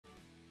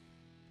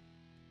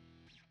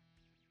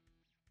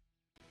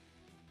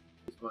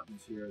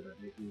buttons here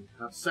that make me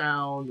have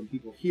sound and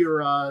people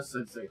hear us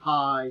and say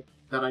hi,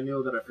 that I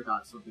know that I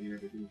forgot something and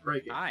everything's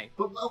breaking. Hi.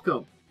 But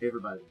welcome,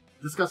 everybody.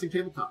 Discussing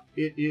Tabletop.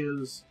 It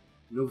is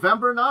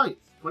November 9th,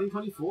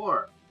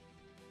 2024.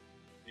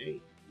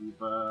 Hey,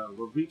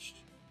 we're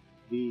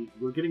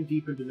getting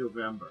deep into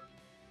November.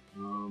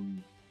 I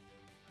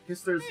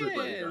guess there's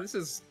this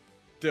is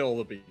still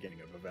the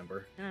beginning of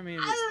November. I mean,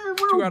 we're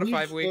 2 a out of week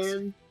 5 weeks.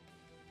 in.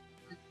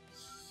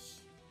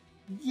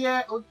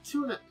 Yeah,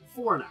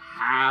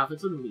 4.5.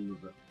 It's only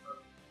November,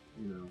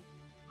 you know.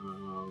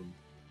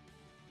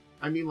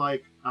 I mean,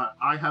 like,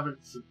 I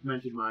haven't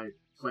cemented my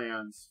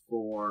plans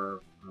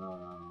for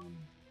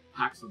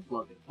PAX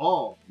Unplugged at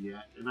all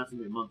yet, and that's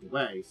only a month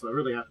away, so I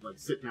really have to, like,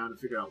 sit down and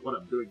figure out what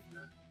I'm doing for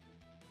that.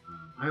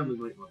 I only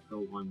might go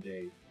one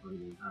day for the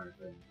entire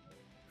thing.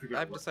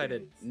 I've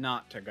decided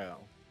not to go.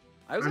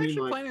 I was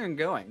actually planning on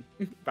going,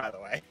 by the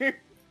way.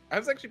 I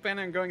was actually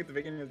planning on going at the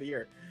beginning of the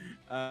year.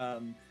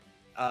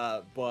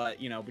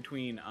 But, you know,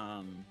 between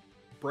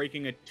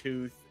breaking a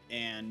tooth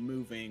and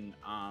moving,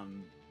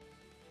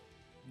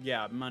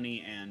 yeah,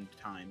 money and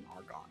time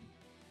are gone.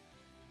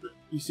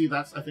 You see,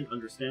 that's, I think,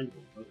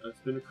 understandable. It's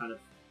been a kind of,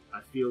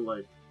 I feel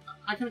like,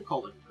 I can't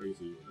call it a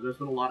crazy year. There's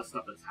been a lot of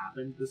stuff that's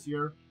happened this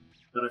year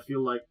that I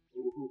feel like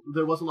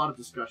there was a lot of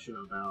discussion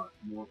about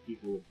more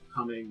people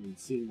coming and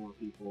seeing more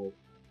people,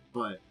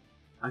 but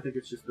I think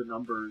it's just the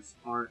numbers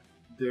aren't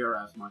there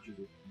as much as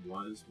it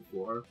was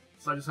before.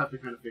 So I just have to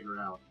kind of figure it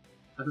out.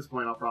 At this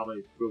point, I'll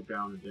probably go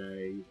down a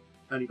day.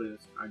 Anybody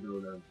that I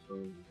know that I'm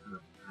going to kind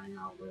of hang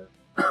out with,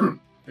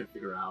 and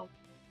figure out,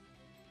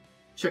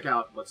 check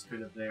out what's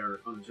kind of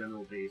there on a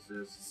general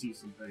basis, see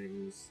some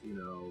things, you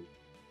know,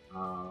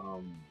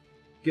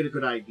 get a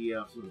good idea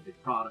of some of the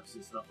big products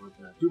and stuff like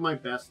that. Do my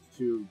best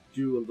to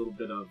do a little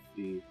bit of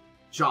the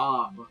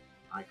job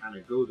I kind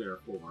of go there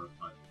for,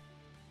 but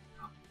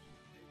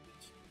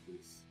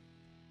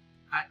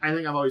I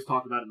think I've always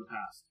talked about it in the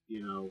past.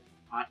 You know,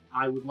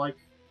 I would like,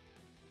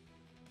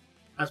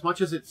 as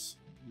much as it's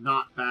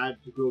not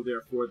bad to go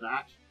there for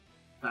that,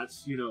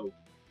 that's, you know,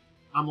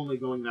 I'm only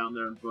going down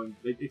there and going,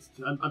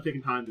 I'm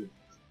taking time to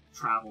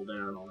travel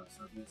there and all that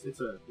stuff. It's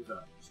a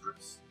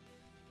stress.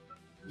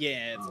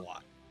 Yeah, it's a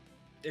lot.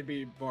 It'd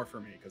be more for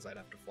me because I'd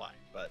have to fly,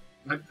 but...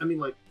 I mean,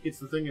 like, it's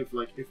the thing of,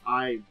 like, if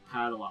I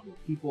had a lot more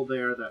people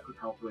there that could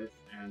help with,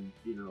 and,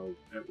 you know,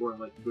 or,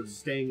 like, was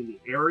staying in the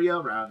area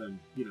rather than,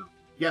 you know,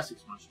 yes,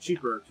 it's much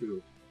cheaper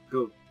to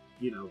go,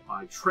 you know,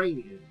 buy train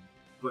in,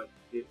 but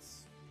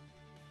it's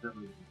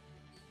definitely...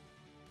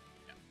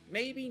 Yeah.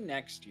 Maybe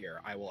next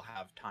year I will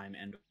have time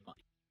and money.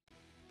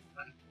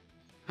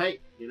 Hey,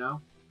 you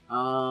know,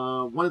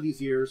 one of these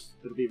years,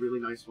 it'll be a really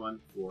nice one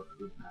for a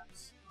good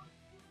PAX.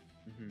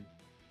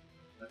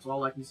 That's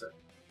all I can say.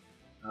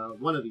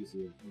 One of these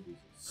years.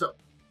 So,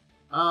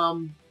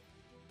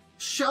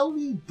 shall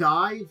we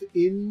dive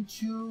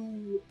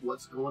into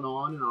what's going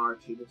on in our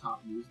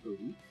tabletop news of the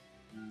week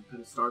and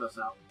kind of start us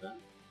out with that?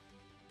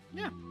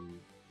 Yeah.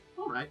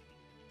 All right.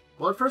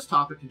 Well, our first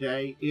topic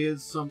today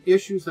is some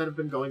issues that have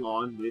been going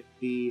on with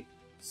the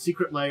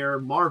Secret Lair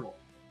Marvel.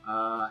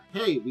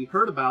 Hey, we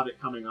heard about it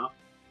coming up,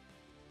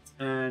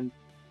 and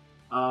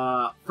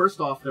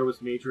first off, there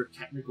was major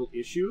technical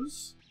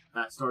issues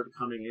that started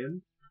coming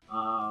in.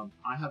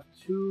 I have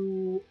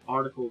 2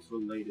 articles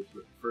related to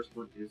it. The first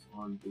one is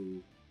on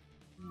the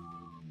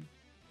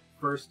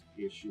first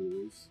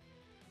issues,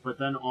 but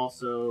then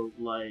also,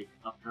 like,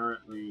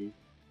 apparently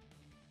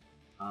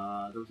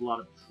there was a lot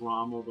of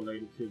drama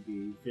related to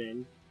the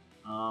thing.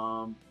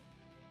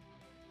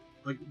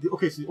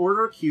 Okay, so the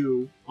order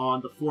queue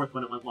on the 4th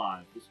when it went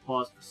live was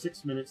paused for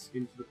 6 minutes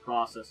into the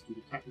process due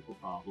to technical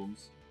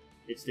problems.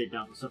 It stayed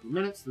down for several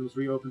minutes, then was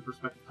reopened for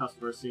prospective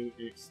customers seeing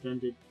an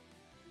expected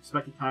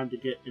time to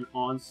get an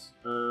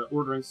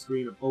ordering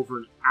screen of over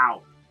an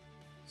hour.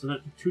 So then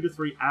it took 2 to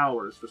 3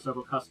 hours for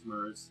several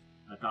customers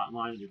that got in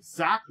line at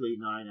exactly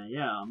 9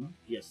 a.m.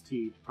 PST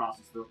to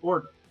process their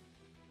order.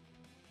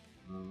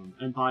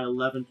 And by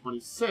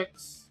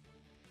 11:26,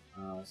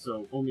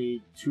 so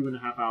only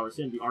 2.5 hours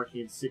in, the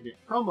Arcane Signet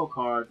promo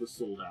card was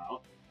sold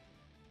out.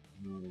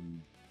 Do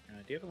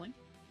you have a link?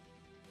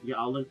 Yeah,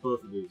 I'll link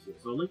both of these.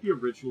 So I'll link the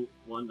original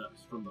one that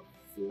was from the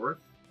 4th.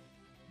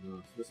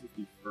 So this is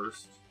the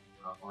first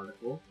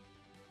article.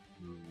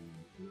 And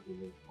we'll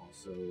link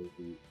also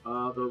the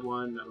other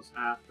one that was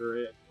after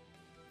it.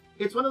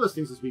 It's one of those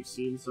things as we've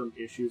seen some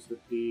issues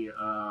with the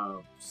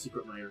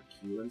Secret Lair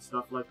queue and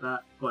stuff like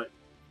that, but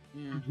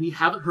we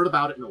haven't heard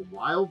about it in a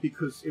while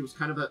because it was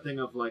kind of that thing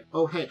of like,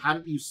 oh hey,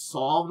 hadn't you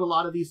solved a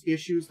lot of these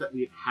issues that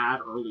we had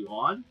early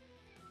on?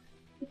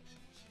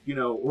 You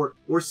know,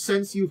 or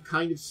since you've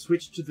kind of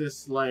switched to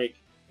this,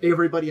 like,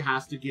 everybody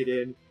has to get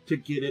in to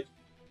get it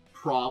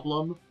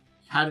problem,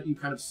 hadn't you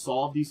kind of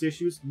solved these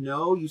issues?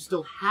 No, you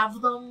still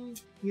have them,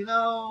 you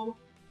know?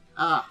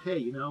 Hey,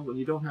 you know, when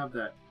you don't have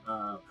that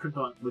print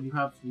on, when you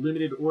have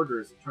limited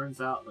orders, it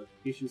turns out, like,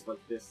 issues like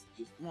this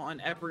just... Well,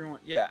 and everyone,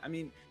 yeah, I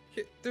mean,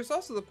 there's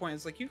also the point,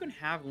 it's like, you can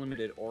have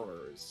limited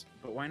orders,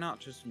 but why not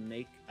just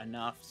make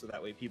enough so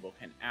that way people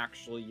can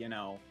actually, you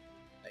know,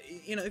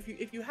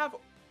 if you have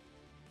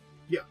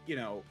you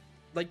know,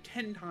 like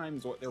 10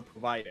 times what they're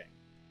providing,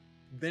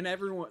 then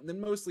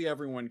mostly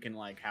everyone can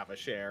like have a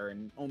share,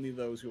 and only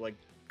those who like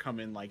come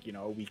in like, you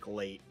know, a week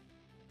late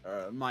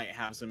might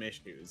have some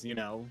issues, you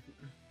know.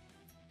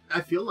 I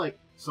feel like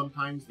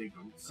sometimes they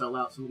don't sell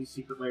out some of these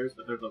secret layers,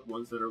 but they're the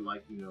ones that are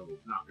like, you know,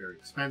 not very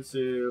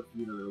expensive,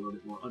 you know, they're a little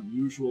bit more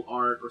unusual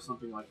art or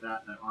something like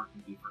that aren't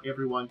going to be for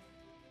everyone.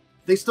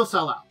 They still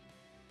sell out.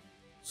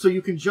 So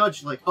you can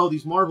judge like, oh,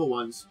 these Marvel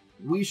ones,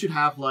 we should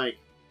have like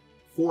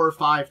 4 or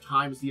 5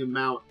 times the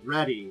amount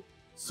ready,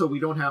 so we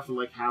don't have to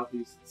like have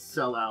these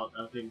sell out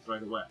things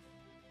right away.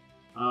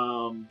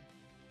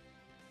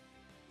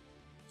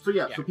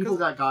 So people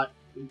that got.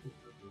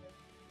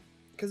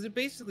 Because it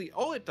basically,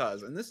 all it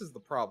does, and this is the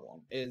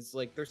problem, is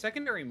like their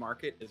secondary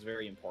market is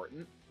very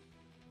important,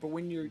 but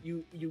when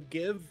you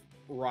give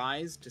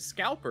rise to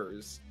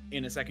scalpers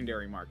in a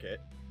secondary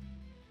market,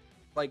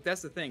 like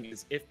that's the thing,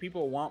 is if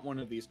people want one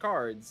of these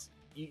cards,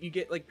 you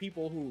get like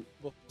people who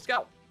will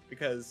scalp,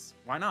 because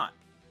why not?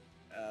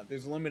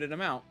 There's a limited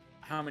amount.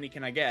 How many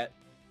can I get?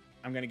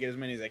 I'm gonna get as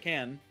many as I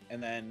can,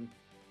 and then,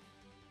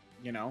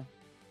 you know,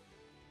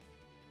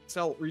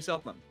 resell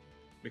them,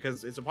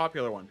 because it's a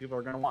popular one. People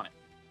are gonna want it.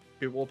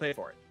 People will pay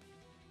for it.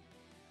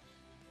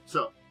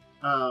 So,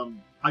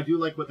 I do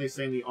like what they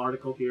say in the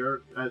article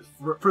here.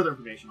 Further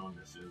information on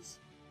this is,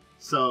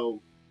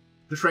 so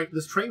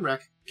this train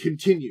wreck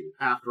continued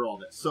after all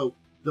this. So,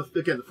 the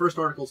first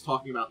article is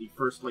talking about the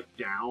first like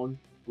down,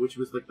 which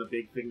was like the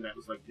big thing that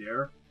was like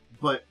there.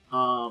 But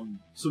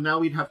so now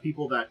we'd have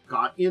people that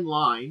got in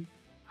line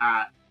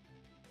at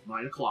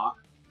 9 o'clock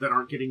that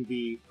aren't getting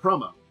the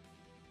promo,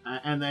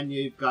 and then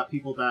you've got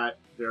people that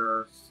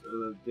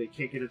they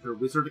can't get into their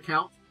wizard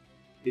account.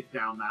 It's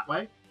down that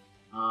way.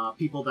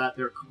 People that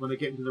when they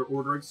get into their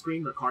ordering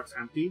screen, their cart's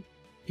empty.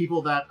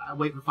 People that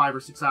wait for 5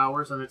 or 6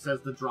 hours and it says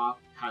the drop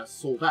has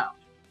sold out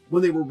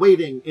when they were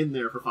waiting in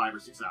there for 5 or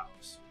 6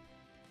 hours.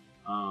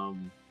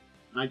 And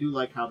I do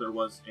like how there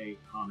was a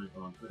comment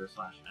on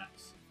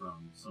Twitter/X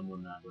from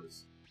someone that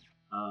was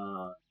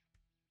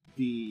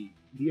the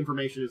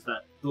information is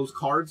that those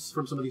cards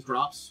from some of these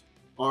drops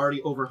are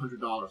already over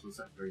 $100 on the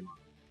secondary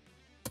market.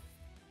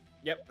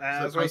 Yep,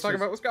 that's what I was talking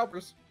about with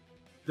scalpers.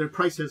 Their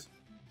price has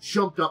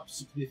jumped up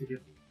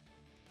significantly.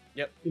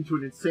 Yep. Into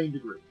an insane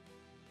degree.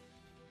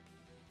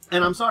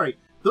 And I'm sorry,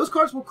 those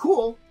cards were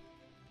cool.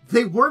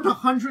 They weren't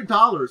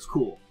 $100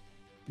 cool.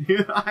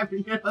 I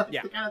mean, that's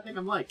the kind of thing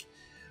I'm like,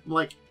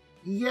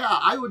 yeah,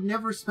 I would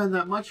never spend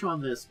that much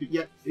on this, but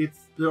yet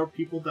there are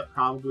people that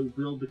probably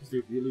will because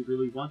they really,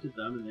 really wanted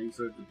them, and these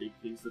are the big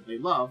things that they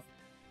love,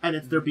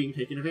 and they're being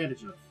taken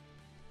advantage of.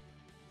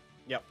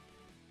 Yep.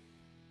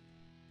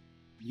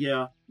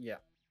 Yeah. Yeah.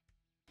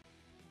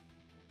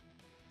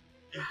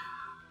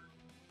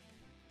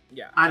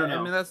 Yeah, I don't know.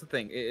 I mean, that's the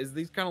thing, is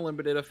these kind of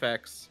limited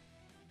effects,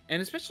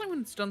 and especially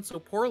when it's done so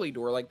poorly,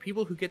 to where like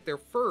people who get there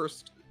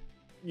first,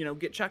 you know,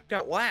 get checked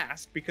out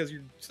last because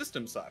your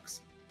system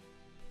sucks.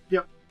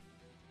 Yep.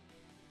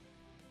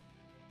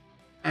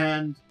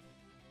 And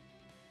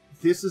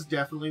this is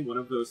definitely one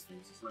of those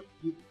things. It's like,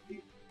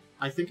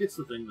 I think it's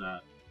the thing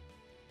that,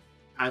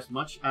 as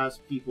much as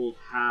people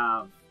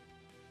have,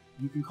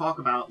 you can talk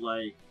about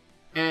like,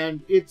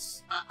 and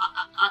it's,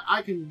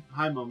 I can,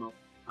 hi Momo.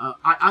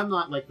 I'm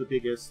not like the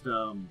biggest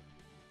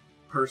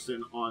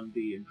person on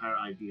the entire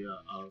idea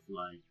of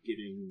like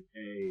getting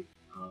a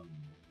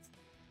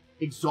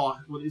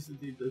what is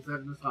it?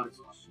 That's not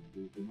exhaustion.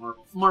 The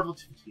Marvel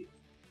fatigue.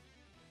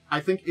 I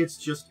think it's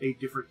just a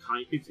different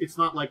kind. It's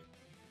not like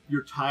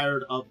you're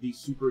tired of the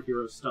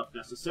superhero stuff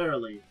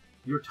necessarily.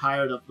 You're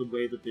tired of the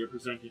way that they're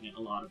presenting it in a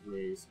lot of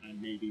ways, and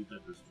maybe that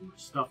there's too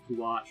much stuff to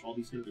watch. All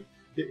these kind of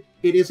things.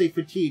 It is a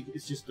fatigue.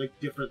 It's just like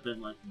different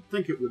than like you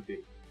think it would be.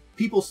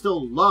 People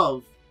still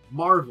love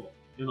Marvel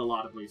in a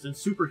lot of ways and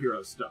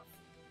superhero stuff.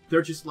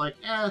 They're just like,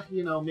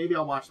 you know, maybe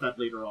I'll watch that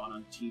later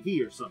on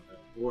TV or something,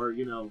 or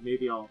you know,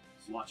 maybe I'll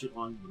watch it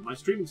on one of my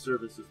streaming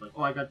services. Like,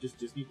 oh, I got just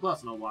Disney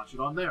Plus, and I'll watch it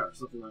on there, or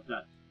something like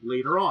that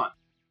later on.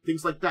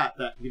 Things like that.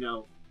 That you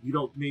know, you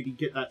don't maybe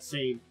get that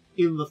same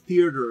in the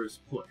theaters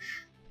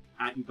push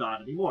at you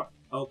got anymore.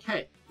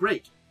 Okay,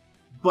 great,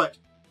 but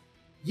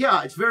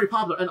yeah, it's very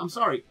popular. And I'm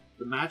sorry,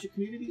 the Magic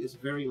community is a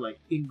very like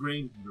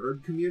ingrained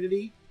nerd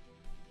community.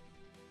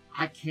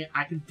 I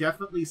can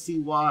definitely see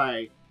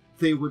why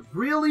they would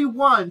really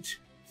want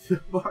the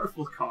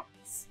Marvel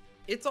cards.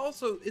 It's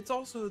also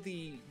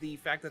the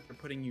fact that they're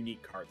putting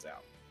unique cards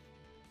out.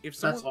 If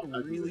someone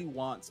really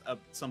wants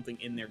something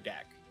in their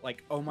deck,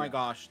 like, oh my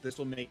gosh, this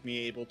will make me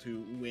able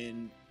to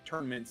win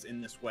tournaments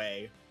in this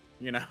way,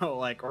 you know,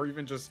 like, or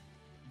even just,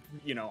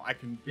 you know, I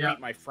can meet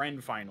my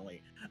friend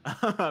finally,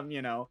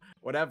 you know,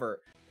 whatever.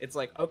 It's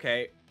like,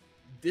 okay,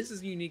 this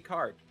is a unique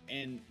card.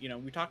 And, you know,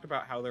 we talked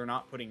about how they're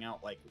not putting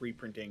out, like,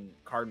 reprinting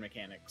card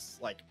mechanics,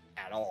 like,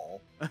 at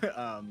all.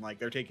 Like,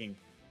 they're taking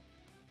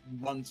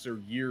months or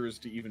years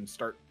to even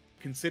start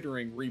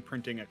considering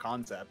reprinting a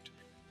concept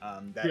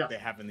that they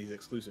have in these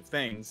exclusive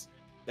things.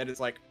 That it's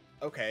like,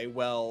 okay,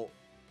 well,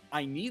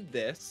 I need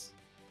this.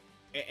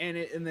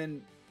 And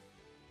then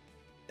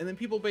then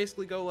people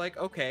basically go like,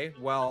 okay,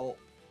 well,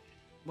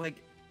 like,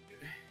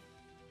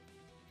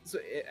 so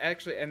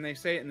actually, and they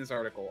say it in this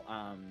article.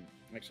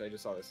 Actually, I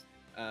just saw this.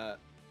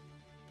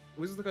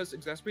 Wizards of the Coast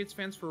exacerbates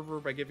fans' fervor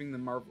by giving the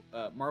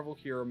Marvel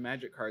Hero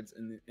Magic cards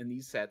in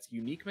these sets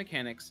unique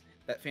mechanics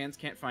that fans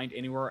can't find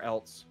anywhere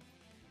else.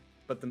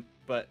 But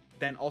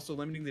then also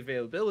limiting the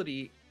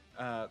availability,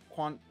 the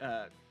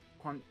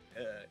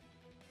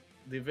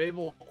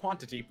available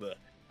quantity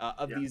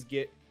of these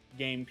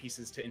game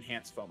pieces to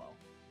enhance FOMO.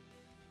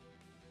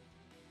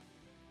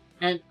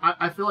 And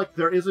I feel like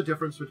there is a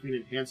difference between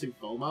enhancing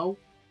FOMO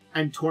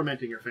and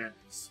tormenting your fan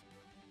base.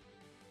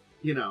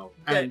 You know,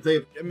 and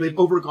they've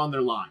overgone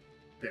their line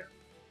there.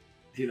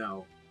 You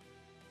know,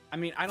 I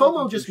mean, I don't FOMO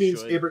think just you means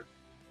should.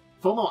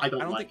 FOMO. I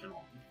don't like at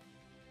all.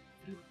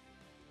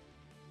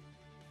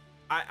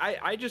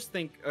 I just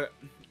think,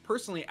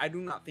 personally, I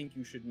do not think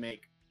you should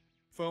make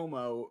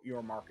FOMO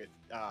your market,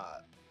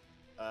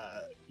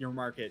 your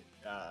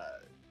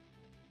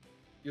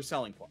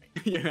selling point.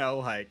 You know,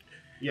 like,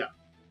 yeah,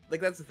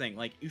 like that's the thing.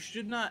 Like, you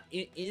should not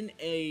in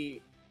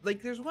a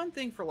like. There's one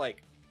thing for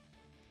like,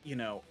 you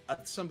know,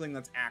 something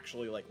that's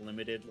actually like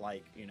limited,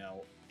 like, you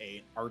know,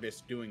 a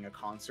artist doing a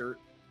concert.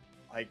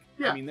 Like,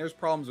 I mean, there's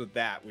problems with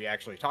that. We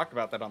actually talked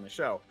about that on the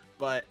show,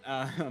 but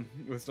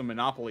with some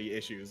monopoly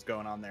issues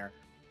going on there.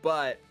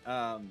 But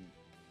sorry,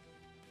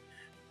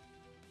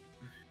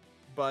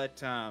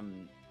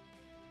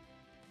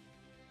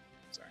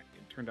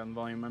 turn down the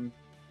volume. I'm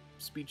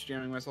speech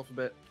jamming myself a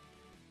bit.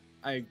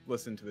 I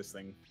listened to this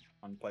thing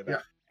on playback.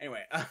 Yeah.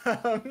 Anyway,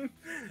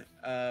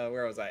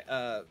 where was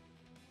I?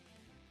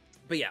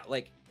 But yeah,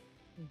 like,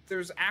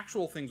 there's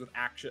actual things with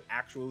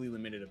actually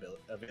limited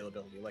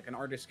availability. Like, an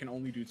artist can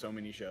only do so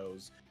many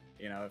shows,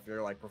 you know, if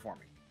they're like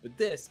performing. But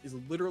this is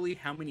literally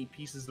how many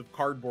pieces of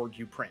cardboard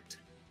you print.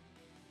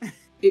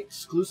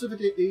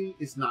 Exclusivity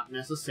is not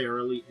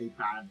necessarily a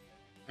bad thing,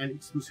 and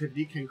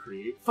exclusivity can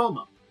create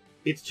FOMO.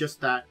 It's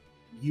just that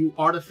you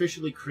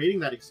artificially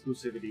creating that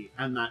exclusivity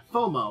and that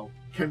FOMO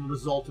can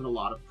result in a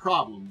lot of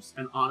problems,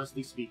 and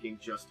honestly speaking,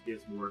 just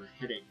is more of a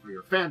headache for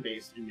your fan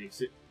base and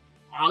makes it,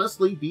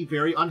 honestly, be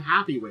very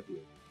unhappy with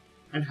you.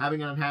 And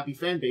having an unhappy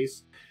fan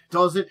base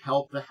doesn't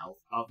help the health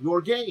of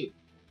your game.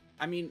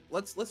 I mean,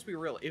 let's be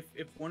real. If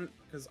one,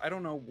 because I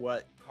don't know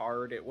what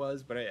card it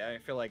was, but I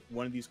feel like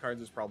one of these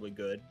cards is probably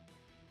good.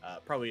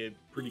 Probably a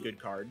pretty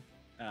good card.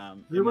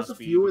 There was a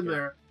few in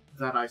there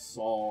that I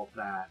saw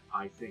that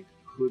I think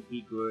could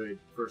be good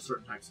for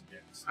certain types of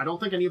decks. I don't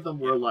think any of them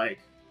were like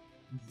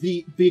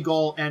the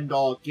be-all,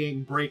 end-all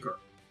game breaker.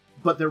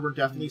 But there were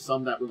definitely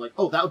some that were like,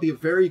 oh, that would be a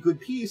very good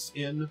piece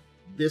in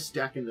this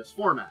deck in this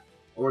format.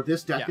 Or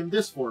this deck in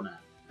this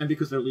format. And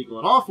because they're legal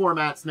in all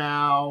formats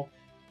now,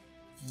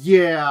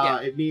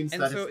 it means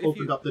that it's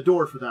opened up the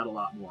door for that a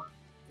lot more.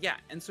 Yeah,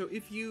 and so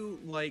if you,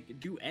 like,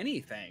 do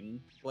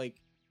anything, like,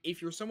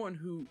 if you're someone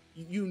who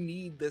you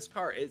need this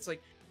card, it's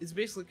like, it's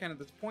basically kind of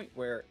this point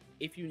where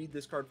if you need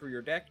this card for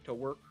your deck to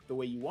work the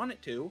way you want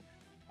it to,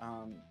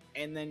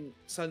 and then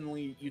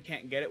suddenly you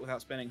can't get it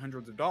without spending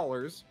hundreds of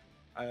dollars,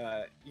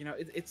 you know,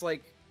 it's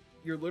like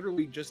you're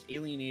literally just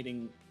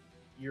alienating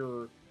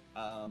your,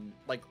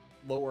 like,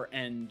 lower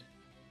end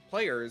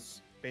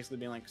players, basically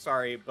being like,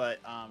 sorry, but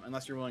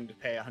unless you're willing to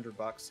pay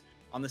 $100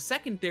 on the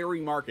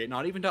secondary market,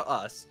 not even to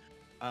us,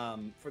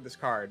 for this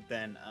card,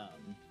 then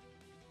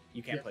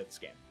you can't play this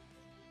game.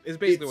 Is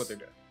basically what they're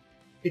doing.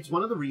 It's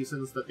one of the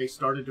reasons that they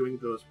started doing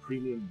those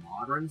premium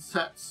Modern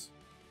sets,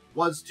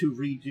 was to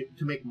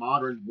make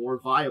Modern more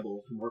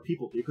viable to more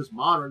people, because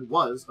Modern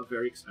was a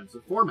very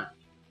expensive format.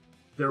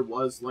 There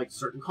was, like,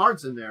 certain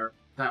cards in there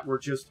that were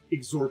just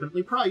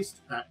exorbitantly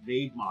priced that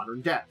made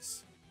Modern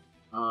decks.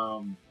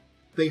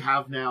 They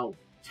have now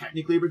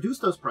technically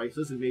reduced those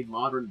prices and made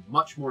Modern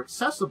much more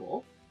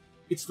accessible.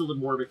 It's still a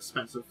more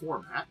expensive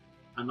format.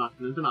 I'm not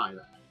going to deny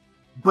that.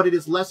 But it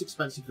is less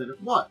expensive than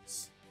it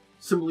was.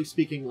 Similarly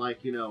speaking,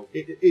 like, you know,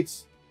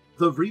 it's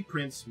the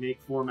reprints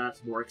make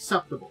formats more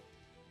acceptable.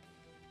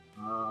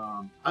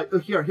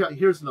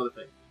 Here's another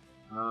thing.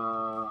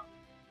 Oh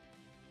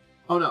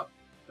no.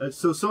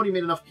 So Sony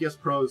made enough PS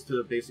Pros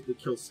to basically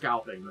kill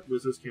scalping, that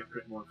Wizards can't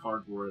print more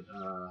cardboard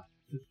to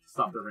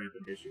stop their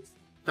rampant issues.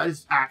 That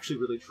is actually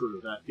really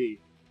true, that the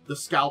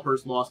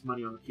scalpers lost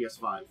money on the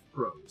PS5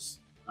 Pros.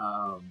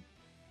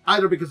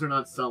 Either because they're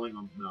not selling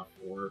them enough,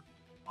 or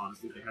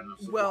honestly they had enough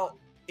supply. Well,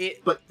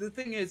 but the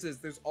thing is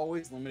there's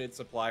always limited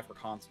supply for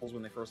consoles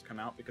when they first come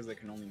out, because they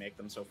can only make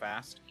them so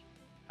fast.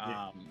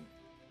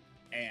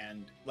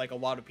 And, like, a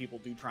lot of people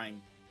do try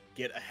and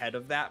get ahead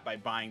of that by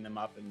buying them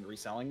up and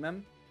reselling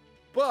them.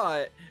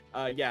 But,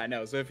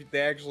 so if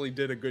they actually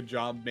did a good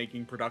job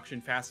making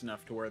production fast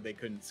enough to where they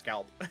couldn't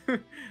scalp.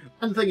 And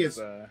the thing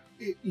is,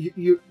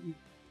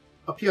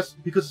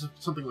 because of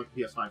something like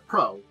PS5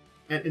 Pro,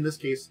 and in this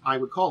case, I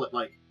would call it,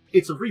 like,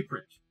 it's a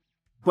reprint.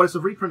 But it's a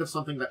reprint of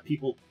something that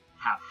people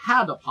have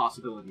had a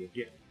possibility of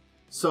getting.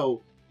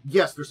 So,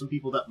 yes, there's some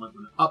people that might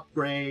want to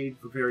upgrade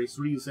for various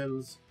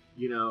reasons.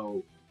 You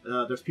know,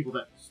 there's people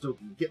that still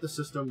can get the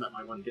system that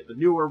might want to get the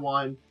newer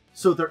one.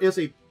 So there is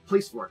a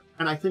place for it.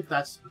 And I think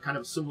that's kind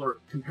of a similar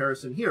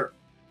comparison here.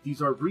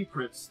 These are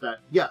reprints that,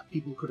 yeah,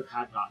 people could have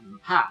had gotten in the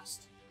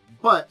past,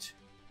 but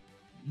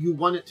you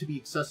want it to be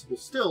accessible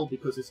still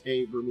because it's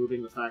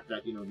removing the fact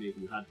that, you know, maybe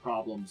you had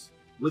problems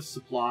with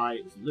supply,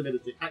 it was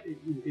limited.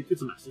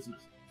 It's a mess. It's a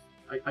mess.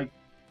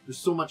 There's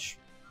so much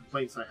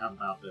complaints I have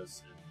about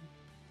this, and,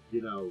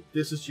 you know,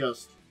 this is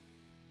just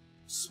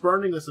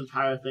spurning this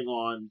entire thing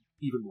on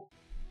even more.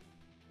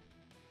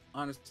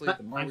 Honestly,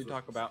 the more we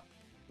talk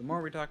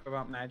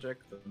about Magic,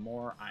 the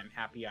more I'm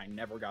happy I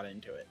never got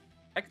into it.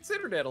 I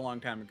considered it a long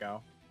time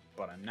ago,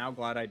 but I'm now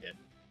glad I did.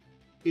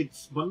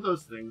 It's one of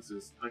those things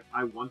is, like,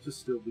 I want to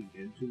still be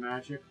into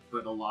Magic,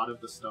 but a lot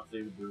of the stuff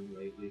they've been doing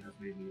lately has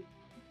made me...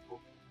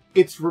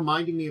 It's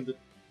reminding me of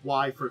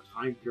why, for a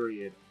time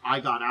period,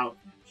 I got out of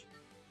Magic.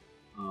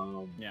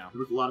 Yeah. There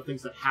was a lot of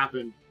things that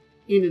happened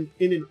in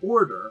an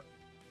order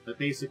that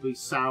basically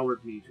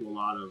soured me to a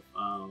lot of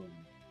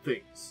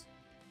things.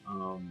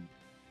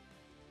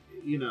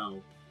 You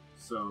know,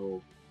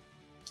 so...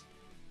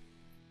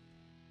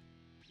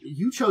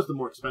 You chose the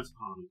more expensive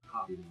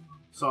hobby than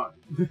mine. Sorry.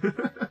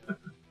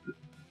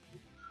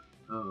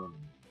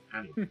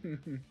 Anyway.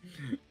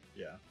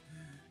 Yeah.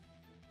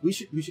 We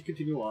should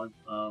continue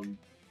on.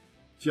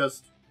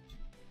 Just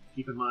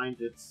keep in mind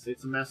it's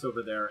a mess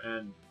over there,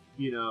 and,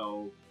 you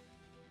know,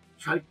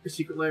 try to get your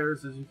secret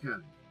layers as you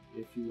can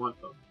if you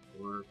want them.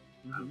 Or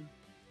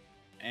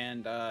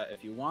and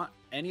if you want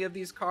any of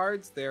these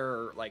cards,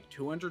 they're like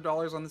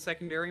 $200 on the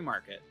secondary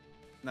market.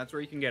 And that's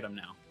where you can get them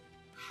now.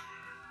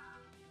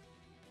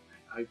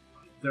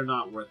 They're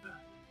not worth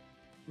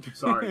that.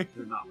 Sorry,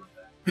 they're not worth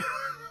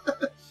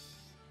that.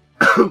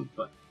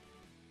 But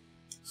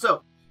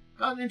so,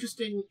 got an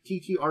interesting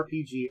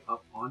TTRPG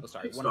up on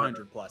Kickstarter.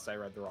 100 plus. I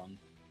read the wrong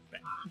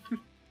thing.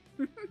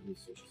 Let me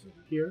switch this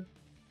over here.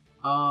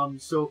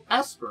 So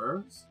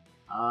Espers,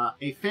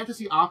 a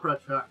fantasy opera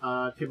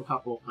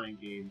tabletop role-playing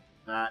game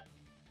that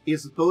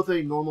is both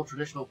a normal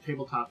traditional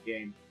tabletop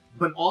game,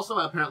 but also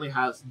apparently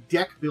has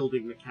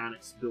deck-building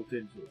mechanics built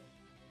into it.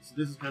 So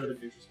this is kind of an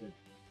interesting...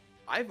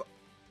 I've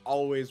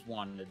always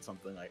wanted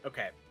something like,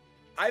 okay,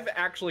 I've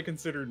actually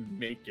considered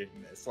making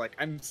this. Like,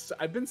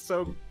 I've been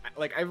so,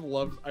 like, I've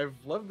loved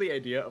the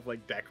idea of,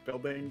 like, deck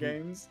building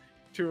games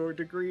to a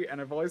degree, and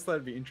I've always thought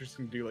it'd be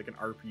interesting to do, like, an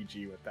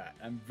RPG with that.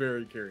 I'm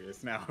very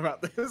curious now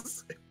about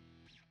this.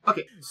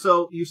 Okay,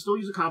 so you still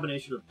use a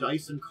combination of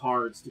dice and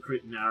cards to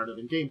create narrative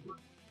and gameplay.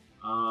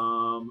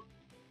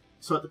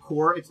 So at the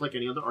core, it's like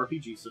any other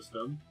RPG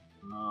system.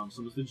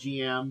 Someone's the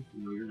GM,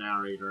 you know, your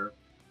narrator.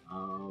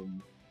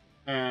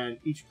 And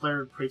each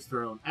player creates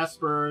their own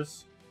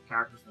Espers,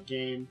 characters in the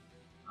game.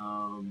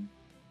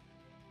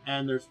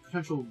 And there's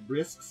potential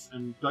risks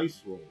and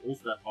dice rolls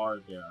that are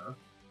there.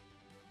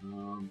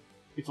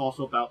 It's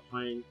also about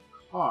playing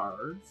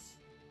cards.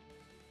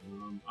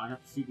 I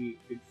have to see the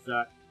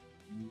exact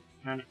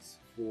mechanics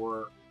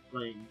for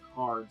playing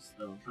cards,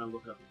 though. I'm trying to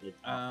look up the big.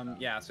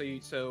 Yeah.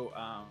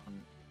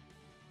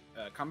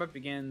 Combat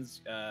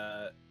begins,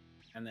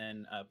 and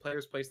then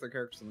players place their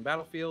characters on the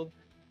battlefield.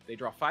 They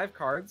draw 5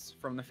 cards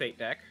from the Fate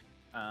deck.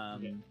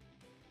 Okay.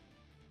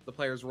 The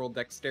players roll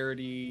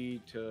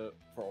dexterity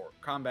for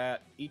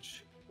combat.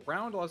 Each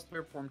round allows the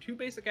player to perform 2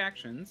 basic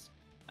actions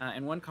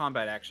and 1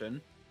 combat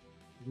action.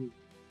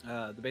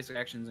 The basic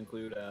actions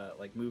include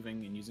like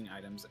moving and using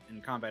items,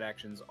 and combat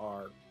actions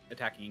are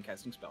attacking and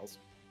casting spells.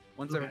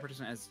 Once every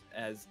participant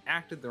has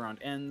acted, the round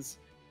ends.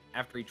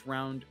 After each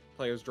round,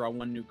 players draw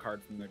 1 new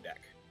card from their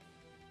deck.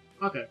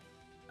 Okay.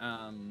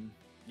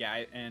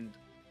 Yeah, and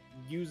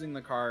using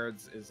the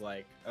cards is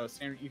like,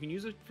 standard. You can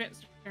use a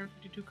standard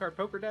 52 card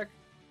poker deck,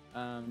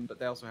 but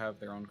they also have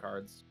their own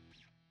cards.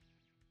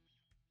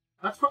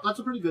 That's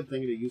a pretty good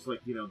thing to use.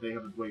 Like, you know, they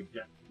have a way of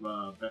deck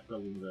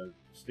building the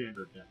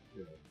standard deck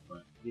too,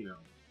 but, you know,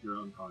 your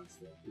own cards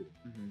there too.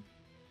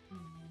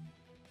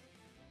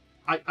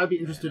 I'd be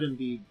interested in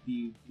the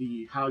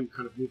how you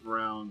kind of move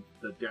around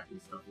the deck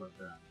and stuff like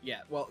that.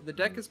 Yeah, well, the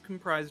deck is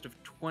comprised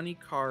of 20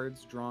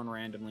 cards drawn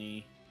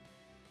randomly,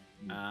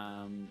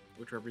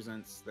 which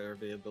represents their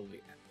available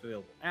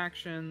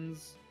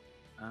actions.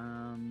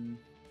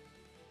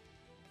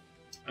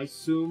 I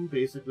assume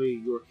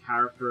basically your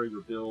character,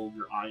 your build,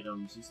 your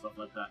items, and stuff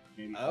like that.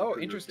 Maybe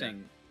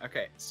Interesting.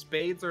 Okay,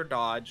 spades are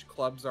dodge,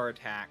 clubs are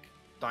attack,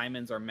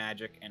 diamonds are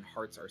magic, and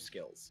hearts are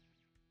skills.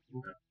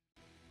 Okay.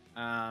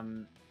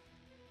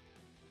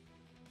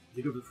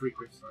 You do the free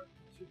quick start.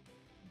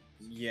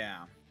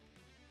 Yeah.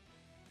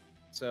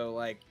 So,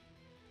 like,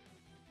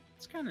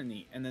 it's kind of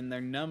neat. And then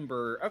their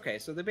number... Okay,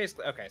 so they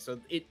basically... Okay,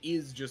 so it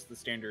is just the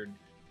standard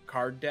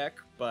card deck,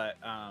 but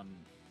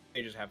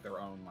they just have their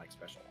own, like,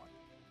 special one.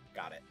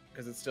 Got it.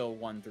 Because it's still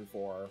 1 through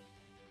 4.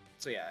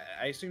 So, yeah,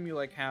 I assume you,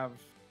 like, have...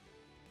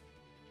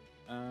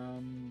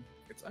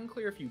 It's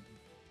unclear if you...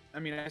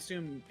 I mean, I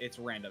assume it's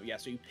random. Yeah,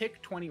 so you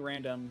pick 20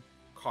 random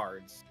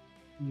cards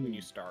when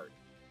you start.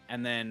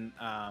 And then...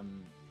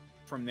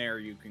 from there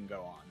you can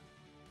go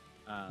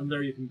on. From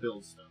there you can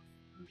build stuff.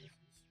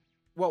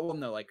 Well,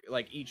 no,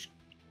 like each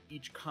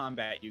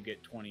combat you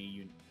get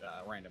 20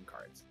 random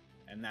cards,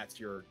 and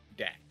that's your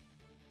deck.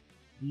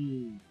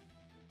 The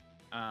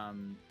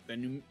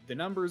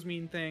numbers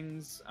mean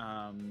things.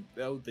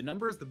 The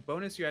numbers, the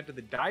bonus you add to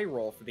the die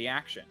roll for the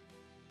action.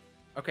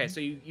 Okay, so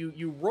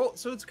you roll.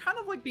 So it's kind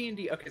of like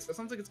D&D. Okay, so it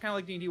sounds like it's kind of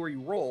like D&D where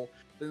you roll.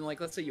 Then, like,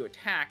 let's say you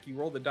attack, you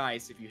roll the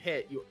dice. If you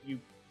hit, you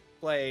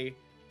play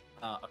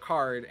a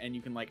card, and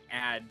you can like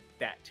add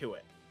that to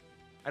it.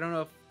 I don't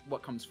know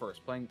what comes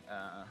first. Playing.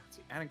 Let's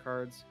see, adding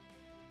cards.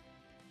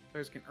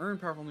 Players can earn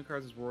powerful new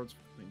cards as rewards for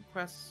completing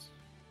quests.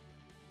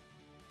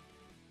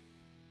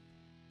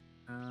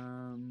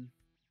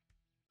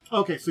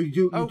 Okay, so you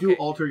do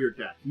alter your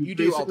deck. You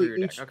do alter your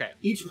deck. Okay.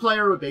 Each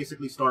player would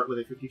basically start with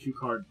a 52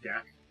 card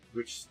deck,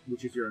 which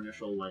is your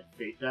initial like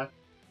fate deck,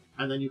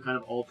 and then you kind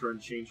of alter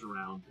and change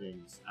around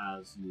things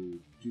as you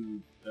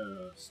do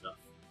stuff.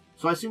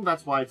 So I assume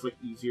that's why it's like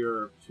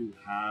easier to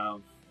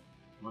have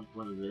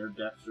one of their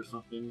decks or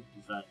something,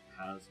 because that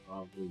has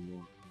probably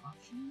more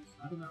options.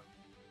 I don't know.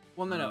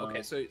 Well, no.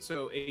 Okay,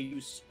 so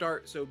you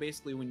start. So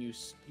basically, when you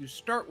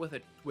start with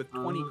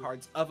 20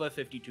 cards of a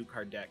 52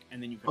 card deck,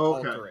 and then you can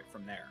alter it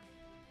from there.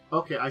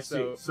 Okay, I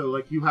see. So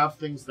like you have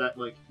things that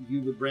like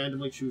you would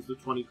randomly choose the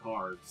 20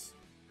 cards,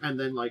 and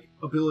then like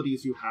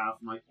abilities you have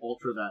might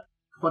alter that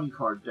 20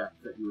 card deck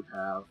that you would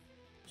have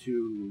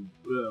to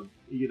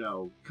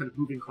kind of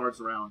moving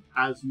cards around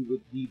as you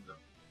would need them.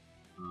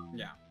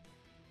 Yeah.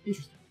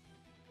 Interesting.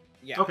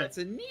 Yeah. Okay. It's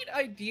a neat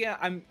idea.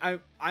 I'm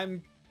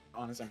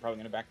honestly, I'm probably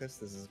going to back this.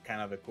 This is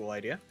kind of a cool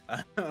idea.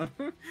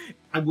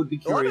 I would be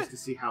curious to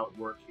see how it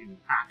worked in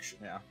action.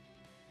 Yeah.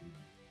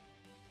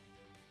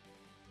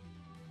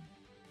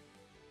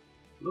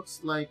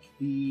 Looks like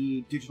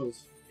the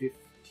digital's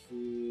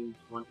 15,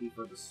 20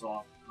 for the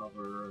soft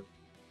cover,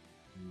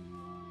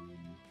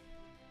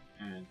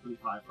 and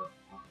 25 for a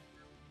hard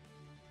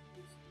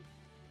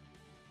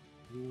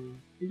cover.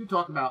 You do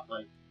talk about,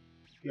 like,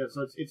 yeah,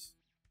 so it's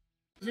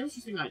an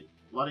interesting idea.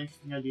 A lot of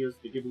interesting ideas.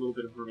 They give a little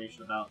bit of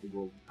information about the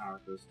world and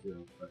characters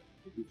too, but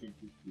I do think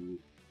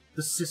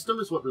the system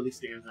is what really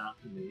stands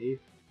out to me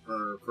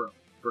for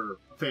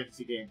a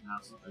fantasy game to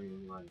have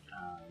something like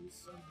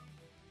as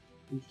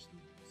interesting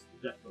as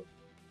the deck building.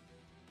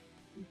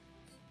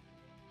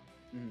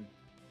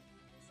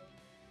 So,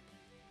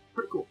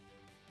 pretty cool.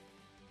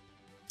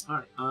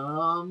 All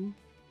right.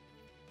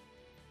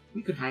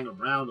 We could hang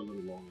around a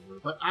little longer,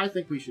 but I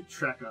think we should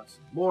check out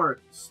some more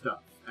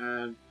stuff.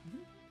 And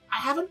I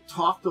haven't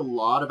talked a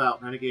lot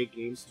about Renegade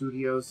Game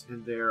Studios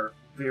and their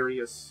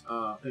various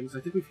things. I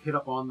think we've hit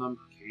up on them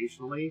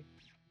occasionally,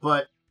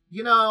 but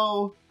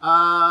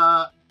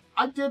I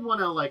did want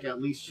to like at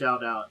least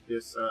shout out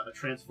this a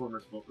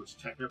Transformers book, which is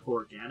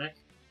Technorganic,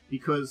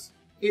 because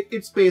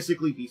it's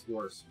basically Beast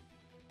Wars.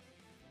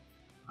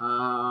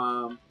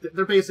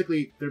 They're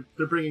basically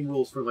they're bringing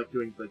rules for like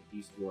doing like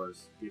Beast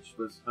Wars, which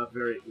was a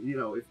very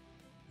if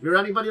you're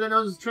anybody that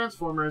knows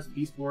Transformers,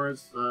 Beast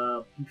Wars,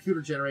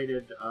 computer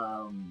generated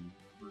or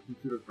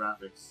computer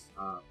graphics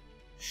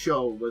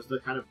show was the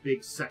kind of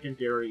big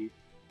secondary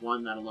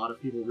one that a lot of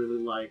people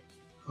really liked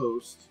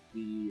post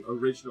the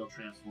original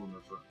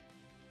Transformers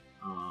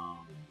run.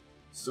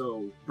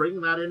 So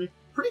bringing that in,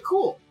 pretty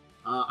cool.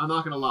 I'm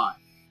not gonna lie.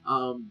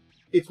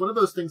 It's one of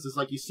those things. Is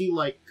like you see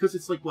because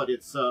it's like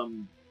it's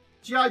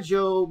G.I.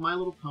 Joe, My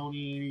Little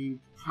Pony,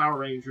 Power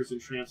Rangers, and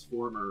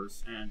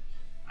Transformers, and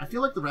I feel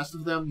like the rest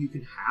of them you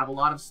can have a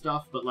lot of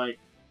stuff, but like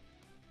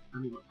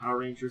Power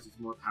Rangers is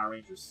more Power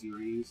Rangers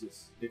series.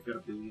 They've got a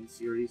billion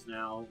series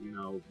now.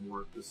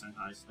 More of the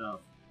Sentai stuff.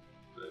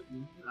 But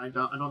I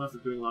don't know if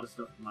they're doing a lot of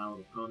stuff with My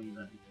Little Pony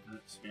that you can kind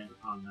of expand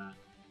upon that.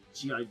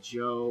 G.I.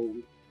 Joe.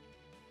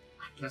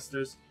 I guess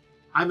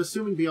I'm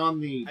assuming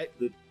beyond the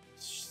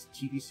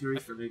TV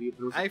series, or maybe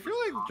there was. I feel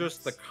like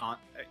just the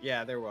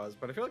yeah, there was,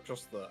 but I feel like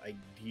just the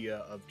idea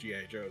of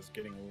G.I. Joe is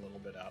getting a little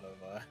bit out of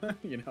a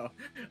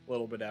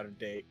little bit out of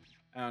date.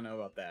 I don't know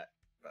about that,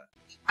 but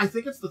I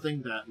think it's the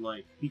thing that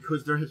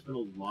because there has been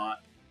a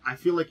lot. I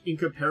feel like in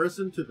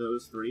comparison to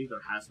those three,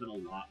 there has been a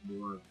lot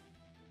more.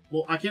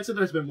 Well, I can't say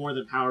there's been more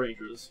than Power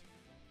Rangers.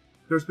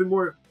 There's been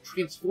more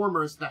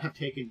Transformers that have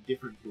taken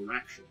different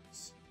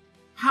directions.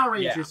 Power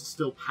Rangers is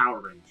still Power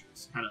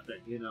Rangers kind of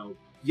thing,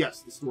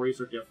 Yes, the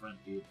stories are different,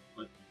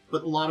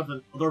 but a lot of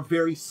them are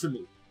very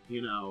similar,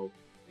 in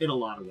a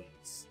lot of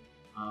ways.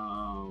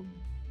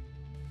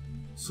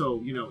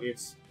 So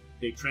it's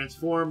they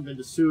transform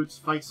into suits,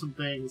 fight some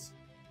things,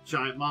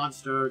 giant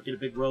monster, get a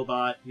big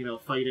robot,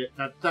 fight it.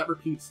 That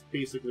repeats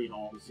basically in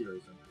all the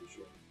series, I'm pretty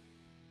sure.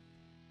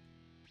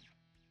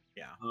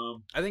 Yeah.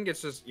 I think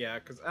it's just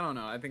because I don't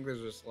know. I think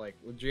there's just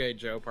with G.I.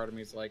 Joe, part of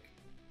me is like,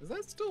 is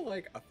that still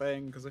a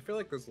thing? Because I feel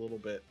like there's a little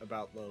bit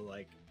about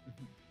the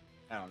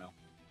I don't know.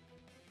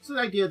 So the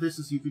idea of this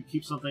is you could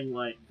keep something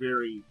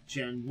very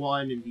Gen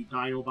 1 and be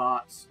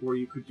Dinobots, or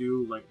you could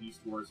do Beast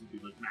Wars and do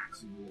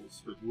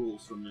Maximals with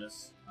rules from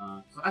this.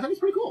 So I think it's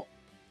pretty cool.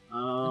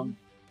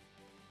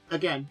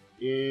 Again,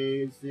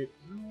 is it?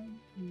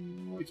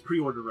 It's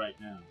pre-order right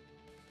now,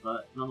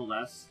 but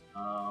nonetheless,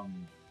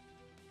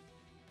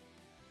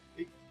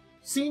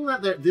 seeing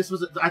that this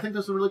was, I think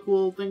that's a really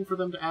cool thing for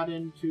them to add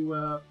in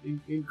to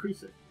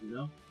increase it.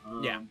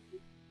 Yeah.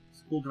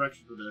 It's cool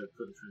direction for the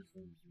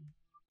Transformers.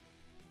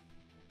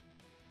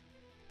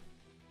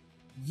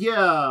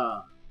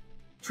 Yeah,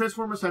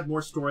 Transformers had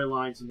more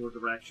storylines and more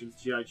directions.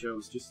 G.I. Joe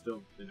was just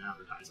still an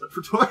advertisement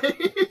for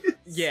toys.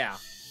 Yeah.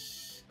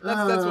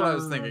 That's what I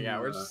was thinking. Yeah,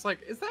 we're just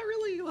like, is that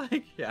really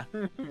like, yeah,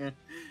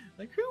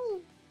 like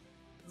who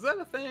is that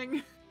a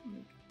thing?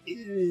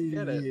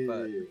 Get it,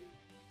 but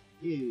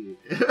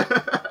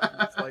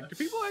it's like, do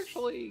people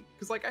actually?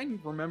 Because like I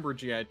remember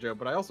G.I. Joe,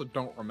 but I also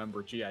don't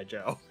remember G.I.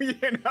 Joe. You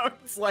know,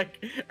 it's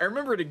like I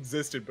remember it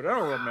existed, but I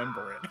don't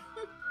remember it.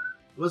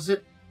 Was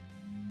it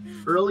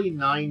early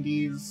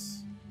 '90s?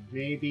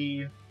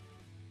 Maybe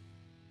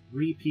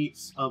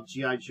repeats of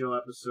G.I. Joe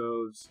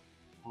episodes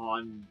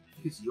on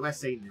his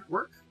USA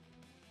Network.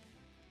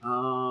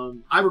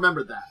 I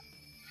remember that.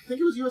 I think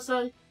it was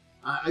USA.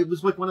 It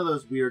was like one of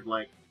those weird,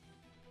 like,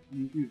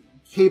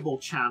 cable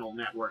channel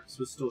networks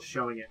was still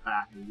showing it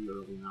back in the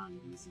early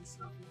 90s and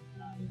stuff like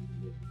that. In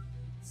the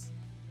mid-90s.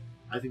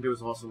 I think there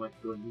was also, like,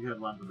 when you had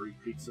a lot of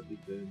repeats of the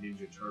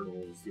Ninja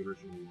Turtles, the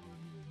original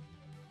one,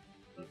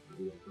 like the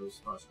real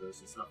Ghostbusters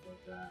and stuff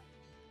like that.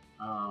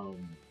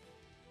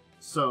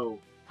 So,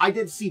 I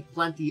did see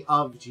plenty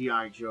of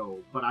G.I.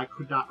 Joe, but I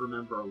could not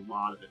remember a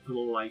lot of it for the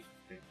life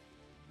of it.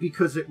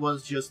 Because it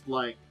was just,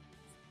 like,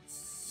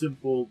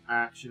 simple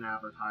action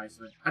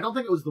advertisement. I don't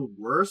think it was the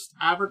worst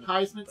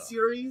advertisement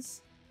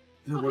series.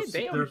 They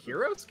own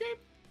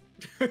HeroScape?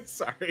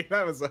 Sorry,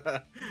 that was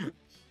a...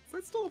 Is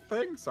that still a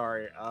thing?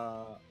 Sorry,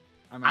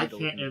 I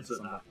can't answer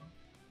that one.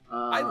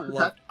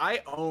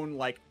 I own,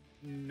 like,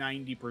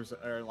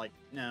 90%, or, like,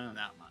 no,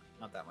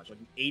 not that much. Like,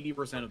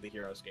 80% of the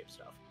HeroScape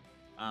stuff.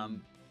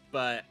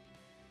 But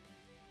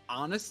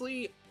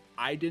honestly,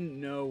 I didn't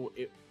know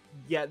it.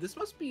 Yeah, this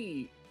must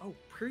be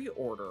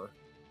pre-order.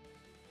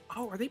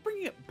 Oh, are they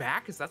bringing it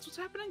back? Is that what's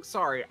happening?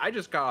 Sorry, I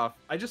just got off.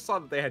 I just saw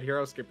that they had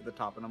HeroScape at the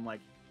top, and I'm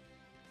like,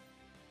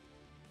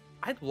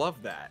 I'd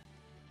love that.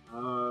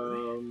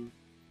 I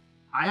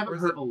haven't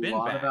heard a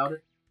lot about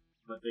it,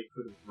 but they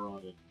could have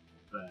brought it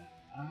back.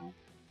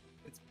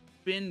 It's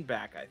been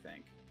back, I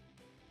think.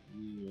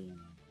 Yeah.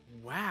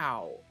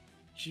 Wow.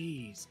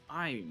 Jeez,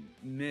 I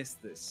miss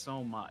this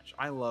so much.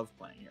 I love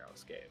playing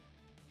HeroScape.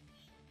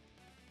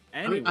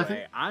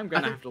 Anyway, I'm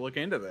gonna have to look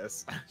into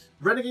this.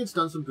 Renegade's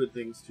done some good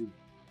things to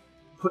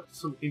put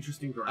some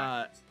interesting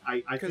directions.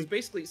 Because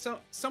basically,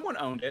 someone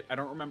owned it. I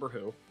don't remember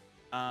who.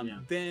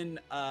 Then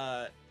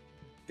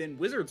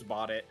Wizards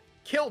bought it,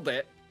 killed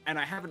it, and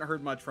I haven't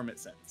heard much from it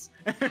since.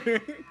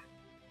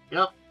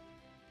 Yep.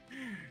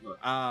 Look.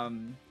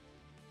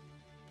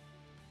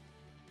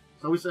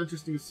 It's always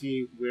interesting to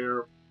see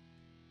where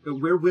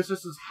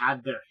Wizards has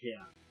had their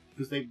hand,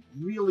 because they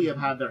really have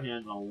had their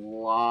hand in a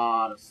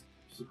lot of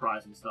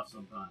surprising stuff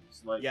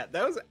sometimes. Like, yeah,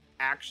 that was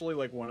actually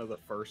like one of the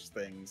first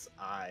things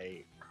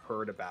I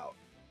heard about.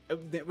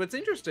 What's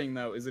interesting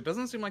though is it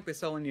doesn't seem like they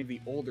sell any of the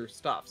older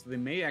stuff, so they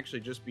may actually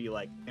just be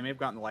like, they may have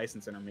gotten the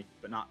license in,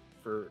 but not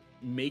for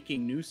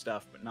making new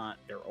stuff, but not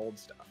their old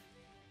stuff.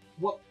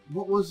 What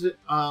was it?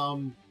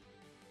 I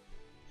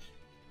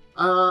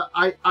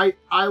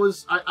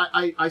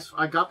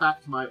got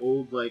back to my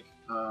old like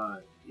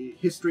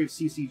history of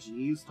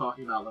CCGs,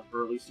 talking about like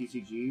early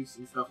CCGs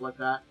and stuff like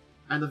that.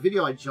 And the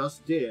video I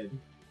just did,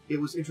 it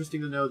was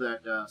interesting to know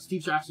that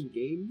Steve Jackson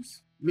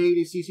Games made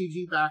a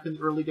CCG back in the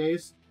early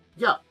days.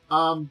 Yeah,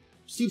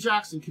 Steve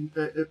Jackson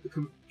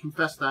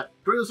confessed that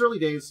during those early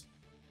days,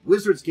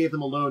 Wizards gave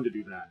them a loan to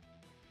do that.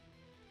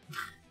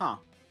 Huh.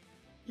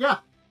 Yeah.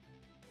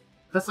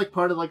 That's like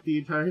part of like the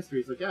entire history.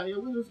 It's like, yeah,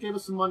 Wizards gave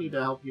us some money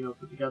to help,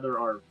 put together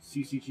our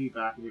CCG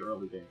back in the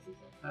early days. It's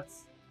like,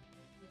 that's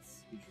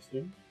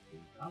interesting.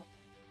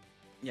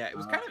 Yeah, it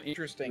was kind of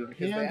interesting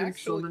because they actually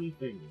so many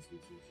things.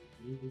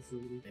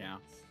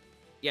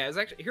 Yeah, it was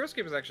actually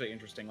HeroScape was actually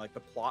interesting. Like the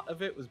plot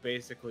of it was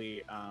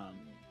basically,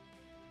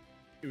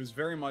 it was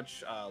very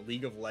much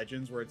League of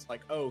Legends, where it's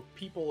like, oh,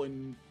 people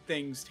and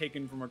things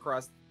taken from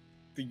across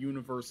the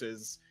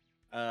universes,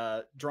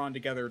 drawn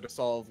together to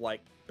solve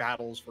like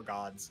battles for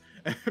gods,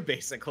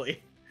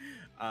 basically.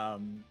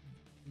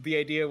 The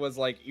idea was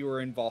like you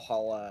were in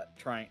Valhalla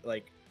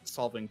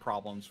solving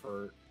problems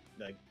for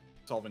like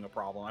solving a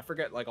problem. I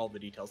forget like all the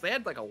details. They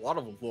had like a lot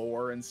of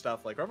lore and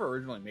stuff. Like whoever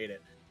originally made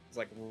it was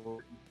like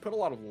put a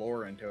lot of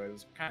lore into it. It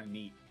was kind of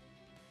neat.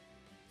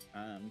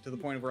 To the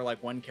point of where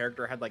like one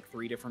character had like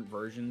 3 different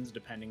versions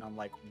depending on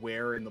like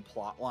where in the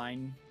plot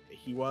line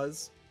he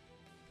was.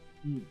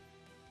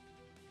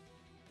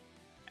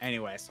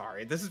 Anyway,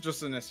 sorry. This is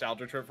just a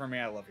nostalgia trip for me.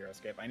 I love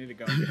HeroScape. I need to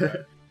go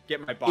and get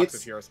my box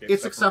of HeroScape.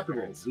 It's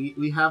acceptable.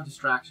 We have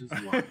distractions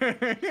a lot.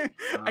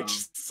 I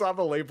just saw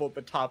the label at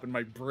the top and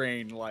my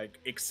brain like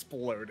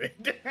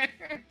exploded.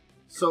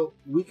 So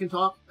we can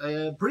talk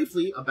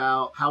briefly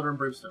about Powder and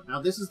Brimstone.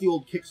 Now this is the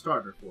old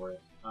Kickstarter for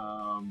it,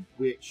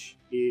 which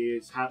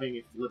is having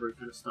its delivery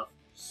kind of stuff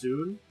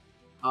soon.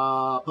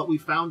 But we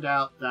found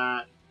out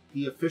that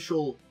the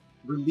official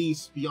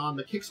release beyond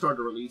the Kickstarter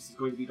release is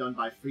going to be done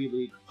by Free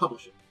League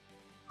Publishing.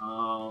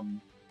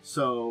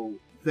 So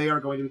they are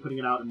going to be putting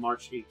it out on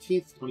March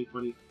 18th,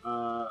 2020.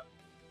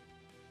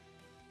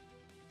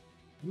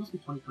 It must be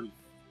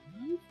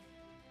 2025?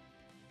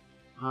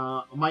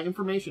 My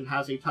information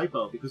has a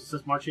typo because it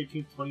says March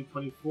 18th,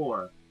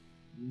 2024.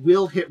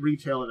 Will hit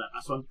retail in it,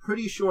 so I'm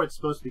pretty sure it's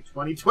supposed to be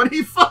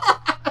 2025.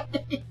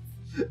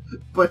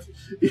 But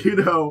you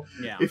know,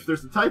 if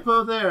there's a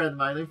typo there in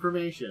my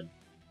information,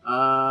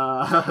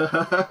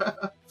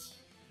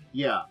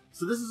 yeah.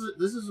 So this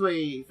is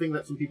a thing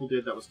that some people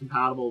did that was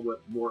compatible with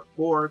Mork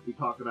Board. We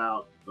talked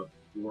about the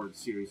Board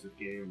series of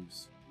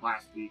games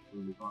last week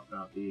when we talked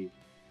about the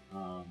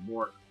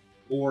Mork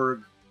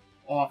Org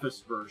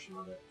Office version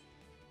of it.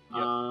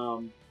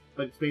 Yep.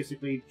 But it's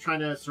basically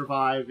trying to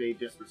survive a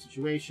desperate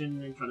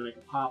situation and trying to make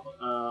a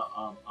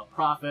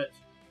profit.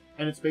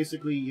 And it's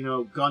basically, you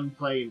know,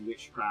 gunplay and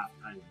witchcraft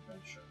kind of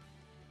adventure.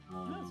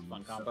 That's a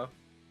fun combo.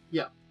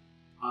 Yeah.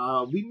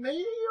 We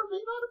may or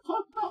may not have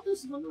talked about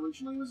this when it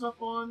originally was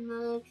up on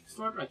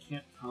Kickstarter. I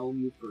can't tell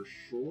you for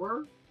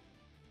sure.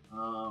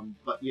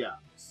 But yeah,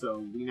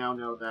 so we now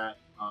know that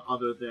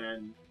other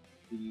than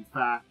the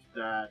fact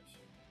that,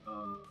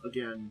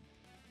 again,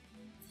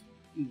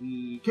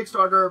 the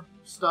Kickstarter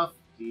stuff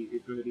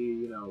is going to be,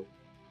 you know,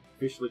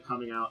 officially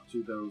coming out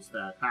to those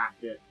that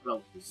backed it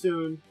relatively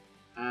soon.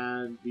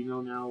 And we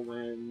know now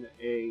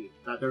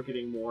that they're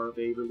getting more of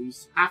a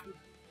release after that,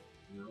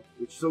 you know,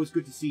 which is always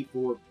good to see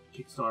for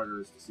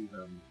Kickstarters, to see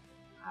them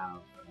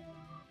have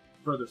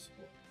further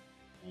support.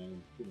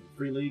 And you know,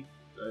 Free League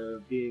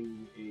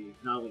being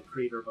not only a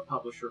creator but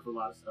publisher for a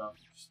lot of stuff,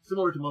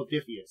 similar to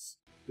Modifius,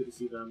 good to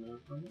see them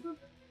from the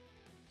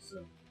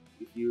So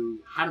if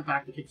you hadn't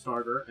backed the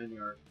Kickstarter and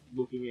you're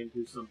looking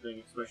into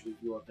something, especially if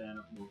you're a fan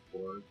of Mork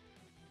Board,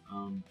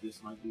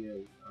 this might be a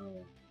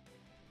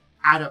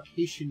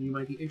adaptation you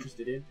might be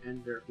interested in,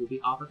 and there will be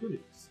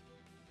opportunities.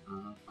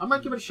 I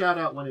might give it a shout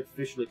out when it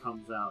officially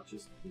comes out,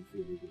 just in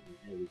theory,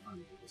 hey, we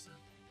finally get this out.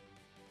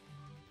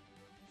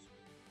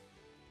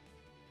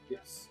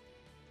 Yes.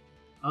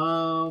 Can I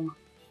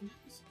have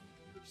this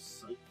other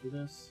site for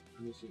this?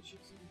 I'm just gonna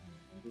check something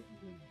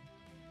here.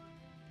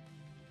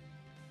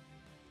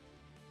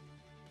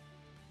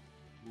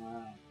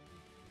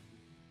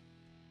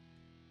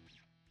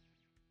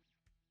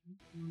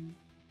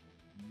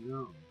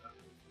 No.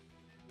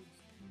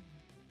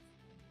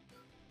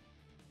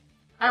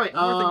 Anyway,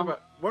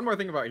 one more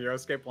thing about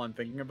Heroescape while I'm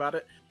thinking about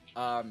it.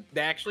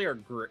 They actually are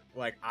great.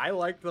 Like, I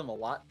like them a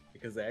lot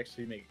because they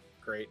actually make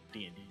great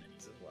D&D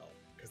minis as well.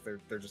 Because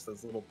they're just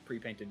those little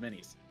pre-painted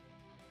minis.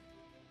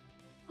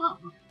 Oh.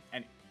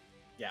 And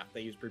yeah,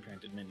 they use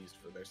pre-painted minis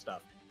for their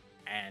stuff,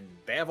 and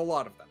they have a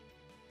lot of them.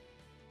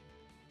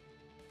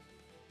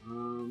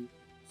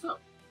 So.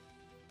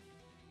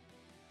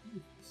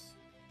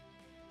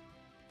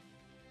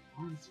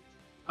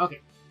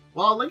 Okay.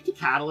 Well, I'll link to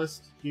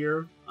Catalyst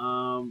here.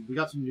 We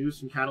got some news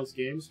from Catalyst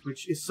Games,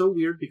 which is so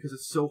weird because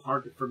it's so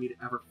hard for me to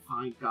ever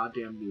find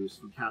goddamn news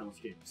from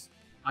Catalyst Games.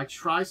 I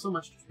try so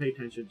much to pay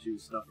attention to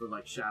stuff for,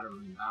 like, Shadow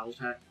and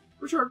Battletech,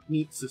 which are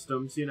neat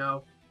systems, you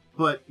know,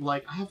 but,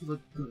 like, I have to,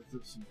 like, go to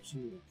some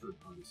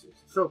third-party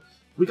sources. So,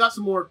 we got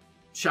some more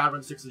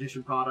Shadowrun 6th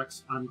edition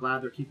products. I'm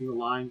glad they're keeping the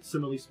line.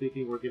 Similarly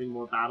speaking, we're getting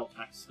more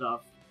Battletech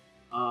stuff.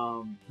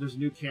 There's a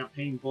new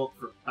campaign book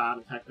for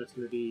Battletech that's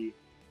going to be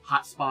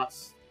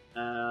Hotspots,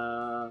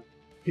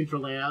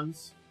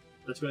 Hinterlands.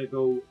 That's going to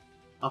go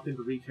up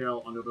into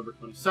retail on November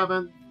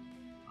 27th,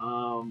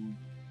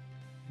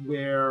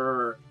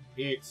 where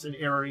it's an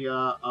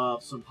area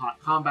of some hot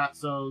combat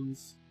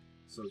zones,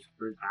 so it's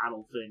very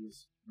battle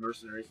things,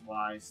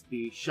 mercenaries-wise.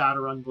 The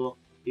Shadowrun book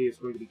is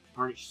going to be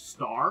Tarnished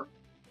Star,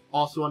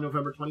 also on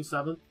November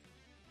 27th,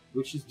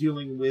 which is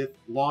dealing with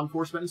law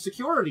enforcement and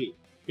security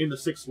in the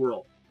Sixth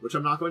World, which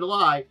I'm not going to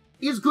lie,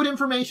 is good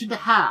information to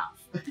have.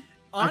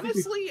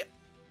 Honestly,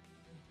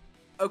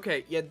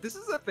 okay, yeah, this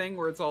is a thing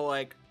where it's all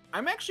like,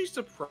 I'm actually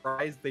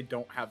surprised they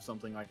don't have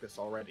something like this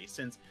already,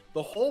 since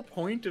the whole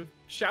point of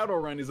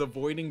Shadowrun is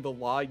avoiding the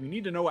law. You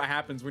need to know what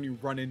happens when you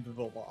run into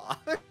the law.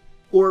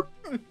 Or,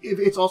 if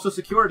it's also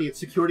security, it's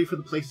security for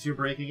the places you're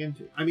breaking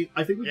into. I mean,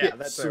 I think we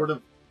get sort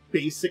of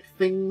basic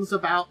things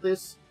about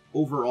this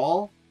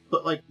overall,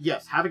 but, like,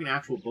 yes, having an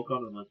actual book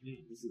on it, I'm like, man,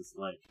 this is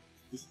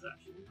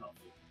actually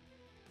helpful.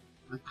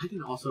 Like, I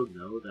didn't also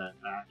know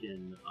that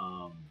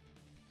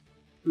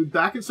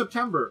back in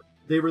September,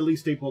 they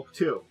released a book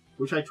too,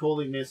 which I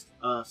totally missed,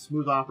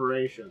 Smooth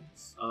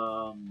Operations,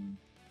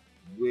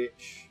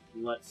 which,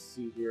 let's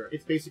see here,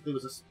 it basically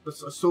was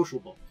a social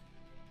book.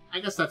 I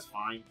guess that's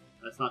fine.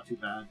 That's not too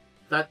bad.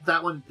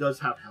 That one does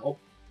have help,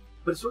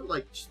 but it's sort of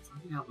like, just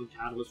finding out when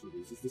Catalyst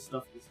releases this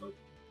stuff is like,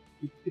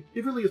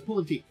 it really is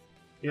pulling teeth.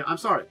 You know, I'm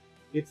sorry.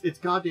 It's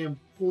goddamn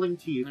pulling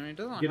teeth I mean, it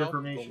doesn't to get help.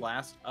 information. The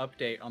last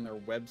update on their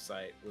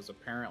website was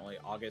apparently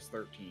August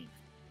 13th.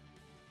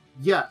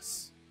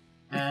 Yes.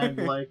 And,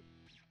 like,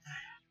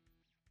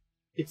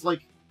 it's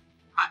like,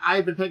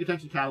 I've been paying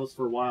attention to Catalyst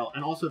for a while,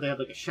 and also they have,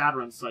 like, a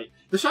Shadowrun site.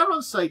 The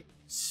Shadowrun site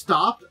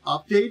stopped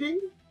updating,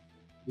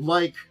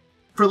 like,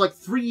 for, like,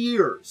 3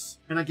 years,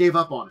 and I gave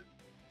up on it.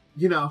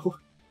 You know?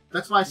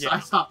 That's why I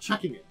stopped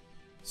checking it.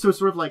 So it's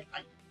sort of like,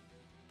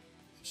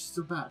 it's just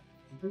so bad.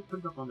 They put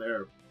it up on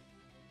their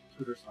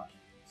Twitter/.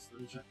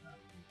 Let me check that.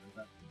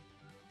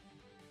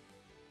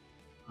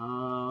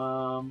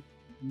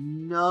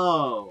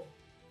 No.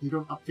 You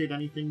don't update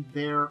anything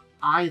there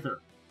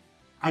either.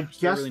 I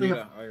guess really they need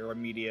have... a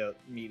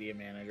media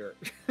manager.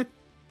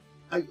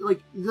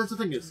 That's the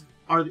thing is,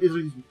 I'm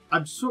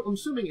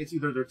assuming it's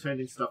either they're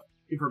sending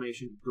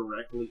information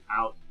directly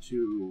out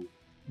to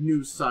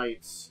news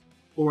sites,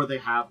 or they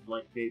have,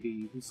 like, maybe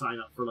you can sign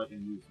up for, like, a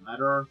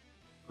newsletter.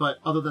 But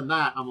other than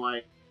that, I'm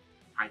like,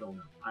 I don't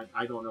know.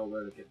 I don't know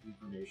where to get the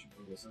information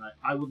for this. And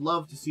I would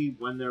love to see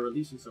when they're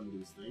releasing some of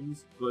these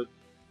things, but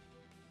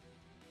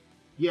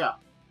yeah.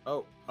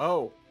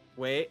 Oh,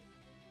 wait.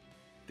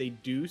 They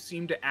do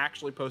seem to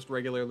actually post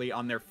regularly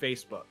on their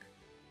Facebook.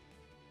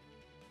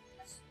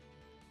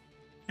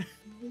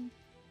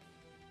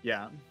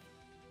 Yeah.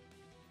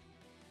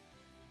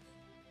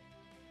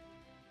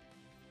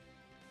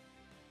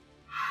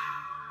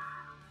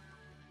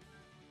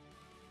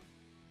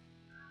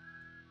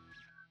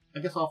 I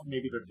guess off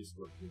maybe their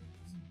Discord.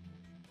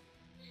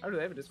 Oh, do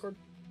they have a Discord?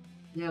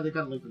 Yeah, they've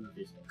got a link in their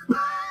Facebook.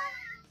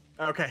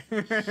 Okay.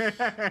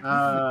 I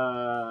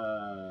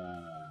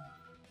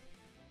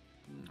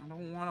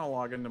don't want to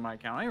log into my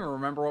account. I don't even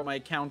remember what my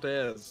account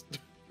is.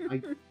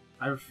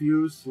 I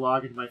refuse to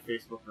log into my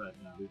Facebook right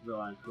now, even though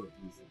I could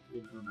easily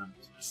remember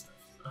my stuff.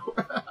 So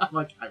I'm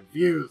like, I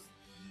refuse.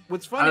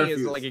 What's funny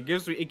is like it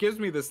gives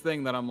me this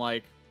thing that I'm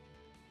like,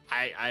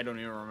 I don't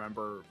even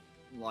remember.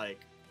 Like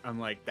I'm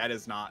like, that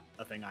is not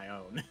a thing I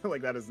own.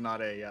 Like that is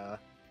not a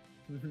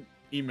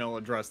email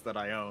address that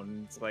I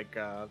own. It's like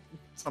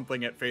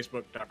something at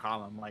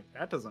facebook.com. I'm like,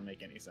 that doesn't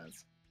make any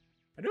sense.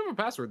 I do have a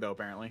password though,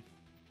 apparently.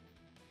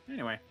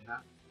 Anyway. Yeah.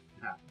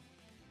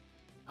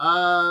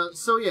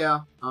 So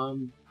yeah,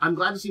 I'm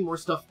glad to see more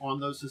stuff on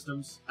those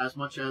systems. As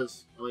much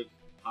as like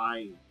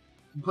I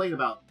complain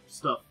about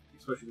stuff,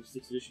 especially with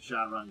 6th edition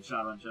Shadowrun and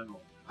Shadowrun in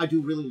general, I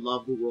do really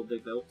love the world they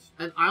built,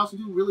 and I also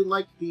do really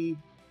like the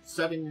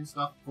setting and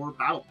stuff for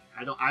BattleTech.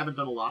 I haven't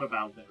done a lot of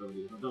BattleTech over the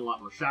years. I've done a lot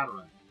more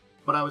Shadowrun,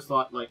 but I always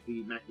thought like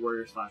the Mech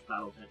Warrior /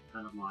 BattleTech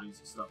kind of lines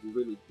and stuff were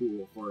really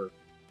cool for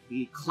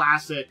the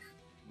classic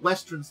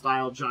Western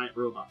style giant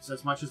robots.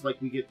 As much as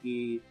like we get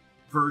the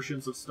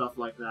versions of stuff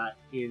like that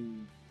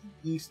in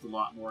the East a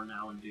lot more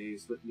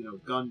nowadays, with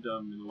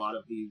Gundam and a lot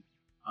of the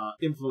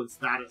influence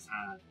that has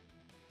had.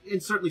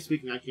 And certainly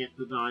speaking, I can't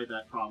deny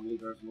that probably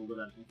there's a little bit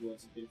of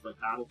influence in things like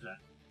BattleTech.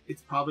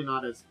 It's probably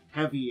not as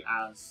heavy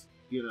as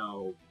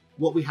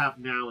what we have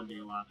now in day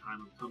a lot of time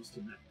when it comes to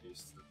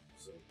mech-based stuff.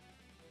 So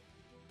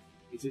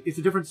it's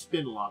a different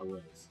spin in a lot of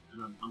ways,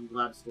 and I'm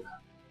glad to still have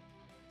it.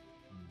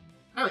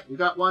 Anyway, we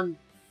got one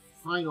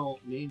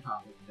final main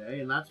topic today,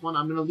 and that's one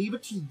I'm going to leave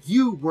it to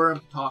you, Worm,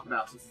 to talk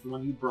about, since it's the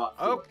one you brought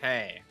forward.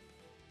 Okay.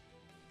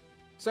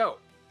 So,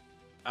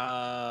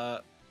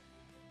 let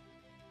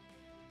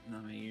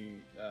me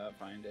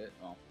find it.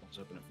 Well, I'll just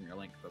open it from your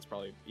link. That's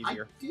probably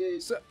easier. I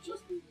did so,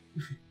 just...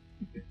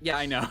 yeah,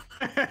 I know.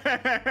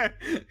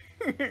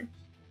 Make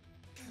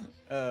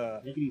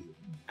it easy.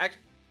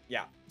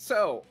 Yeah.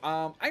 So,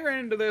 I ran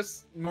into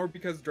this more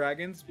because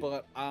dragons,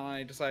 but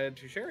I decided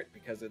to share it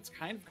because it's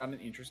kind of got an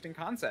interesting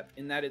concept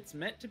in that it's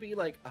meant to be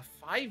like a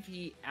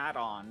 5e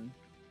add-on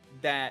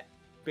that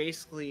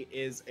basically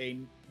is a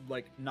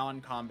like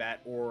non-combat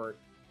or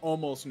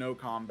almost no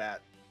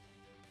combat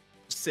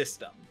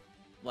system.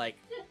 Like,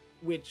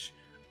 which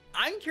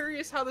I'm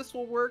curious how this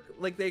will work.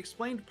 Like, they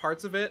explained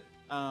parts of it,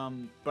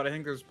 but I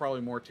think there's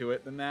probably more to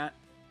it than that.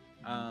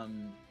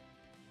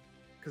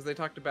 Because they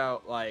talked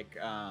about like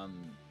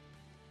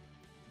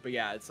but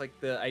yeah, it's like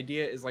the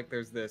idea is like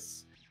there's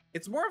this,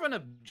 it's more of an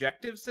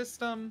objective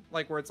system,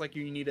 like where it's like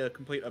you need to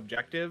complete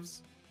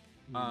objectives.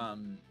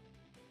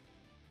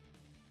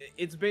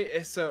 It's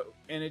so,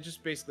 and it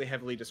just basically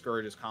heavily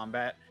discourages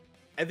combat.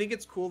 I think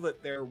it's cool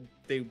that they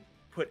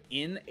put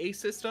in a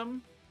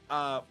system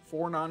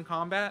for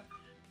non-combat.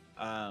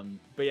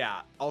 But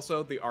yeah,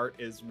 also the art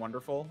is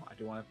wonderful. I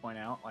do want to point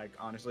out, like,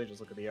 honestly, just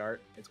look at the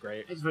art. It's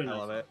great. It's very I nice.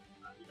 love it.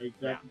 It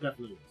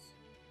definitely is.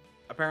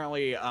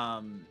 Apparently,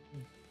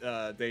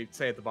 they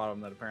say at the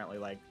bottom that apparently,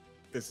 like,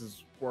 this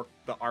is work.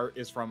 The art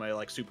is from a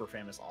like super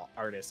famous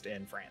artist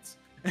in France.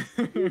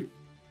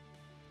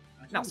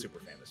 Not super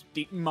famous,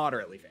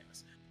 moderately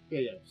famous.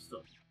 Yeah,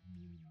 still.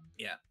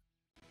 Yeah.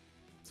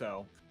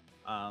 So,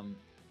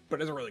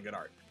 but it's a really good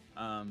art.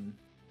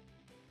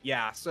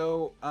 Yeah.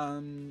 So,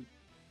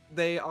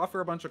 they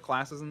offer a bunch of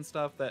classes and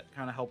stuff that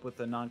kind of help with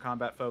the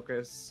non-combat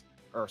focus,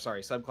 or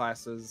sorry,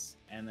 subclasses,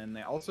 and then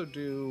they also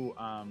do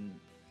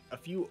a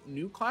few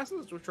new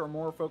classes which are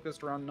more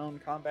focused around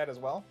non-combat as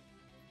well.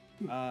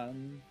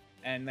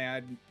 And they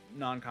add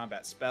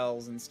non-combat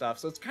spells and stuff,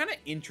 so it's kind of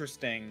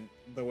interesting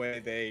the way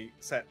they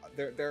set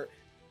their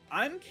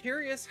I'm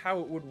curious how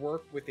it would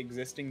work with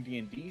existing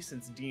D&D,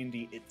 since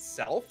D&D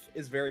itself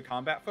is very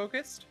combat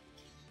focused.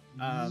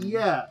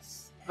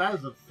 Yes, that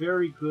is a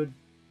very good.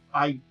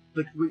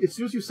 As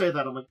soon as you say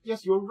that, I'm like,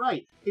 yes, you're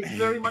right. It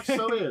very much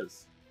so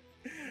is.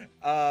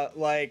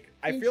 Like,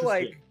 I feel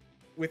like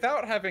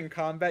without having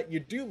combat, you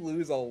do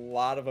lose a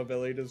lot of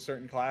ability to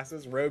certain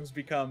classes. Rogues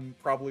become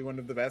probably one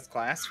of the best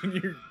class when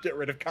you get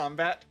rid of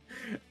combat.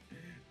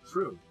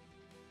 True.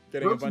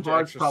 getting Rogues a bunch and of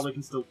bards extra. probably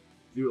can still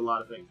do a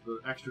lot of things. The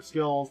extra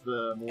skills,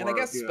 the more. And I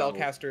guess you know,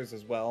 spellcasters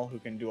as well, who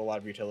can do a lot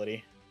of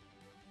utility.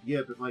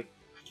 Yeah, but like,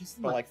 I guess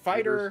But like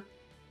fighter,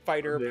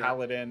 Yeah.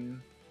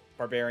 paladin,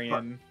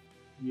 barbarian.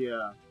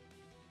 Yeah.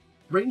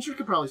 Ranger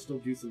could probably still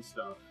do some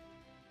stuff.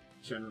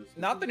 Generally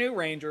speaking. Not the new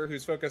ranger,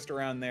 who's focused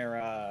around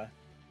their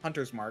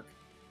hunter's mark.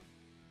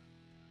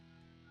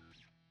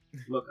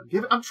 Look,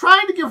 I'm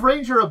trying to give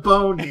Ranger a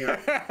bone here.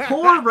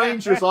 Poor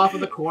Ranger's off in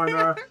the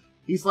corner.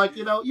 He's like,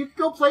 you know, you can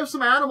go play with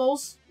some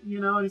animals, you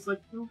know, and he's like,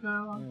 okay,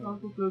 I'll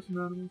go play with some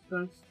animals,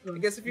 thanks. I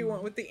guess if you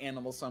went with the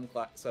animal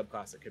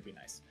subclass, it could be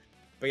nice.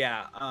 But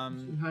yeah,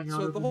 hang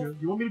so out the whole here.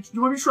 You want me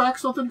to track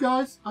something,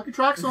 guys? I can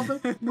track something.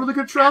 I'm really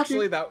good tracking.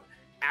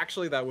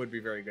 actually that would be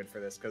very good for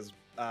this, because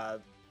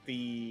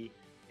the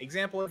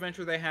example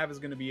adventure they have is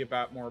going to be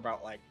more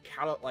about like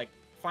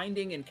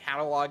finding and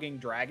cataloging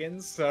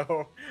dragons.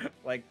 So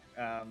like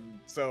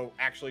so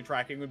actually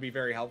tracking would be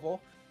very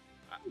helpful.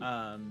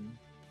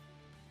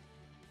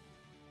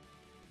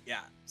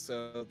 Yeah,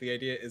 so the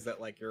idea is that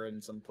like you're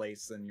in some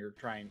place and you're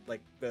trying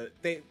like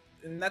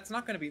and that's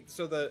not going to be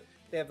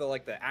they have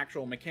the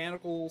actual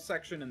mechanical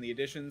section and the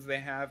additions they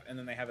have, and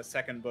then they have a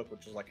second book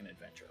which is like an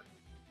adventure.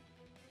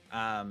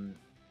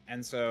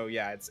 And so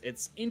yeah,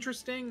 it's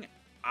interesting.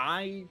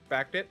 I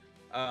backed it,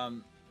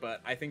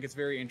 but I think it's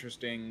very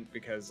interesting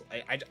because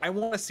I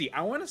want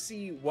to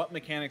see what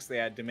mechanics they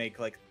had to make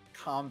like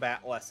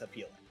combat less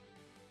appealing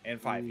in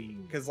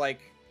 5e, because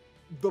like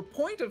the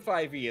point of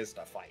 5e is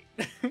to fight.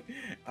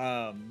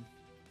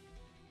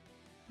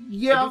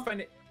 Yeah, I do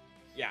find it,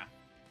 yeah,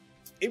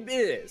 it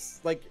is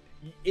like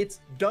it's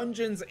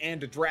Dungeons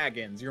and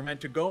Dragons. You're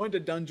meant to go into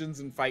dungeons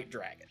and fight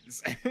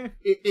dragons.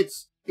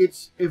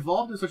 It's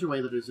evolved in such a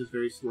way that it's a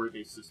very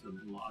story-based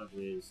system in a lot of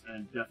ways,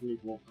 and definitely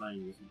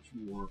role-playing is much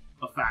more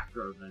a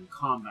factor than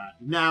combat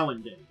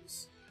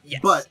nowadays. Yes,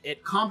 but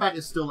combat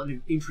is still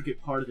an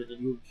intricate part of it that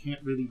you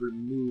can't really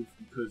remove,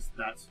 because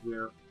that's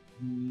where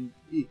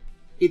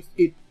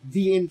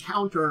the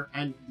encounter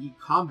and the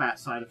combat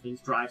side of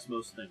things drives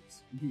most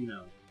things, you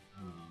know.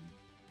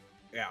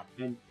 Yeah,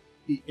 and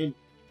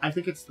I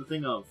think it's the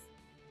thing of,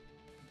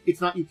 it's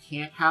not you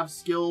can't have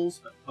skills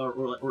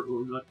or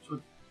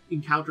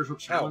encounters or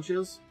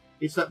challenges. Oh.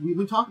 It's that we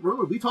talked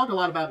a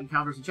lot about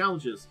encounters and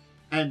challenges,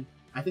 and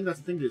I think that's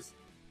the thing is,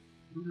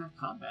 if you don't have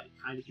combat, it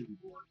kind of can be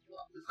boring.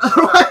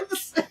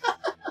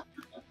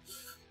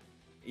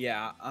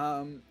 Yeah,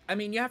 I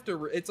mean, you have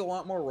to. It's a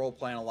lot more role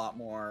play and a lot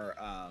more,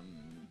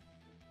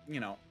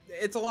 you know,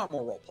 it's a lot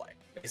more role play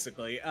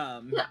basically.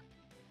 Yeah.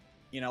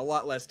 You know, a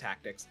lot less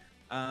tactics.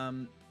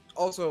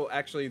 Also,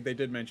 actually, they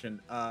did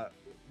mention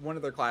one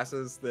of their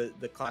classes,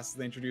 the classes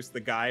they introduced, the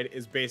guide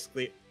is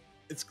basically.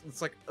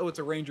 It's like, oh, it's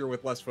a ranger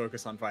with less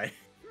focus on fighting.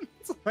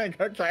 It's like,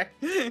 okay.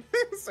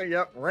 So,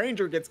 yep,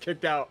 ranger gets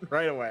kicked out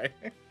right away.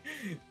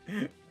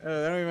 They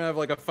don't even have,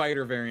 like, a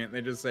fighter variant.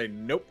 They just say,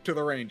 nope to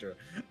the ranger.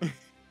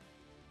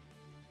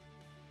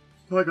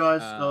 Hi,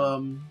 guys.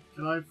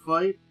 Can I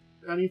fight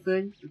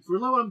anything? It's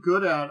really what I'm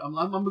good at. I'm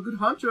a good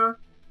hunter.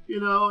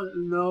 You know?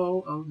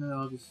 No? Okay,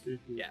 I'll just stay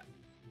here. Yeah.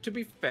 To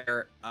be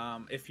fair,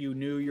 if you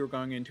knew you were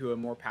going into a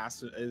more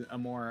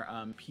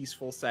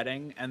peaceful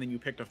setting, and then you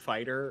picked a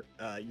fighter,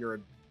 you're a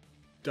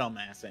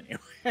dumbass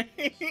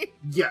anyway.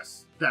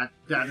 Yes, that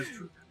is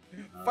true.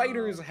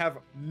 Fighters have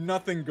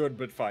nothing good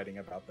but fighting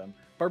about them.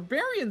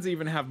 Barbarians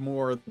even have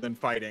more than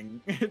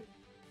fighting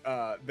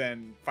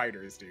than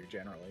fighters do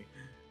generally.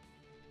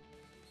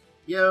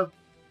 Yeah,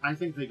 I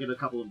think they get a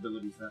couple of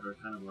abilities that are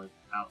kind of like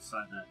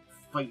outside that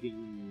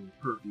fighting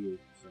purview.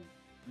 So.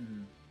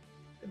 Mm-hmm.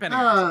 Depending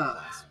on the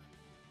class.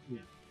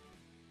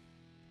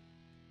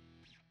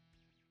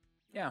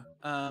 Yeah.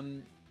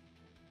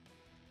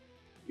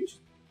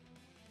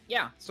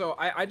 Yeah, so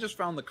I just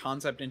found the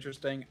concept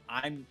interesting.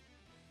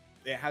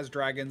 It has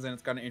dragons and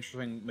it's got an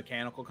interesting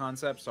mechanical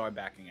concept, so I'm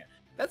backing it.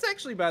 That's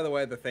actually, by the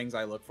way, the things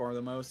I look for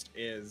the most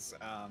is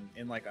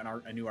in like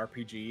a new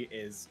RPG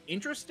is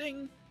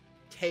interesting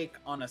take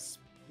on a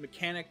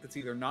mechanic that's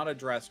either not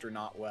addressed or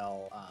not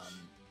well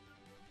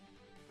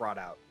brought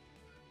out.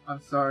 I'm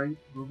sorry,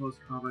 Momo's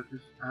comment is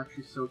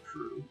actually so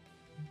true.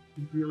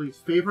 Really, his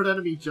favorite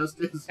enemy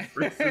just is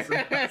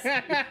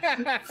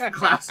racism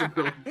class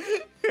ability.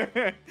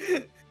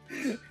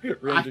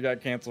 Ranger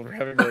got canceled for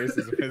having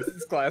racism as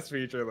his class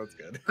feature. That's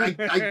good.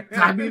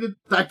 I mean,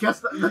 I guess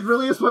that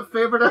really is what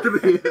favorite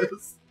enemy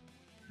is.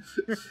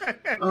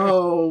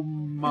 Oh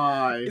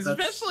my!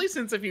 Especially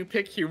since if you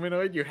pick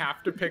humanoid, you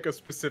have to pick a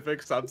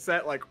specific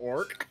subset like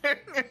orc.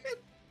 Yep.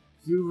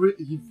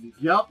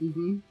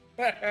 Mm-hmm.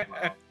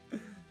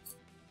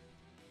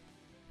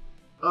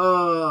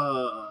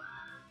 Wow.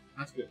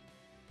 That's good.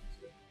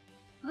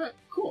 Alright,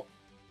 cool.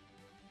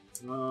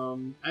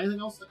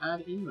 Anything else to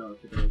add in though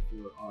today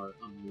for our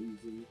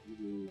amazing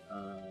little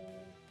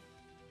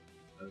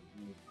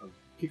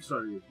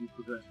Kickstarter review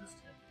progressions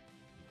today?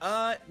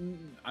 I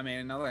mean,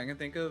 another thing I can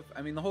think of.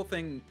 I mean, the whole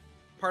thing,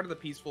 part of the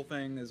peaceful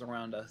thing is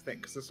around a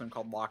system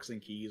called locks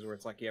and keys, where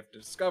it's like you have to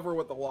discover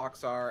what the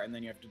locks are, and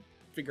then you have to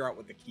figure out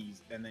what the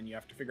keys, and then you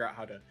have to figure out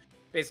how to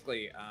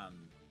basically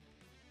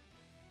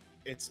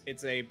it's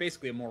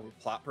basically a more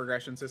plot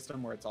progression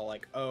system where it's all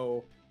like,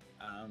 oh,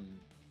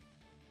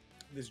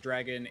 this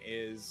dragon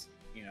is,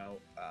 you know,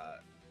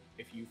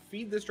 if you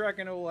feed this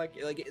dragon, it'll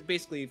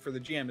basically for the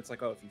GM, it's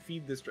like, oh, if you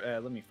feed this,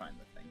 let me find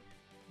the thing.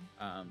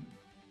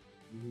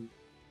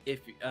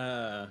 If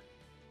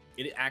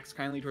it acts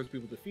kindly towards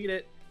people to feed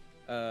it,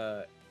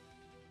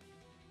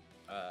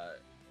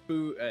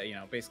 food, you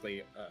know,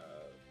 basically,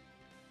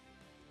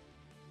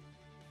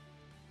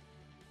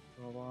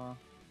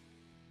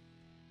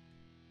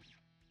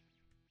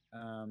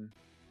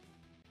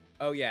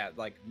 oh yeah,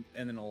 like,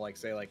 and then it'll like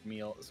say like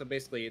meal. So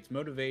basically, it's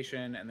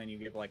motivation, and then you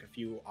give like a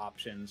few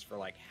options for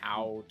like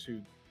how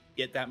to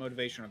get that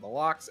motivation or the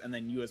locks, and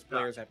then you as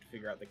players have to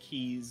figure out the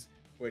keys,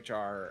 which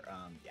are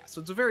yeah.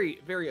 So it's a very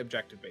very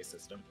objective based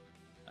system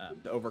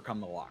to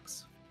overcome the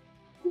locks.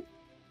 Yeah,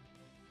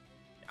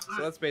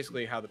 so that's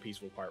basically how the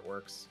peaceful part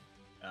works.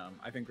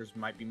 I think there's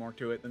might be more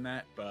to it than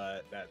that,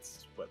 but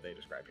that's what they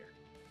describe here.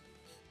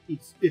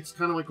 It's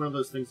kind of like one of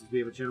those things is we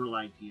have a general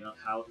idea of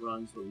how it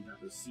runs, but we have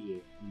to see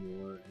it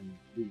more and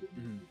read it.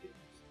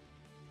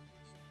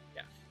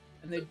 Yeah,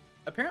 and they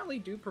apparently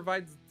do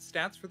provide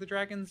stats for the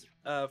dragons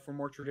for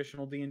more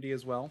traditional D&D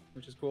as well,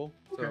 which is cool.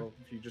 Okay. So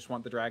if you just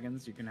want the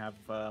dragons, you can have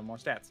more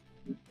stats.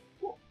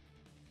 Cool.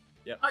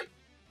 Yep. Hi.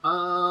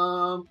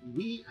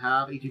 We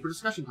have a deeper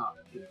discussion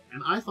topic today,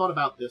 and I thought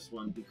about this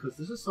one because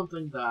this is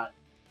something that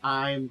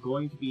I'm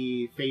going to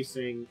be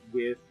facing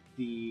with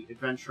the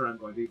adventure I'm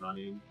going to be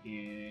running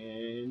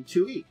in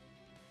 2E,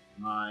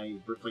 my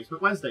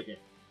Replacement Wednesday game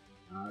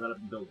that I've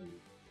been building.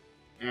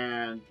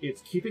 And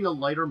it's keeping a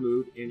lighter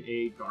mood in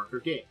a darker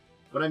game.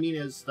 What I mean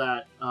is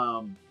that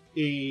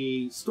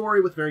a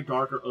story with very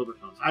darker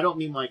overtones. I don't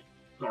mean like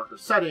darker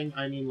setting,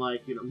 I mean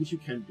like, you know, which you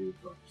can do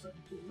darker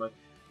setting too. But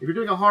if you're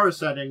doing a horror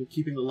setting,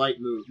 keeping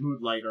the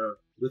mood lighter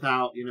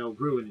without, you know,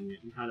 ruining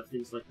it and kind of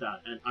things like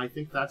that. And I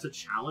think that's a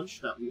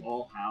challenge that we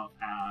all have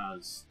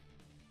as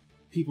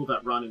people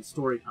that run in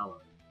storytelling.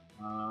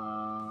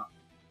 I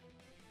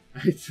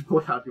hate to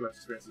point out too much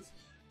experiences.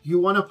 Do you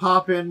want to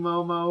pop in,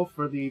 Momo,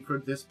 for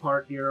this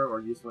part here, or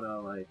you just want to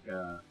like,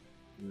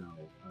 you know,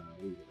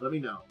 leave it? Let me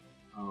know.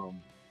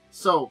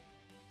 So,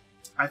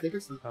 I think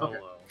it's the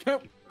Hello.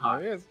 Okay. Hi.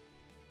 There it is.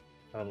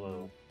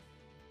 Hello.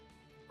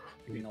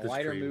 Being a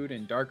lighter mood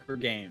and darker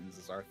games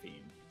is our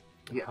theme.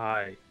 Yeah.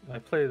 Hi. I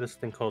play this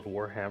thing called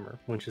Warhammer,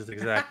 which is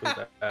exactly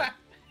that.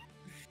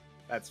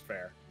 That's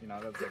fair. You know,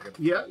 that's a good.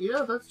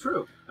 Yeah, that's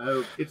true.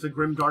 It's a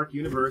grim, dark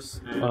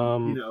universe,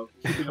 and you know,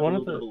 keeping up One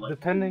a of little the bit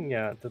of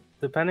light.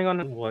 depending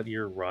on what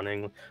you're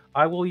running,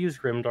 I will use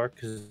grimdark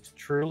because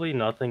truly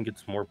nothing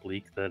gets more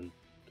bleak than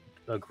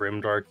a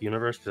grimdark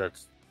universe.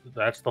 Because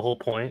that's the whole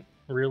point,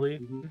 really.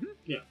 Mm-hmm.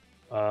 Yeah.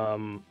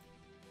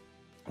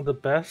 The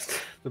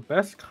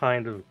best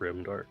kind of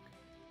grimdark,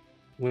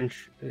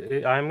 which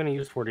I'm going to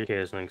use 40K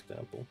as an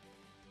example,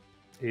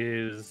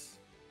 is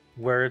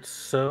where it's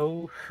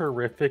so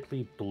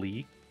horrifically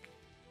bleak,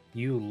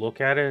 you look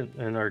at it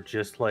and are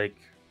just like,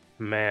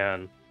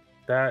 man,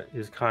 that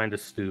is kind of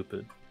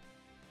stupid.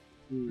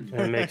 And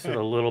it makes it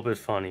a little bit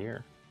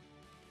funnier.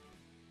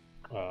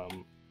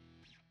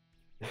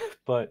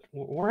 But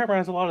Warhammer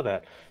has a lot of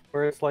that,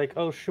 where it's like,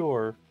 oh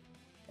sure,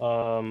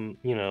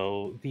 you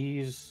know,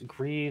 these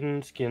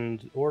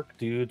green-skinned orc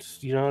dudes,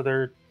 you know,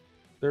 they're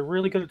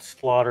really good at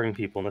slaughtering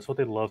people, and that's what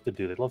they love to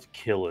do. They love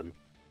killing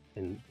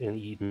and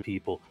eating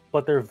people,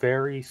 but they're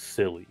very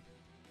silly.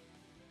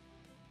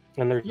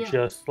 And they're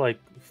just like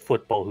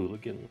football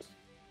hooligans.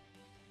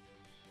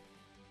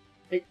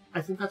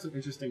 I think that's an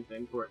interesting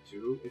thing for it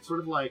too. It's sort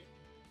of like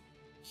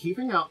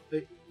keeping out.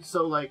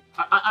 So like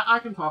I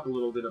can talk a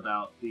little bit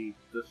about the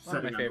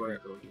setting I'm going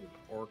to go to.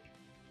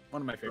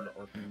 One of my favorite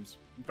orc memes,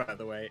 by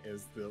the way,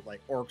 is the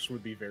like orcs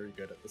would be very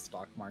good at the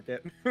stock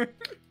market.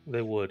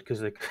 They would,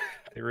 because they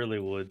really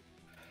would.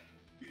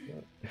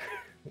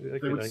 They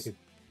would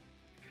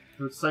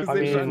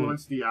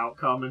influence the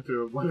outcome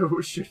into what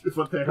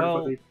they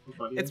are.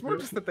 It's more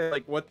just that they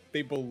like what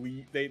they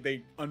believe.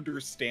 They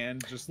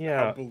understand just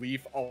how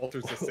belief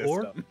alters the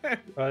system.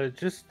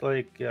 Just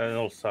like a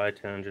little side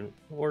tangent.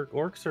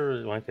 Orcs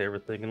are my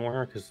favorite thing in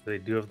Warhammer because they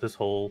do have this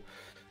whole,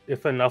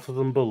 if enough of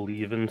them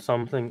believe in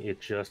something, it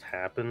just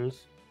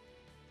happens.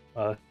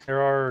 There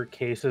are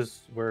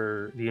cases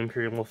where the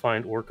Imperium will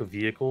find orc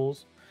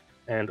vehicles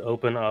and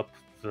open up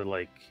the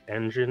like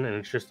engine, and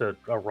it's just a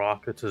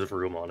rock that says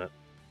room on it.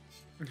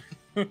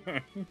 So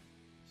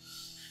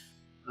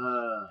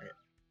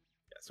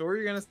what were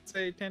you gonna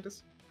say,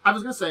 Tantus? I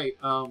was gonna say,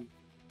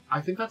 I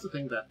think that's the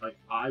thing that like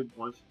I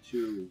want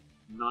to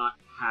not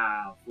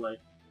have. Like,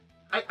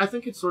 I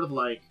think it's sort of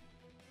like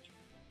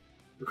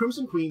the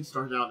Crimson Queen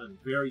started out at a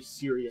very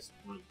serious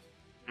point,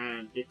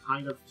 and it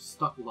kind of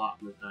stuck a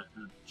lot with that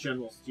kind of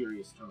general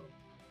serious tone.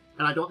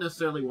 And I don't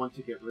necessarily want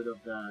to get rid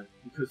of that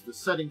because the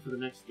setting for the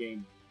next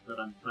game that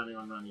I'm planning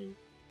on running,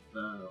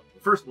 the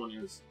first one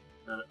is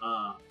that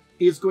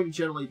is going to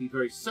generally be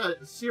very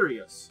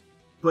serious,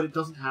 but it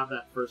doesn't have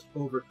that first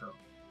overtone.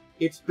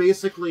 It's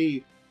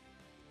basically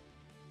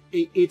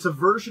it's a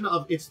version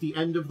of it's the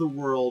end of the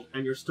world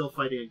and you're still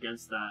fighting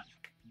against that,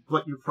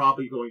 but you're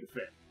probably going to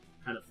fit,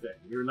 kind of thing.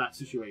 You're in that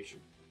situation.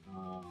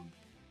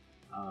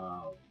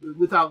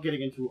 Without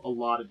getting into a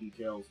lot of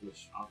details,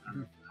 which I'll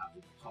kind of have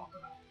to talk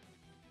about.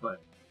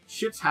 But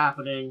shit's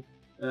happening.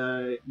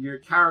 Your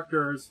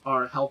characters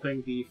are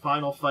helping the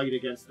final fight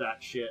against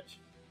that shit.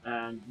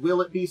 And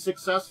will it be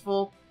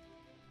successful?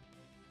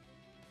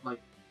 Like,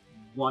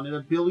 1 in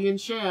a billion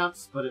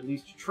chance, but at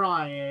least you're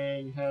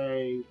trying.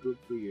 Hey, good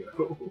for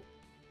you.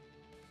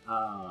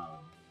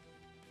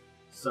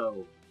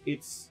 So,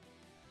 it's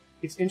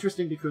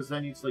interesting because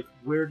then it's like,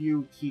 where do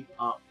you keep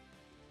up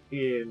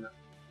in...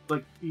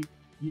 Like,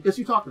 as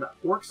you talked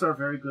about, orcs are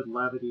very good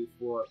levity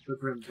for the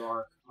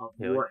grimdark of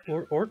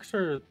Warhammer. Orcs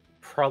are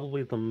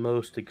probably the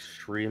most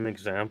extreme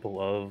example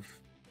of,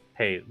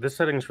 hey, this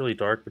setting's really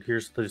dark, but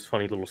here's these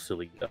funny little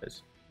silly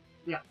guys.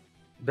 Yeah.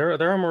 There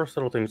are more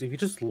subtle things. If you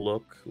just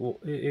look,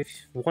 if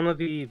one of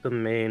the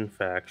main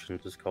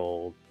factions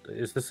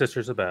is the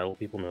Sisters of Battle,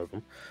 people know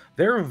them.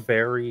 They're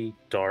very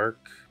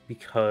dark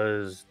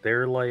because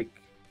they're like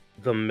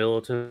the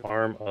militant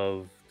arm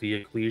of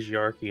the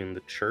ecclesiarchy and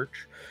the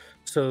church.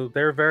 So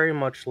they're very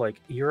much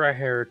like, you're a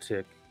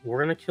heretic,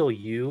 we're going to kill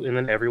you and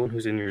then everyone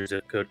who's in your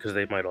zip code because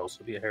they might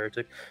also be a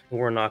heretic, and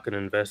we're not going to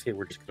investigate,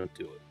 we're just going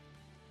to do it.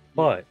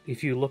 But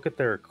if you look at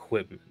their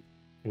equipment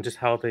and just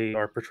how they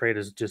are portrayed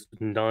as just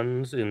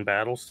nuns in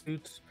battle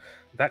suits,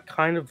 that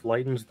kind of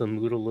lightens the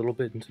mood a little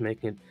bit into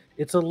making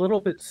it's a little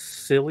bit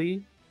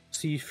silly,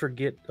 so you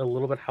forget a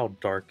little bit how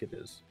dark it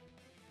is.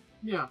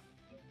 Yeah.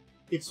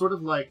 It's sort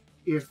of like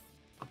if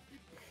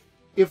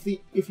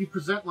you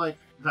present like,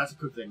 that's a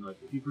good thing. Like,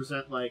 if you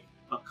present like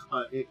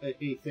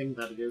a thing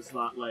that it is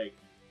not like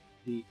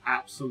the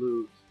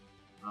absolute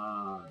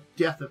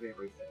death of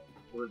everything,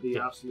 or the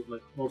absolute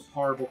like most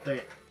horrible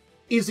thing.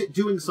 Is it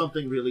doing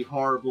something really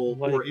horrible,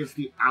 or is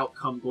the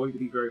outcome going to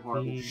be very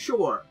horrible?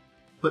 Sure,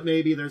 but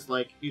maybe there's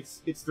like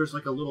there's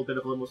like a little bit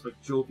of almost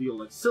like jovial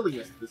like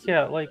silliness to this.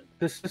 Yeah, like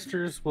the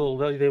sisters will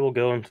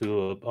go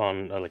into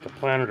like a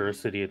planet or a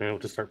city, and they will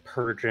just start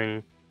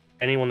purging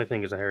anyone they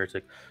think is a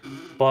heretic,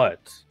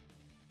 but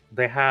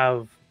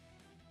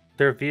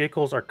their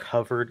vehicles are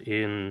covered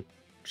in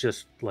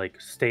just like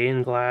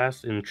stained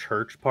glass in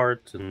church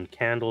parts and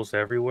candles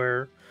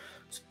everywhere.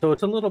 So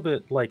it's a little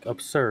bit like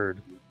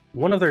absurd.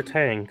 One of their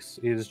tanks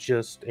is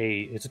just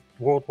it's a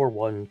World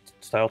War I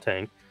style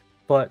tank,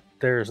 but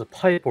there's a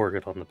pipe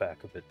organ on the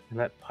back of it, and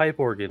that pipe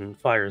organ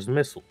fires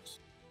missiles.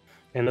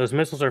 And those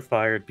missiles are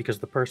fired because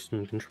the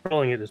person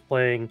controlling it is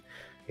playing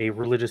a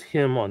religious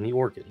hymn on the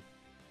organ.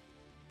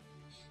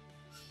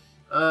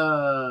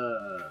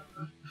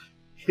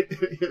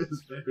 It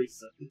is very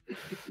silly.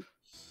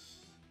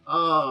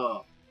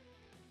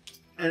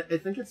 And I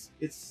think it's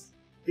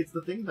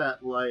the thing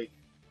that, like,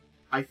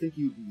 I think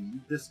you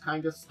need this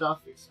kind of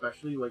stuff,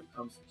 especially when it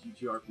comes to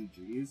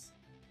TTRPGs,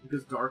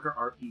 because darker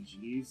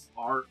RPGs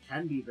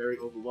can be very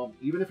overwhelming,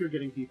 even if you're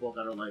getting people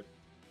that are like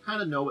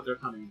kind of know what they're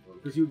coming for,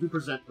 because you do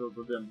present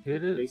them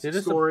the basic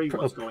story,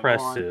 what's going on. It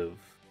is oppressive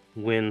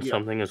when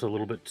something is a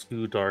little bit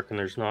too dark and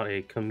there's not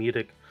a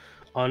comedic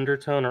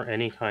undertone or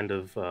any kind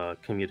of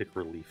comedic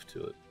relief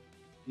to it.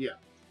 Yeah.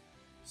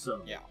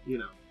 So, you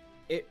know.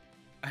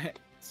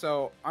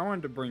 So, I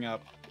wanted to bring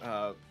up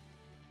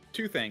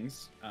two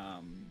things.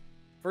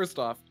 First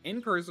off,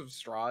 in Curse of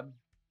Strahd,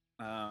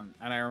 and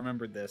I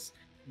remembered this,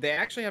 they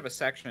actually have a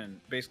section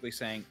basically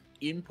saying,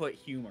 input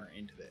humor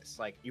into this.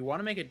 Like, you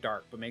want to make it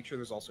dark, but make sure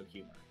there's also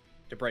humor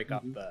to break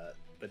up the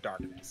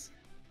darkness.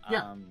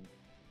 Yeah.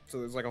 So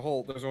there's like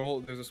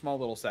there's a small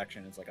little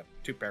section, it's like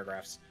 2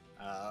 paragraphs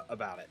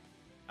about it.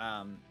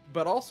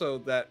 But also,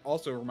 that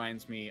also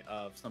reminds me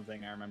of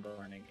something I remember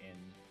learning in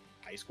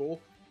high school,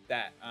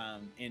 that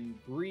in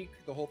Greek,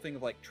 the whole thing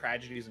of like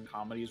tragedies and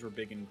comedies were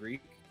big in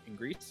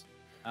Greece.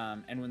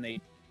 And when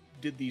they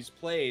did these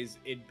plays,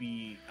 it'd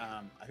be,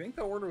 I think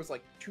the order was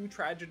like 2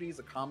 tragedies,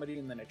 a comedy,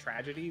 and then a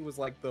tragedy was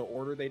like the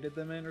order they did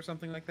them in, or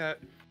something like that.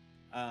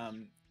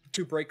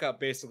 To break up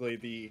basically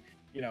the,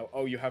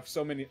 you have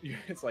so many,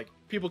 it's like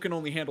people can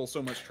only handle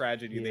so much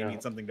tragedy, they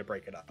need something to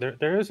break it up.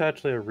 There is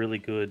actually a really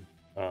good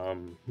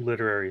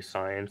literary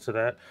science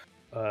to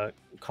that.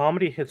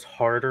 Comedy hits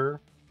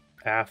harder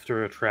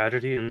after a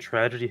tragedy, and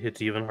tragedy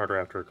hits even harder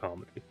after a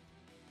comedy.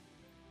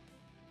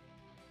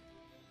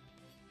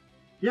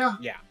 Yeah.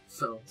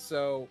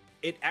 So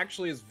it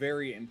actually is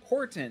very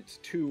important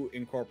to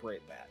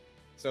incorporate that.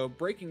 So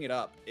breaking it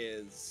up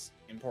is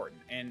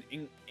important, and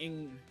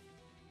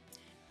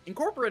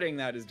incorporating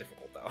that is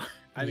difficult, though.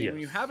 I mean, when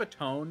you have a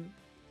tone,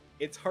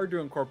 it's hard to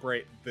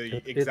incorporate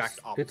the exact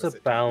opposite. It's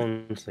a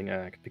balancing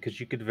act, because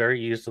you could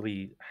very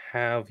easily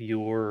have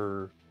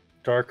your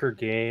darker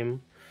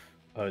game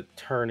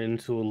turn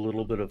into a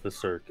little bit of the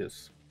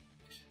circus.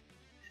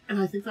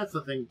 And I think that's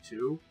the thing,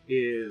 too,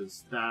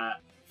 is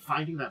that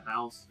finding that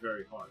balance is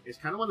very hard. It's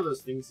kind of one of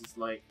those things, is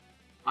like,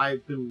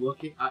 I've been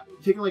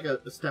taking like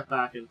a step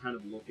back and kind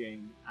of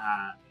looking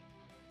at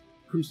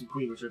Crimson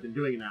Queen, which I've been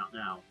doing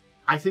now.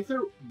 I think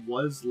there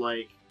was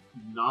like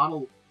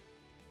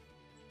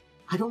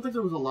I don't think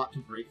there was a lot to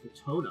break the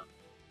tone up.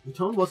 The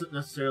tone wasn't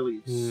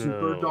necessarily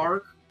super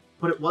dark,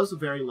 but it was a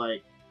very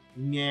like,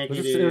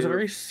 negative. It was a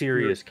very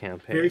serious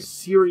campaign. Very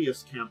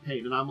serious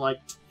campaign, and I'm like,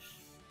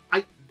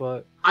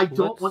 I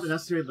don't want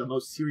necessarily the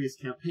most serious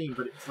campaign,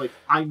 but it's like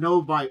I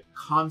know my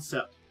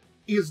concept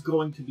is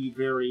going to be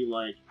very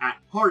like at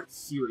heart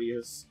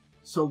serious.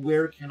 So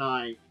where can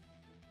I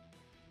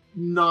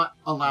not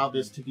allow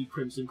this to be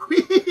Crimson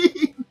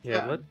Queen?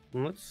 Yeah,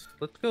 let's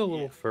go a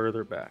little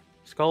further back.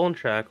 Skull and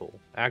Shackle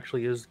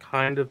actually is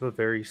kind of a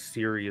very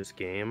serious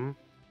game.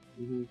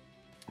 Mm-hmm.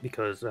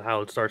 Because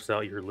how it starts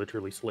out, you're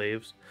literally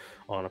slaves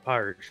on a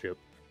pirate ship.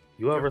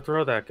 You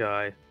overthrow that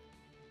guy,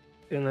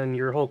 and then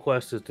your whole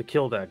quest is to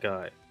kill that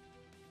guy.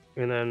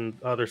 And then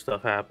other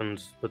stuff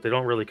happens, but they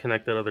don't really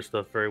connect that other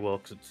stuff very well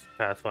because it's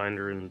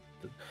Pathfinder, and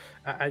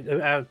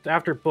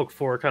after book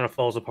 4, it kind of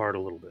falls apart a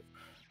little bit.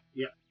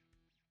 Yeah.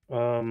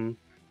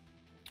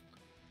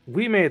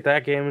 We made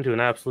that game into an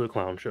absolute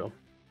clown show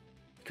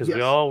because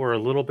we all were a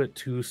little bit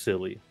too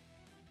silly.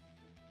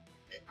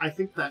 I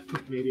think that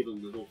made it a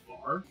little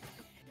far.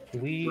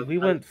 We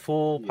went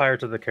full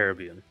Pirates of the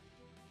Caribbean.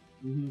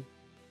 Mm-hmm.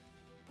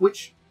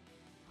 Which,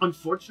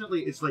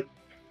 unfortunately, it's like,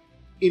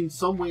 in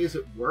some ways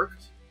it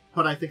worked,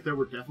 but I think there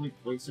were definitely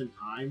points in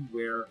time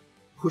where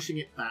pushing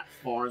it that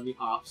far in the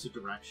opposite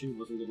direction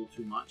was a little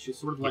too much. It's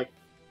sort of like,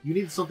 you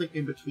need something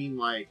in between,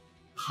 like,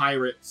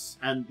 Pirates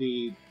and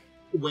the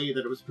way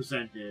that it was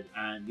presented,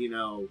 and, you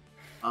know,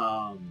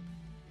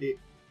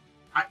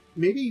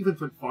 maybe even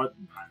went farther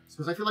than Pirates,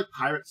 because I feel like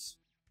Pirates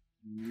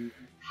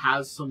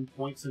has some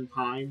points in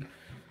time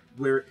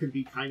where it can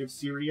be kind of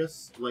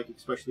serious, like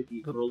especially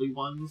the early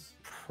ones.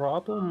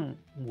 Problem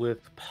with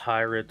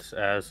Pirates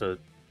as a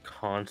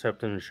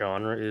concept and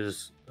genre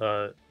is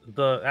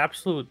the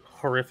absolute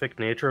horrific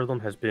nature of them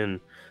has been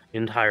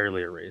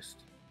entirely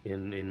erased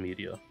in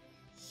media.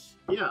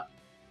 Yeah.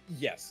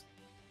 Yes.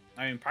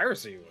 I mean,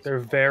 piracy was... They're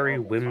very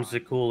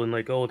whimsical and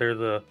like, oh, they're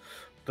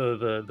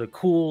the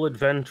cool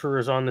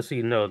adventurers on the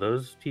sea. No,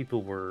 those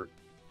people were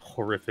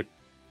horrific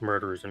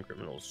murderers and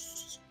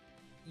criminals.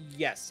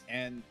 Yes,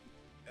 and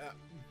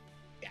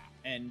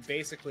and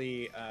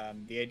basically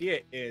the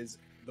idea is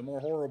the more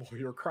horrible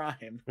your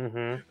crime,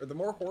 or the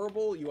more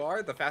horrible you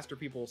are, the faster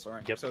people will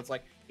surrender. Yep. So it's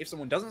like, if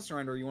someone doesn't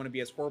surrender, you want to be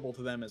as horrible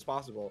to them as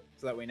possible,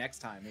 so that way next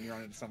time when you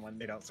run into someone,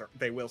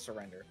 they will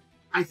surrender.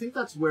 I think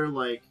that's where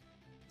like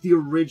the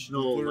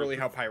original, literally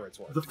how pirates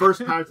work. The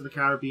first Pirates of the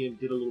Caribbean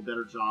did a little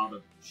better job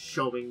of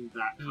showing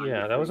that kind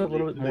of that was a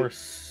little bit more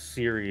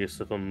serious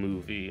of a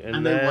movie,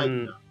 and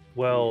then.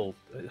 Well,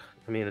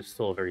 I mean, it's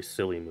still a very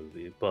silly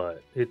movie,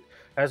 but it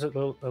has a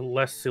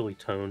less silly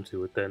tone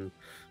to it than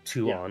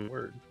 2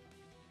 Onward.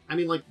 I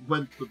mean, like,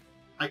 when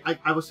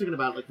I was thinking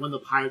about, like, when the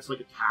pirates,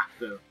 like, attack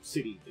the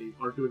city, they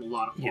are doing a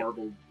lot of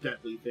horrible,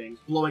 deadly things,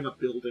 blowing up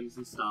buildings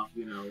and stuff,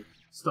 you know,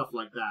 stuff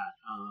like that,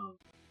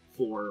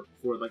 for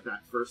like, that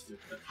first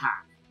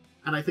attack.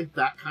 And I think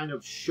that kind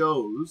of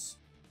shows,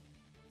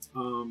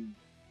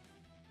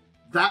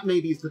 that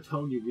maybe is the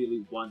tone you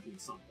really want in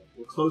something.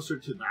 We're closer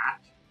to that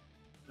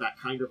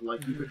kind of,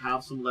 like, you could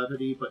have some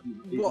levity, but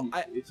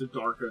it's a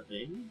darker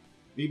thing.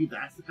 Maybe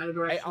that's the kind of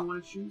direction I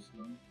want to choose.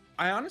 No?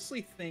 I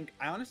honestly think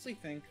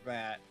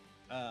that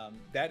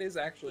that is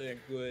actually a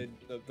good...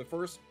 The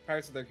first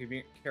Pirates of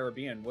the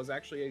Caribbean was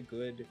actually a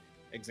good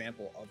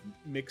example of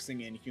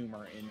mixing in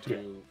humor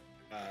into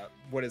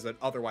what is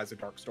otherwise a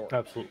dark story.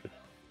 Absolutely.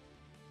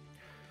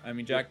 I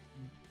mean, Jack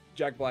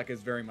Black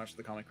is very much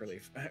the comic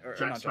relief.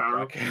 Jack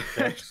Sparrow.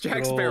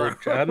 Jack Sparrow.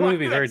 That movie would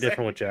be very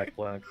different with Jack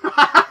Black.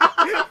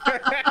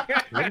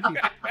 I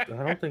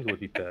don't think it would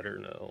be better,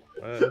 no.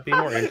 It'd be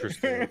more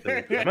interesting, I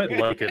think. I might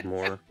like it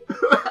more.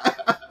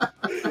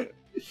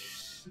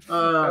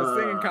 I was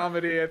thinking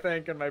comedy, I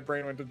think, and my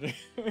brain went to...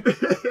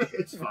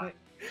 It's fine.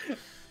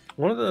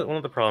 One of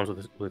the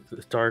problems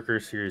with darker,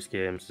 serious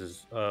games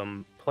is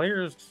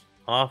players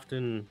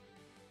often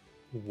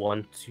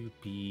want to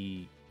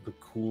be the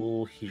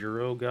cool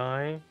hero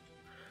guy,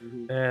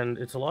 and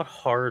it's a lot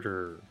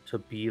harder to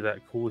be that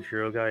cool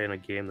hero guy in a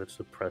game that's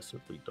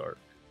oppressively dark.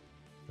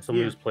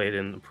 Someone who's played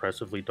in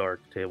oppressively dark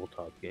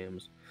tabletop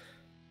games.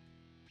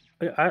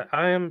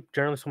 I am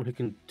generally someone who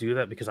can do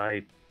that because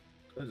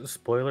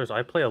spoilers,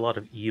 I play a lot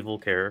of evil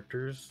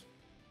characters.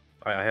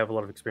 I have a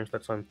lot of experience,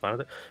 that's why I'm fine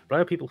with it. But I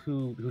have people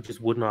who just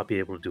would not be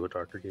able to do a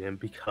darker game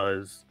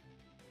because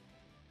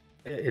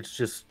it's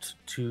just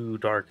too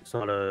dark. It's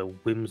not a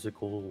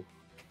whimsical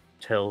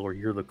tale where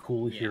you're the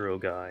cool hero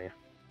guy.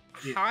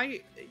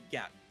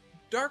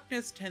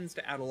 Darkness tends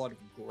to add a lot of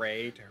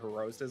gray to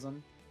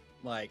heroicism.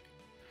 Like,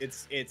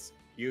 it's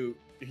you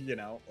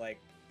know, like,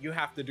 you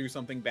have to do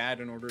something bad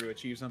in order to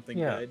achieve something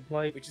good,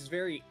 like, which is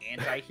very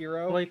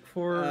anti-hero. Like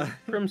for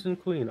Crimson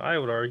Queen, I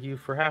would argue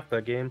for half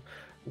that game,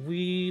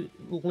 we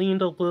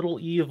leaned a little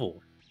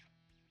evil.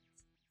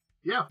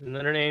 Yeah. And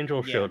then an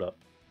angel showed up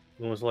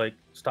and was like,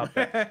 stop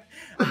that.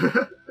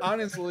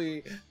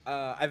 Honestly,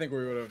 I think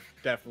we would have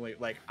definitely,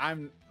 I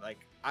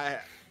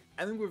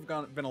think we've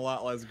been a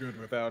lot less good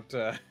without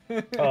oh,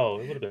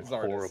 it would have been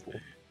horrible.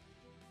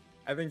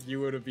 I think you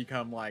would have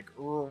become like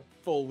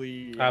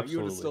fully. Absolutely. You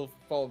would have still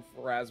followed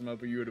Pharasma,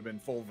 but you would have been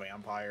full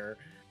vampire.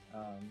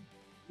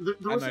 there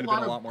That was might a have lot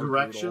been a lot of more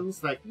directions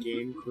that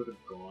game could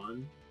have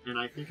gone, and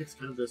I think it's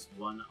kind of this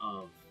one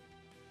of...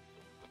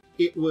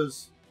 It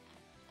was,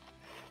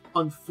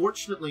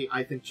 unfortunately,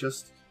 I think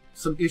just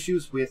some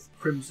issues with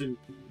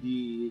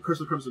the Curse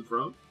of the Crimson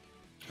Throne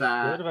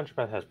that Adventure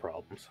Path has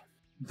problems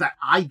that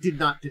I did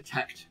not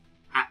detect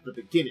at the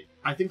beginning.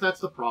 I think that's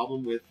the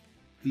problem with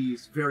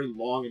these very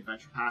long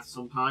adventure paths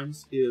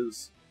sometimes,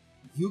 is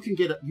you can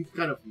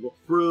kind of look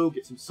through,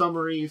 get some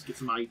summaries, get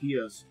some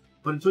ideas,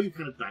 but until you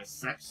kind of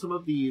dissect some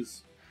of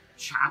these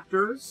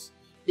chapters,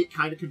 it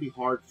kind of can be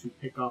hard to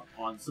pick up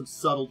on some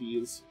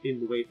subtleties in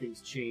the way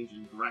things change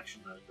and the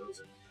direction that it goes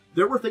in.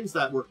 There were things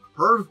that were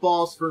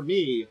curveballs for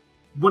me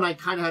when I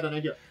kind of had an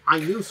idea. I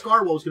knew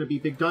Scarwell was going to be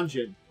big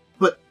dungeon,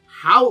 but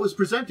how it was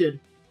presented,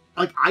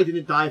 like, I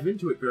didn't dive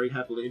into it very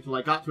heavily until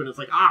I got to it, and it's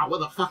like, what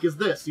the fuck is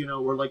this? You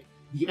know, or like,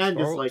 the end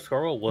is like...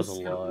 Scarwell was a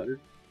lot. You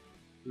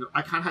know,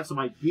 I kind of had some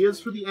ideas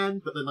for the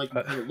end, but then, like,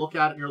 you kind of look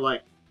at it and you're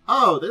like,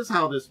 oh, this is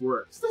how this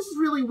works. This is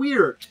really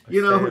weird.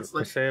 It's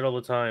like... I say it all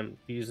the time.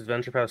 These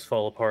adventure paths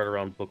fall apart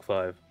around book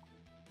 5.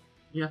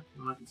 Yeah,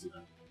 well, I can see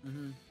that.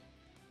 Mm-hmm.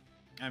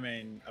 I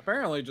mean,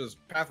 apparently just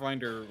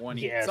Pathfinder 1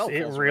 yes, itself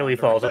it really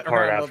falls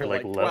apart after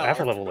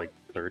after level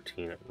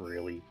 13. It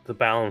really, the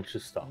balance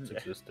just stops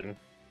existing.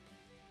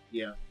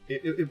 Yeah,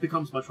 it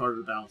becomes much harder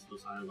to balance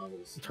those higher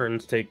levels.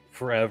 Turns take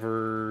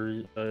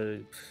forever.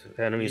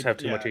 Enemies have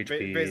too much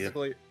HP.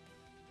 Basically,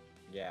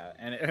 yeah,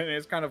 and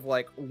it's kind of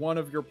like one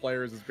of your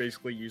players is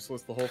basically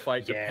useless the whole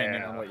fight,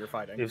 depending on what you're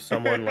fighting. If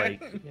someone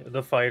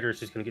the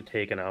fighter's just gonna get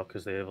taken out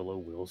because they have a low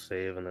will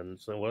save, and then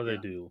so what do they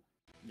do?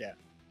 Yeah.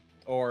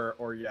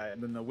 Or yeah,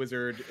 and then the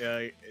wizard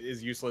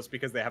is useless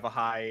because they have a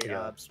high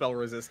spell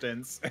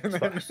resistance.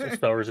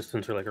 Spell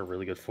resistance are like a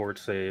really good fort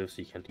save,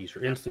 so you can't use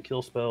your instant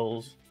kill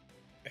spells.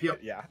 Yep.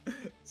 Yeah,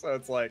 so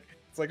it's like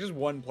just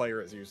one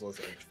player is useless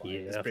in each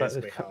fight.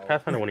 Yeah,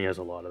 Pathfinder 1 has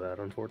a lot of that,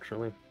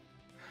 unfortunately.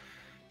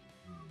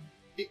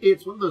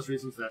 It's one of those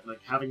reasons that, like,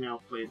 having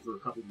now played for a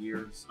couple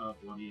years of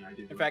 1E, I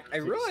didn't... In fact, I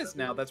realize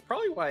now that's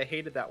probably why I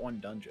hated that one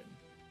dungeon.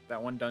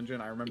 That one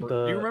dungeon, I remember.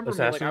 Do you remember me,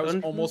 like, I was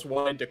almost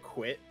wanting to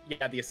quit?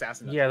 Yeah, the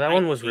assassin dungeon. Yeah, that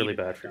one was really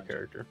bad for your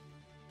character.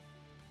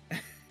 I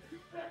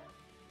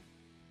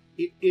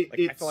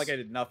feel like I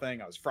did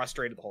nothing. I was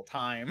frustrated the whole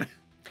time.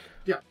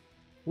 Yeah.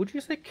 Would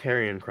you say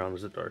Carrion Crown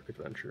was a dark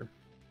adventure?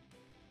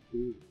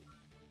 Ooh.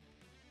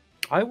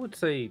 I would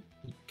say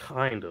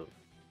kind of,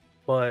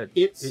 but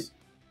it's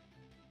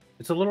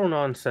a little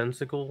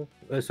nonsensical,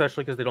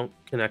 especially because they don't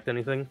connect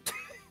anything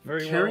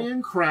very well.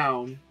 Carrion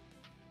Crown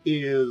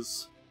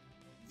is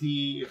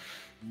the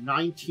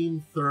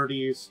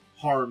 1930s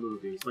horror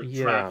movies, like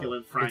Dracula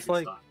and Frankenstein.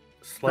 It's like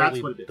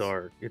slightly That's what it is.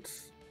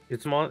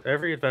 dark.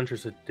 Every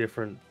adventure's a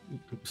different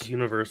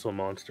universal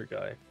monster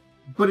guy.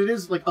 But it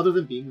is, like, other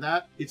than being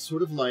that, it's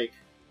sort of like,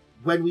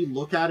 when we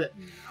look at it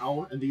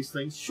now, and these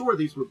things, sure,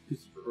 these were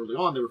early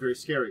on, they were very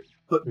scary,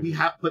 but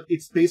but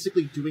it's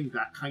basically doing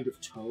that kind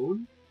of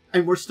tone,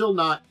 and we're still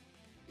not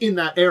in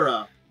that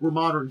era. We're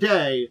modern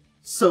day,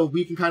 so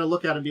we can kind of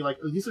look at it and be like,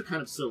 oh, these are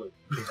kind of silly.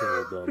 These are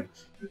all dumb.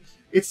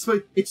 It's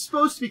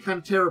supposed to be kind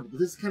of terrible, but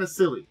this is kind of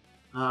silly.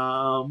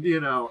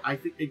 I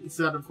think it's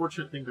that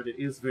unfortunate thing that it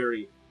is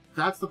very...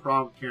 That's the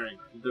problem with Carrying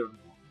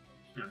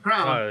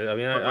Crown.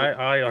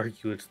 I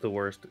argue it's the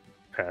worst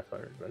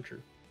Pathfinder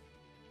adventure.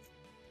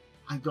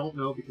 I don't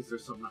know, because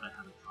there's some that I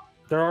haven't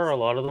tried. There are a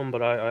lot of them,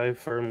 but I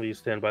firmly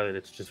stand by that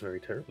it's just very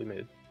terribly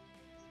made.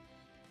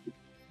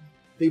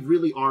 They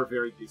really are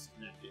very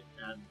disconnected,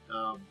 and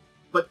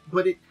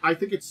I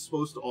think it's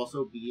supposed to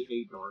also be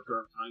a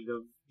darker kind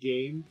of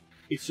game.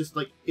 It's just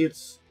like,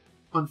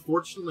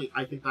 unfortunately,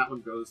 I think that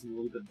one goes in a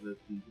little bit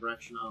the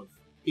direction of,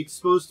 it's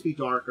supposed to be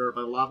darker,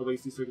 but a lot of the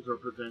ways these things are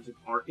presented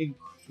are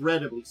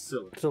incredibly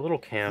silly. It's a little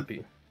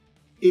campy.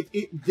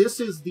 This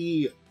is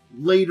the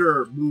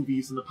later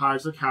movies in the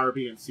Pirates of the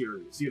Caribbean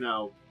series,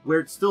 where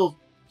it still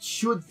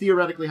should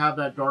theoretically have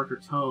that darker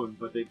tone,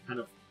 but they've kind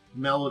of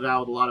mellowed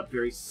out a lot of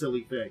very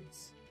silly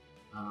things.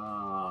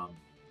 I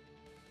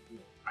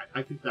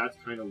think that's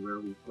kind of where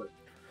we put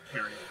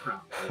Carrying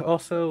Crown.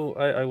 Also,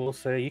 I will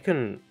say, you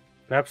can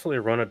absolutely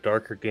run a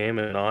darker game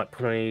and not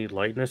put any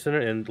lightness in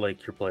it, and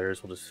like your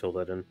players will just fill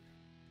that in.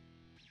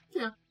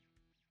 Yeah,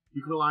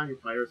 you can rely on your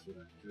players for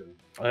that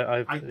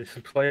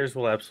too. Players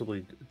will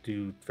absolutely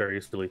do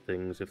various silly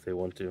things if they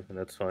want to, and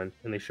that's fine.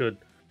 And they should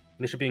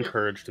be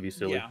encouraged to be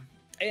silly.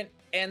 Yeah,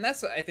 and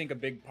that's, I think, a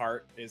big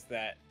part is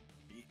that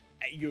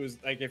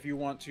if you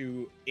want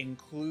to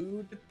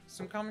include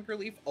some comic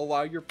relief,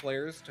 allow your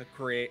players to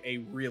create a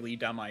really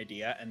dumb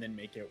idea and then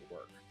make it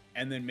work.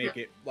 And then make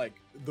it, like,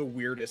 the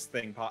weirdest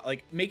thing.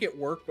 Like, make it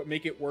work, but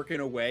make it work in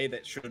a way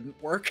that shouldn't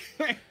work.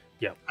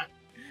 Yeah.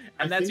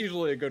 And that's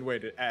usually a good way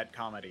to add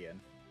comedy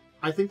in.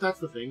 I think that's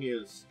the thing,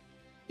 is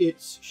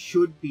it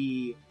should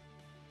be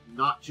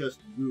not just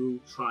you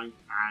trying to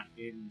add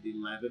in the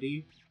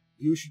levity.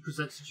 You should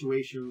present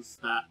situations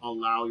that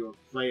allow your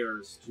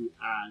players to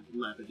add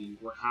levity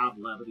or have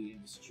levity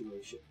in the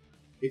situation.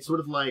 It's sort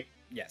of like,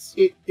 yes,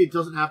 it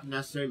doesn't have to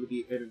necessarily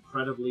be an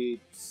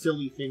incredibly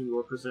silly thing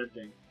you're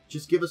presenting.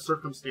 Just give a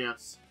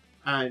circumstance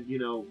and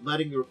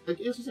letting your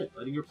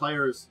letting your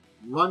players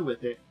run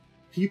with it,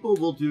 people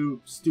will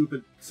do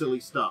stupid, silly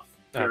stuff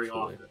very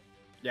Absolutely. often.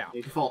 Yeah.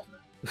 They default to that.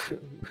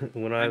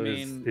 When I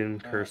was in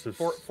Curse of...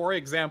 For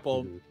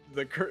example,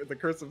 the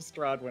Curse of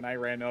Strahd, when I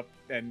ran up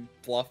and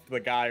bluffed the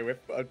guy with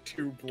a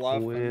 2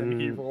 bluff and then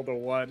he rolled a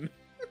 1.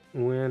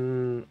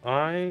 When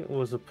I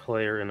was a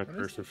player in a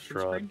Curse of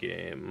Strahd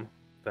game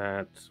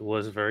that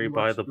was very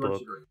by the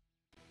book,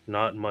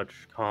 not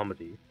much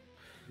comedy,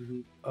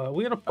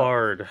 we had a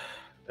bard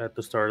at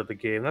the start of the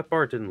game. That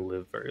bard didn't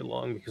live very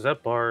long because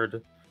that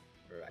bard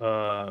did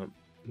a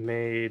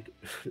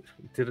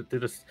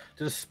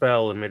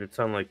spell and made it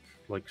sound like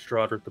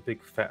Strahd with the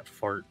big fat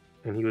fart,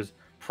 and he was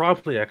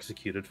promptly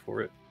executed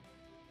for it.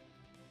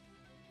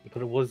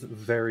 But it was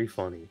very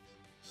funny.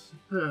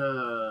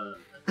 I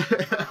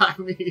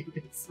mean,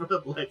 it's sort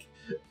of like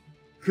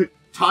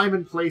time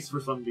and place for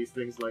some of these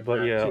things like that.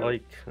 But yeah, too.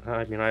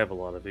 I mean, I have a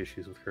lot of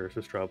issues with Curse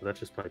of Strahd, but that's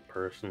just my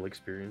personal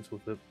experience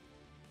with it.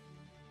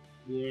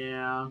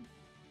 Yeah.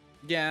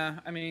 Yeah,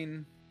 I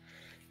mean...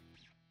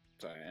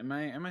 Sorry, am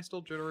I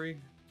still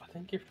jittery? I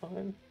think you're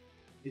fine.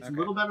 It's a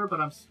little better,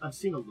 but I'm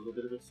seeing a little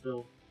bit of it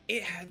still.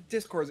 It's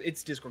Discord,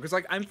 because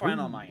I'm fine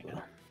on my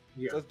end.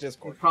 Yeah. So it's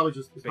Discord. It's probably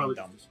just dumb.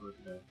 Discord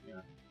today.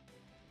 Yeah.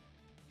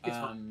 It's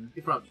fine.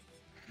 It's probably just.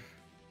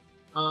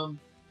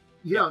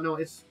 Yeah. No.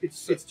 It's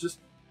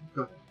just.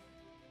 Go ahead.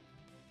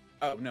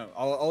 Oh no,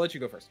 I'll let you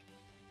go first.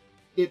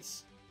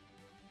 It's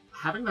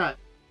having that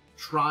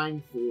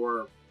trying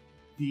for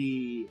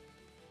the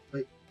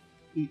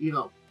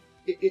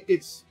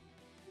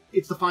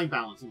it's the fine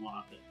balance in a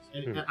lot of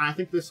things, and I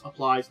think this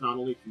applies not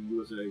only to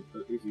you as a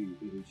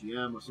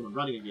GM or someone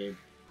running a game.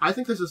 I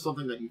think this is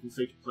something that you can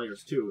say to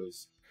players too,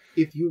 is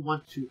if you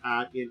want to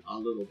add in a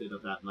little bit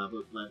of that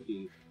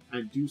levity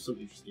and do some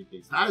interesting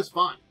things, that is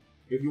fine.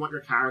 If you want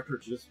your character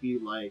to just be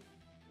like,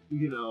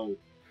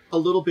 a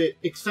little bit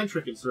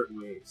eccentric in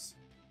certain ways,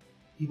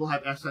 people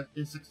have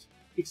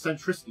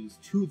eccentricities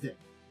to them.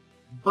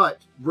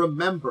 But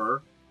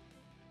remember,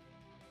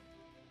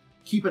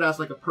 keep it as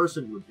like a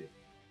person would be.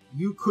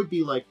 You could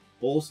be like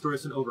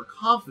boisterous and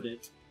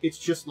overconfident. It's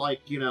just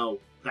like,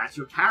 that's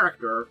your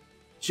character.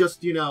 Just,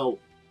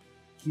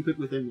 keep it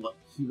within what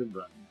human,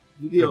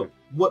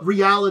 what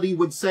reality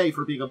would say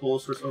for being a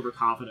boisterous,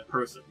 overconfident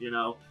person.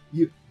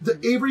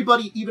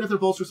 Everybody, even if they're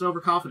boisterous and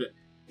overconfident,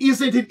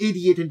 isn't an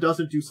idiot and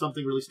doesn't do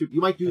something really stupid.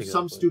 You might do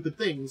some stupid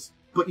things,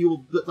 but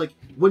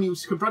when you're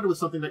confronted with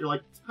something that you're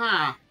like,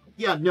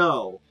 yeah,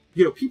 no.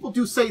 People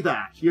do say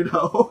that,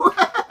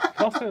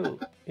 Also,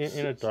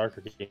 in a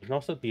darker game, it can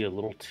also be a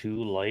little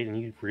too light, and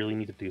you really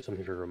need to do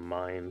something to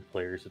remind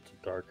players it's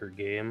a darker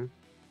game.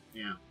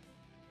 Yeah.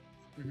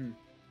 Mm-hmm.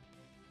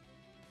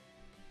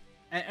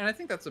 And I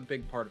think that's a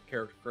big part of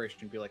character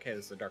creation, to be like, hey,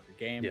 this is a darker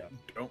game. Yeah.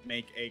 Don't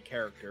make a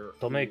character.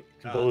 Don't make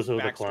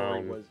Bozo the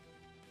Clown.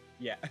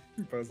 Yeah,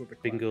 Bozo the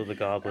Clown. Bingo the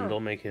Goblin. Oh.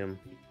 Don't make him.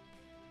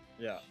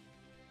 Yeah.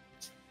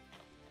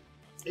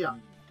 Yeah.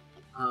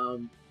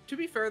 To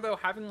be fair, though,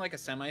 having like a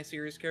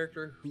semi-serious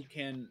character who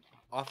can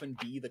often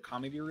be the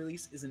comedy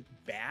release isn't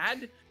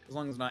bad, as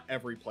long as not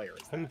every player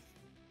is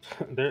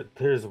that.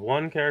 There's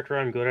one character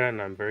I'm good at,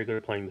 and I'm very good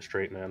at playing the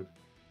straight man.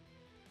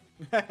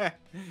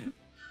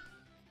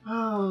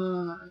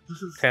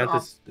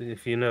 Tanthus,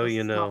 if you know,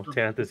 you know.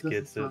 Tanthus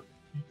gets it.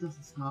 It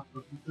doesn't stop.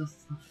 It doesn't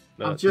stop.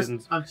 No, I'm just.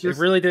 It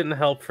really didn't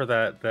help for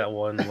that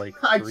one like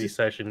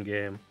three-session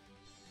game.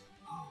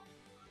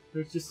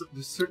 There's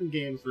certain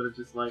games that are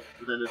just like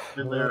that. It's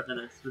been there, and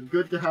it's been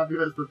good to have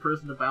you as the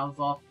person to bounce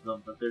off of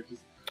them. But they're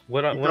just.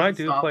 When I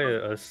do play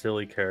a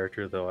silly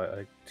character, though,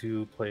 I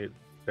do play it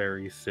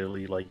very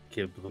silly, like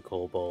Gib the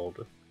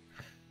Kobold.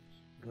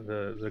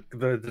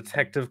 The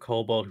detective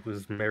kobold who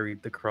was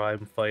married to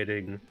crime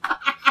fighting,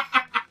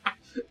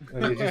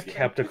 and he just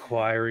kept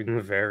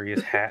acquiring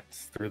various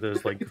hats through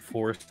those like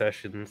 4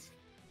 sessions.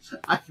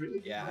 I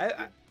really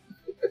I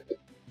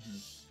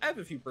have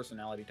a few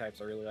personality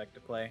types I really like to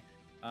play,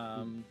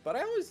 but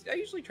I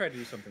usually try to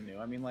do something new.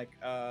 I mean, like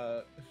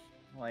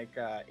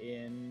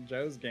in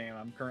Joe's game,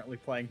 I'm currently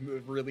playing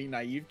the really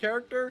naive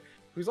character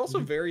who's also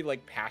very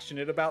like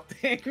passionate about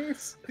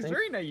things. He's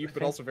very naive,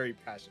 but also very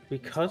passionate.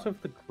 Because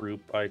of the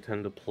group I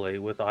tend to play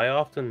with, I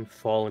often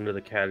fall into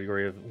the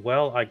category of,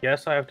 well, I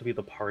guess I have to be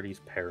the party's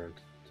parent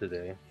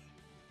today.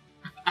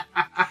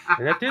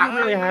 And that didn't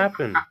really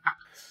happen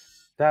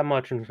that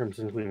much in terms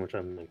of including which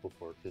I'm thankful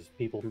for, because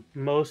people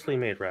mostly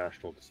made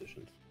rational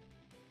decisions.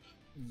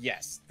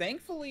 Yes,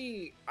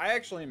 thankfully, I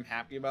actually am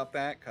happy about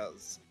that,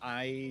 because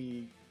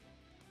I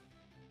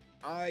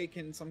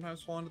can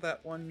sometimes fall into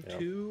that one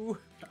too.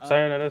 So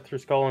I know through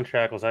Skull and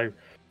Shackles,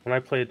 when I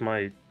played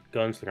my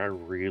gunslinger, I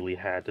really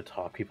had to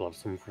talk people out of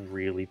some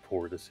really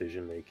poor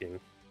decision making.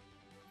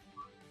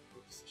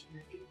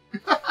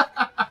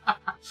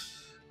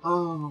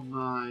 Oh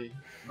my!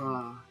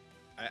 I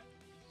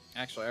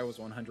was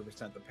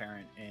 100% the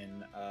parent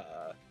in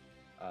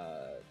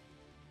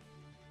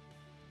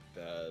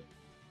the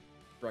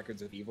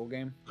Records of Evil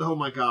game. Oh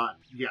my god!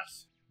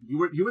 Yes, you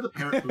were the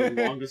parent for the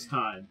longest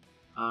time.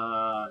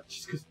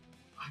 Just because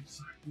I'm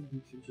sorry.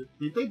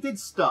 They did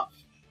stuff,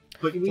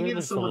 but we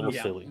needed someone who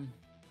silly.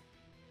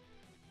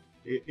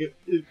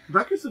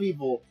 Records of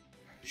Evil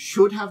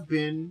should have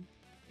been.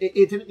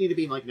 It didn't need to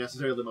be like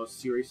necessarily the most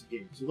serious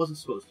game because it wasn't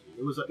supposed to be.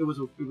 It was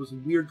a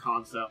weird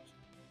concept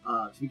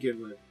to begin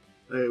with.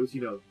 It was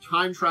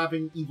time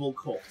traveling evil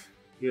cult.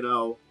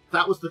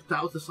 That was the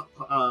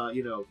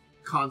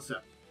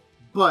concept.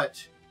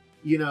 But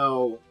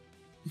you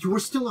were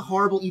still a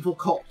horrible evil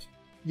cult.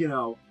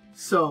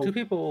 So two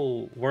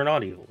people were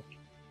not evil.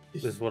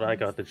 Is what I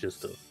got the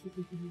gist of.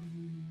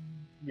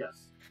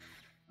 Yes.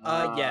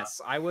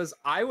 Yes, I was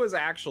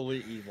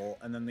actually evil,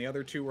 and then the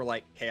other two were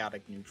like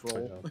chaotic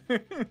neutral.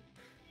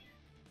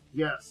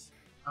 Yes.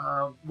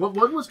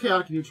 One was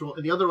chaotic neutral,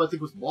 and the other I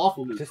think was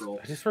lawful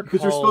neutral. I just recall...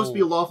 Because they're supposed to be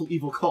a lawful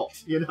evil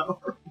cult,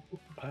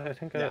 I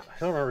think I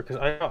don't remember because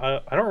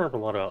I don't remember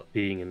a lot about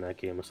being in that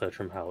game aside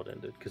from how it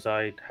ended because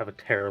I have a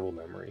terrible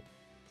memory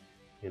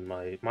in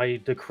my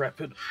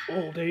decrepit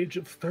old age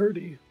of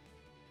 30.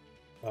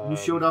 You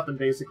showed up and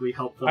basically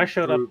helped them. I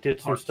showed up,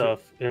 did some stuff,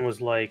 and was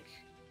like,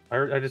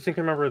 I just think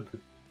I remember it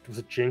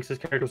was Jinx's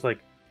character was like,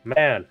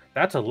 man,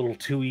 that's a little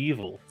too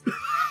evil.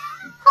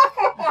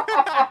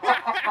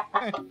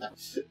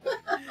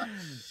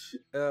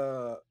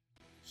 Yeah.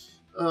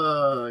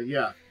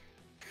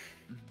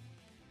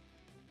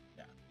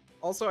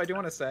 Also, I do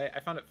want to say, I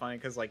found it funny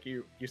because, like,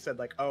 you said,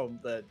 like, oh,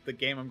 the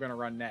game I'm going to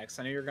run next.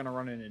 I know you're going to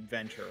run an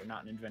adventure,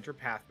 not an adventure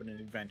path, but an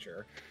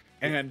adventure.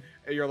 And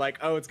you're like,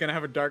 oh, it's going to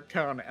have a dark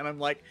tone. And I'm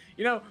like,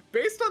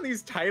 based on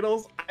these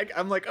titles,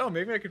 I'm like, oh,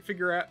 maybe I could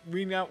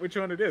wean out which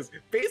one it is.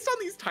 Based on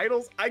these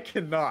titles, I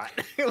cannot.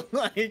 I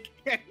might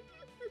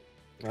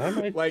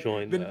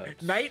join that.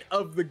 Night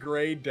of the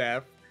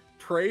Death,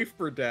 Pray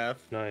for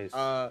Death. Nice.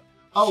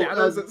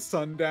 Shadows at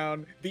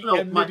Sundown, the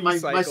Enmity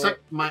Cycle.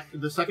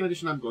 The second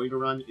edition I'm going to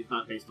run is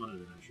not based on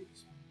an adventure.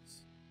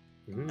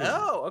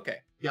 Oh,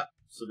 okay. Yeah.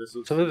 So this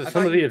was some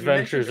of the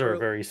adventures are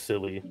very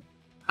silly.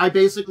 I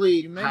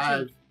basically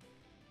had.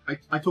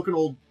 I took an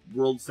old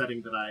world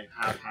setting that I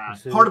have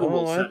had. Part of a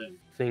world setting.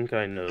 I think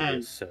I know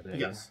this setting.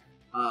 Yes.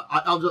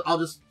 I'll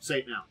just say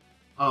it now.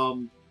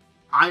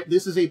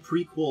 This is a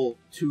prequel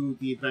to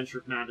the Adventure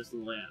of Madness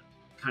in the Land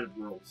kind of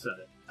world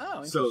setting.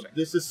 Oh, so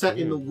this is set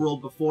in the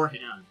world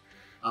beforehand.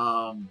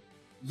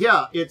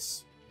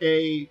 It's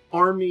an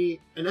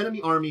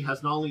enemy army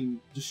has not only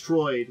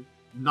destroyed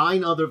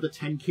 9 other of the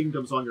 10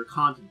 kingdoms on your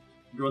continent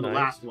during the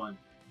last one,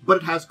 but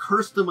it has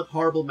cursed them with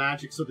horrible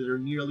magic so that they're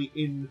nearly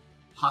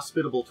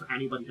inhospitable to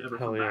anybody to ever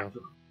come back to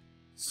them.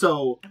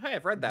 So, hey,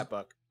 I've read that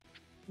book.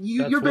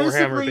 You're Warhammer,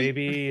 basically,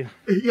 baby.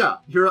 Yeah,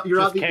 you're at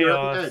the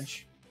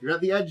edge. You're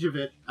at the edge of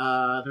it.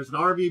 There's an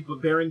army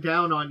bearing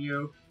down on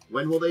you.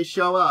 When will they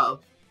show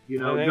up?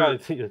 I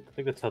think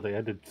that's how they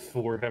ended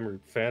Warhammer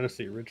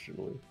Fantasy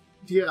originally.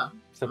 Yeah.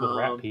 Except with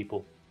rat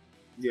people.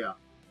 Yeah.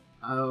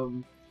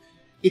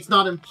 It's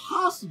not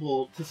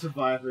impossible to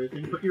survive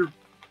everything, but your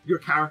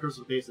characters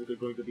are basically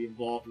going to be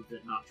involved with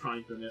it, not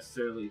trying to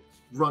necessarily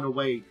run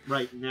away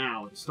right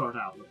now and start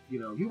out with.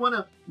 You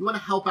wanna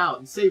help out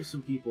and save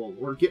some people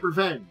or get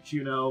revenge,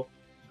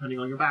 depending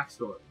on your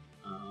backstory.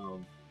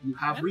 You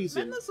have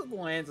reason. Madness of the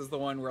Lands is the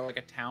one where like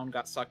a town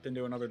got sucked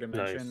into another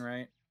dimension,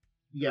 right?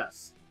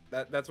 Yes.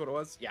 That's what it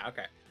was? Yeah,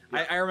 okay.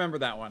 Yeah. I remember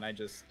that one. I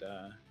just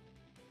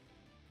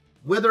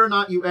whether or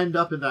not you end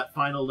up in that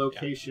final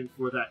location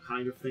for that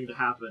kind of thing to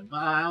happen,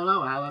 I don't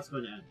know how that's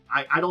going to end.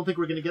 I don't think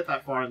we're going to get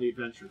that far in the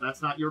adventure.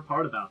 That's not your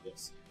part about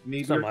this.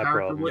 Maybe your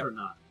character would or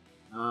not.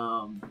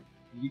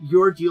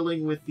 You're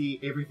dealing with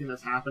everything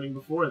that's happening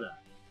before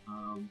that.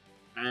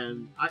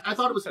 And I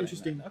thought it was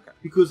interesting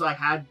because I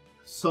had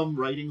some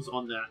writings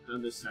on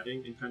this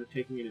setting and kind of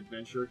taking an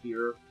adventure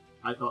here.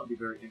 I thought would be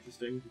very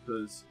interesting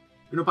because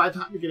by the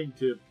time you're getting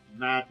to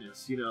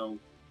Madness,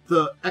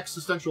 the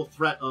existential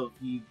threat of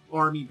the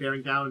army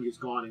bearing down on you is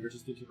gone, and you're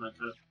just into kind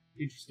of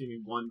interesting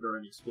in wonder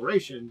and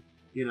exploration.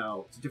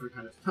 It's a different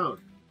kind of tone.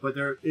 But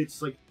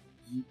it's like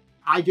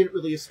I didn't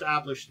really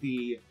establish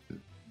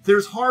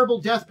there's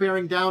horrible death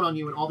bearing down on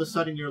you, and all of a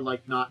sudden you're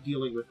like not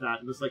dealing with that.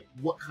 And it's like,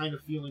 what kind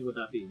of feeling would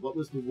that be? What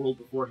was the world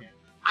beforehand?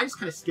 I just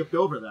kind of skipped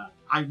over that.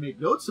 I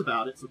made notes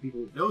about it so people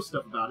would know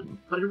stuff about it,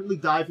 but I didn't really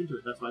dive into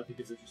it. That's why I think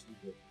it's interesting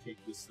to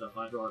take this stuff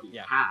I've already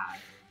had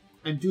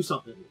and do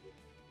something with it.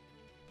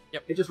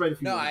 Yep. It just write a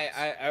few notes.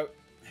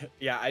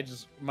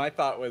 My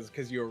thought was,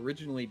 because you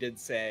originally did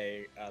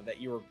say that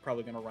you were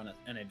probably going to run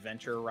an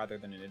adventure rather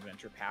than an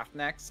adventure path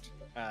next.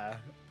 That's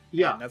what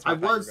I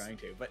thought you were going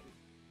to, but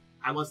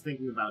I was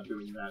thinking about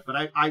doing that, but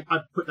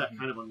I put that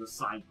kind of on the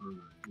side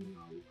burner,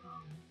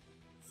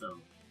 so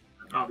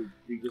I probably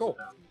revisit that one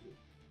too.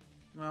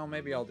 Well,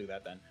 maybe I'll do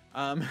that then.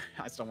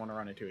 I still want to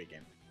run a 2E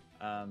game.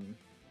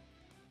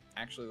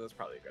 Actually, that's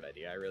probably a good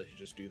idea. I really should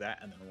just do that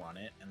and then run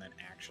it and then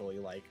actually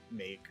like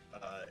make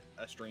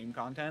a stream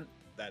content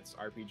that's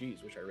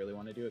RPGs, which I really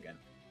want to do again.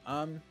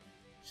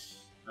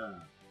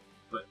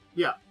 But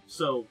yeah,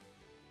 so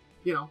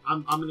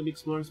I'm going to be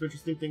exploring some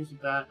interesting things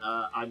with that.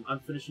 I'm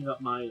finishing up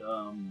my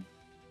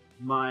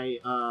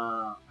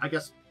I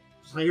guess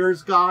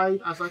player's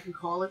guide, as I can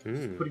call it.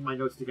 Just putting my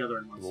notes together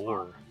in one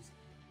spot.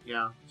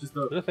 Yeah, just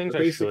the things the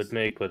I basics. should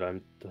make, but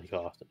I'm like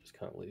often just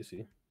kind of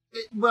lazy.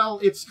 Well,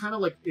 it's kind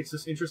of like it's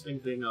this interesting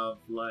thing of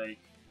like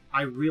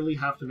I really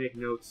have to make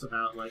notes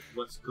about like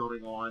what's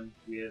going on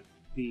with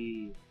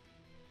the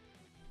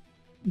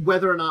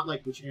whether or not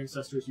like which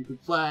ancestors you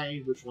could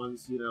play, which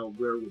ones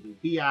where would they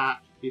be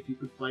at if you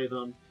could play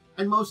them,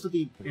 and most of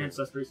the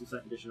ancestors in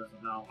second edition as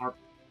of now are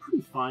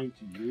pretty fine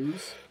to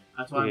use.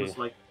 That's why I was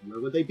like, where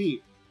would they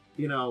be?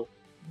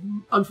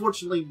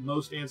 Unfortunately,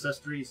 most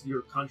ancestries,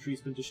 your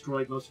country's been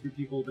destroyed, most of your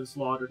people have been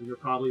slaughtered, and you're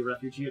probably a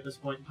refugee at this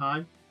point in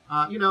time.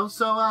 Hey,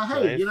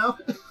 Nice.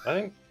 I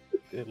think,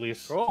 at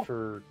least Cool.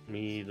 for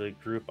me, the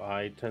group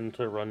I tend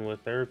to run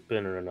with, there have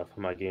been enough of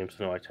my games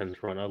to know I tend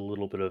to run a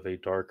little bit of a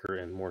darker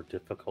and more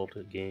difficult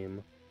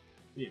game.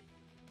 Yeah.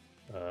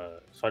 So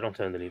I don't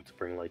tend to need to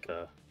bring like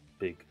a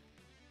big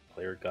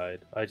player guide.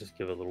 I just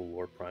give a little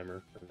lore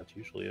primer, and that's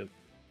usually it.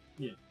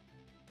 Yeah.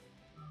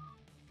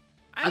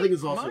 I think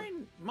it's also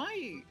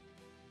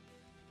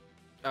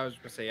I was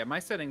gonna say, yeah, my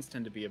settings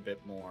tend to be a bit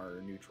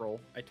more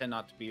neutral. I tend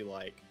not to be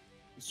like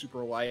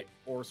super light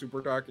or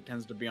super dark. It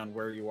tends to be on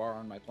where you are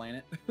on my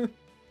planet.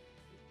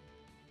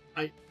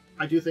 I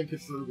do think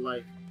it's sort of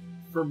like,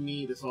 for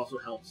me, this also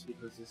helps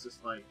because it's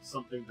just like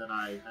something that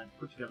I had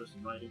put together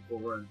some writing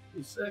for, and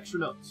it's extra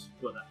notes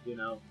for that,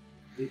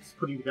 It's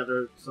putting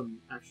together some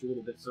extra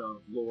little bits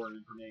of lore and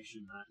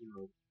information that,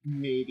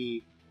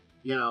 maybe,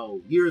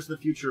 years in the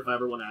future, if I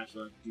ever want to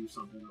actually do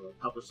something or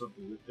publish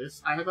something with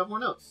this, I have got more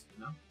notes,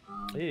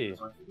 Hey.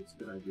 So I think it's a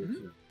good idea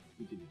to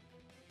continue.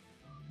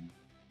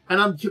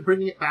 And I'm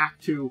bringing it back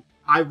to,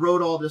 I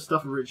wrote all this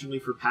stuff originally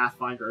for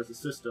Pathfinder as a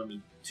system,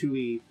 and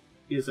 2E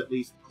is at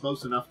least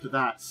close enough to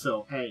that,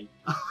 so hey.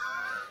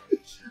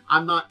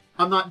 I'm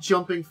not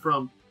jumping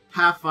from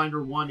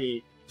Pathfinder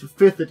 1E to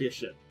 5th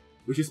edition,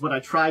 which is what I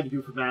tried to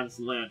do for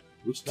Madison Land,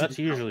 which That's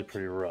usually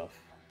pretty rough.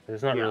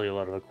 There's not really a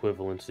lot of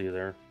equivalency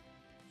there.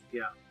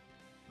 Yeah.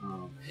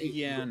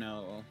 Yeah,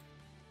 no.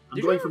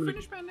 I'm going from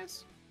finish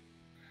Madness?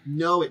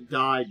 No, it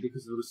died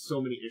because there was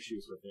so many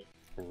issues with it.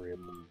 Rip.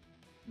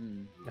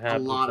 It A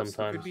happens lot of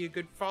sometimes. Could be a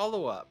good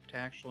follow-up to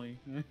actually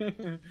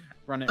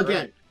run it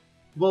Again, right.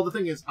 Well, the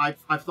thing is,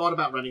 I've thought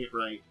about running it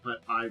right,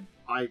 but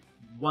I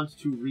want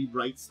to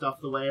rewrite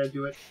stuff the way I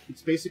do it.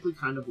 It's basically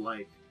kind of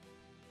like,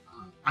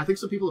 I think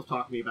some people have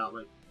talked to me about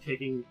like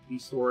taking the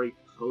story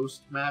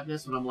post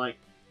Madness, and I'm like,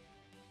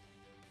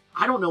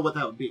 I don't know what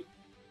that would be.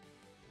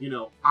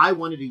 I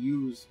wanted to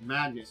use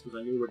Madness because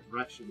I knew what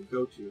direction to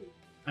go to,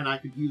 and I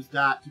could use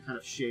that to kind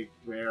of shape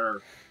where,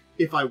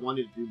 if I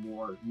wanted to do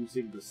more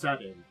using the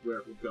setting, where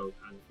it would go,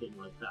 kind of thing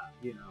like that.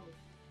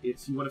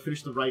 It's you want to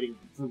finish the writing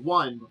for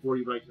one before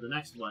you write to the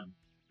next one,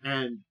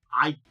 and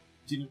I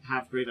didn't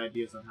have great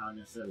ideas on how I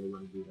necessarily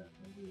want to do that.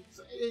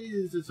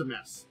 It's a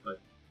mess,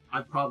 but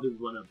I probably would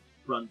want to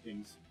run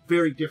things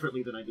very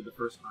differently than I did the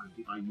first time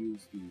if I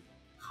used the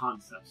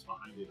concepts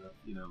behind it of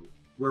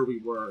where we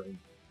were and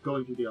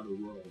going through the other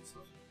world and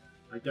stuff like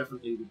that. I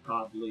definitely would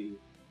probably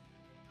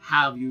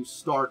have you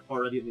start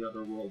already in the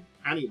other world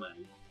anyway,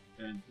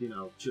 and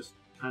just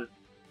kind of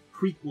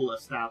prequel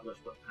establish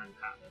what kind of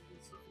happened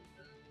and stuff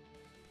like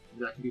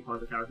that. That can be part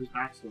of the character's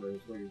backstory,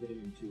 is where you're getting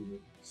into the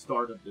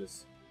start of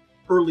this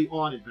early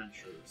on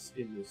adventures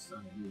in this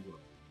new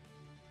world.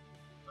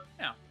 But,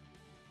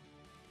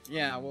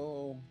 Yeah,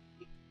 well,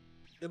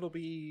 it'll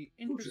be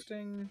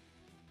interesting.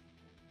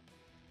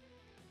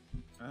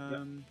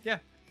 Yeah.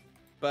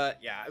 But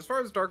yeah, as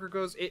far as Darker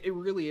goes, it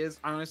really is.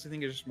 I honestly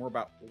think it's just more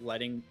about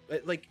letting,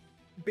 like,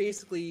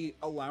 basically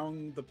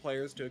allowing the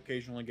players to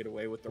occasionally get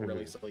away with the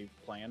really silly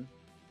plan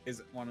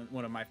is one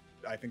of my,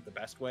 I think, the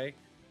best way.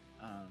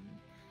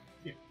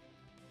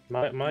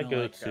 My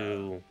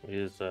go-to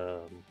is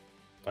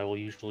I will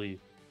usually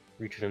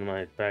reach into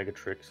my bag of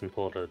tricks and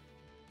pull out a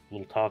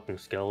little talking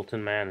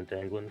skeleton man and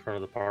dangle it in front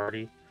of the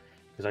party,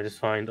 because I just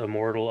find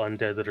immortal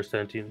undead that are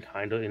sentient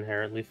kind of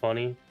inherently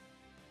funny.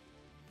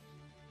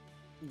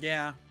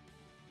 Yeah.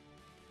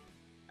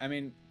 I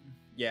mean,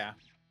 yeah.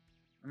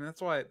 I mean,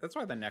 that's why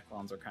the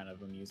Necrons are kind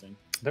of amusing.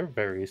 They're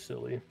very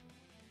silly.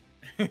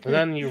 And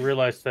then you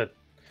realize that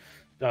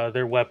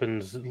their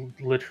weapons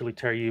literally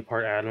tear you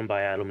apart atom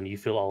by atom, and you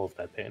feel all of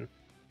that pain.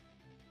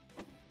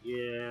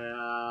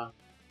 Yeah.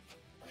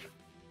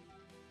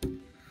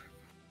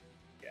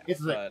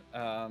 It's but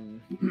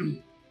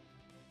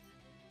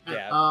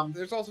yeah.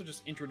 There's also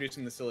just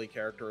introducing the silly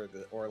character,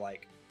 or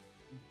like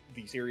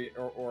the series,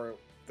 or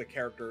the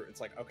character.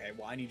 It's like, okay,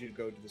 well, I need you to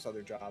go to this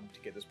other job to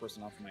get this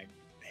person off of my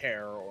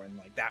hair, or and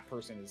like that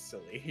person is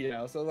silly,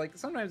 So like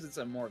sometimes it's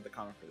more of the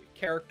comic relief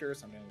character,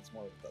 sometimes it's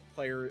more of the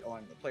player,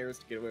 allowing the players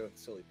to get away with a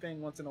silly thing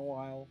once in a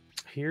while.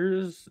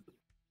 Here's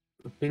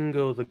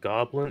Bingo the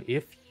Goblin.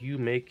 If you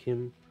make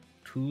him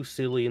too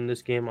silly in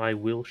this game, I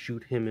will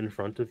shoot him in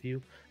front of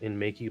you and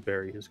make you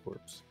bury his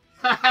corpse.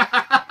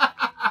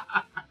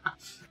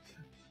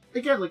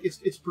 Again, like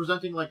it's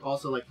presenting like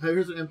also like,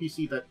 here's an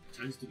NPC that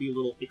tends to be a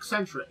little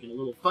eccentric and a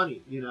little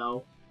funny,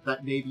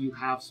 that maybe you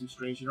have some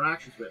strange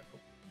interactions with.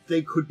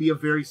 they could be a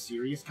very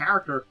serious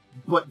character,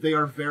 but they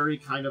are very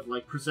kind of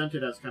like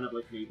presented as kind of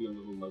like maybe a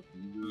little like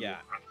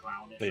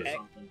clownish or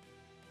something.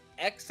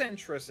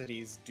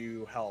 Eccentricities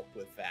do help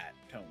with that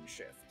tone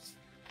shift,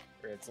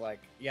 where it's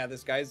like, yeah,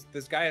 this guy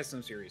has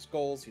some serious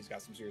goals, he's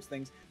got some serious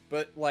things,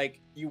 but like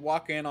you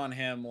walk in on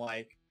him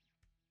like,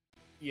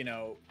 you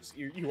know,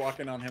 you walk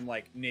in on him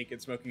like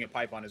naked, smoking a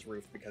pipe on his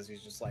roof because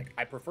he's just like,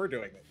 I prefer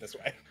doing it this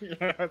way. You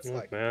know, it's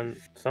like, man,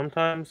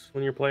 sometimes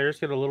when your players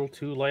get a little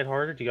too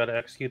lighthearted, you got to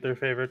execute their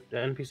favorite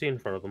NPC in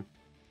front of them.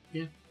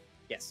 Yeah.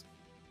 Yes.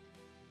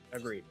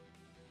 Agreed.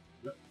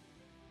 Yep.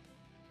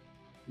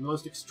 The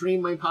most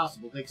extreme way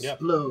possible. They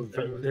explode.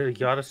 Yep. You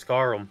gotta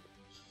scar them.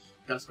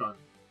 Gotta scar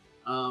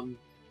them.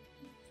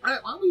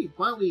 Alright,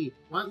 why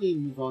don't we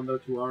move on though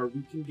to our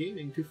weekend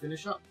gaming to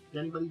finish up? Did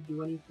anybody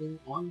do anything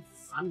on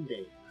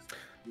Sunday?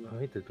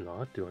 I did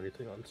not do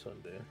anything on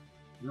Sunday.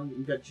 No,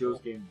 we got Joe's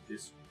game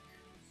this week,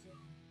 so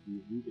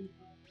we didn't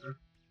go there.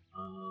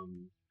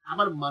 How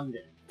about a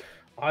Monday?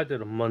 I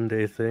did a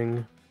Monday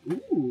thing.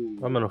 Ooh.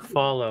 I'm in a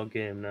Fallout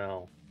game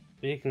now.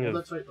 Speaking of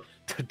that's right.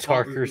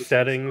 darker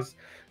settings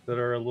that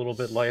are a little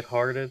bit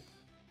lighthearted.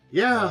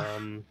 Yeah.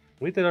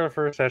 We did our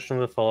first session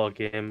of the Fallout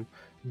game.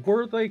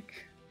 We're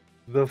like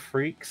the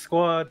Freak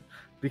Squad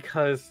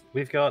because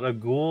we've got a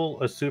ghoul,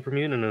 a super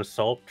mutant, and an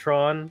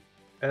assaultron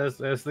as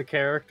the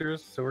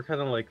characters. So we're kind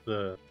of like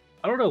the...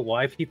 I don't know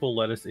why people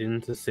let us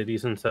into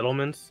cities and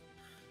settlements,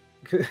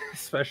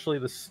 especially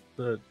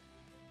the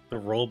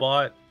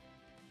robot.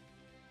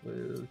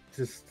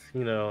 Just,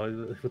 you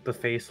know, with the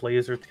face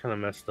laser, it's kind of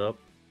messed up.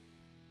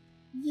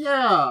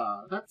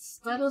 Yeah, that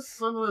is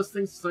some of those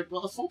things. It's like,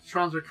 well,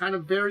 assaultrons are kind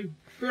of very,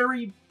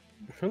 very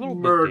a little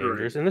murderous. bit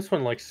dangerous, and this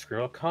one likes to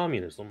screw up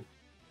communism.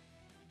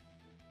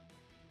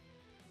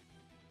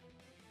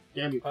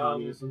 Damn you,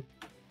 communism.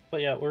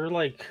 But yeah,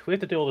 we have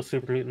to deal with a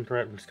super mutant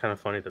threat, and it's kind of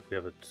funny that we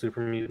have a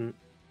super mutant.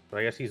 But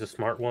I guess he's a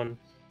smart one.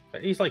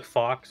 He's like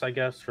Fox, I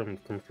guess, from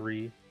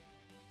 3.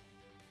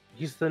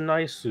 He's the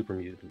nice super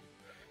mutant.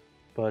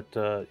 But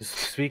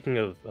speaking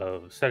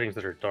of settings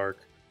that are dark,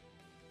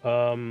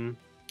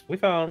 we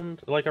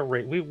found like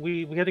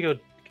we had to go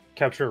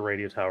capture a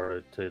radio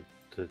tower to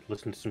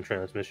listen to some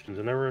transmissions,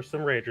 and there were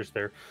some ragers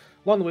there.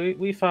 Along the way,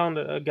 we found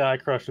a guy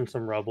crushing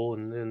some rubble,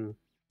 and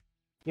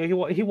you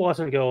know, he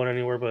wasn't going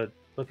anywhere, but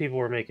people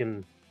were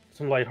making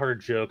some lighthearted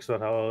jokes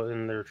about how,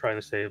 and they were trying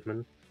to save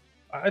him.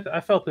 And I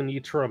felt the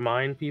need to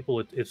remind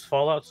people it's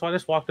Fallout, so I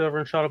just walked over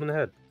and shot him in the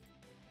head.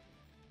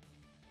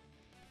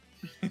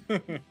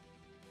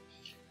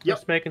 Yep.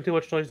 Just making too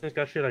much noise, and he's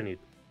got shit I need.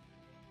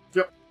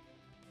 Yep.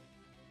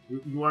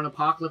 You are an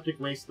apocalyptic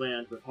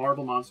wasteland with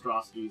horrible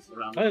monstrosities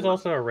around. I was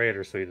also a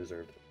raider, so he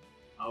deserved it.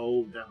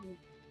 Oh, definitely.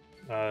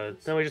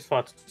 Then we just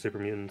fought super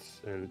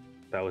mutants, and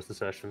that was the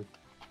session.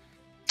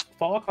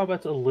 Fallout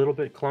combat's a little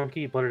bit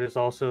clunky, but it is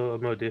also a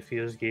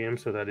Modifia's game,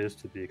 so that is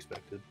to be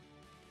expected.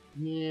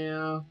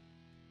 Yeah.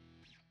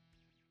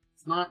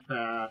 It's not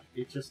bad.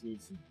 It just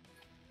needs some...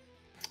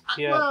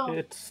 Yeah, well,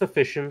 it's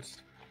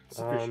sufficient.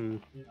 Yeah.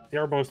 They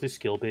are mostly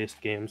skill-based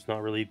games,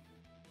 not really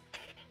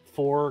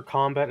for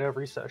combat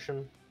every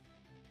session.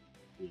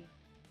 Yeah.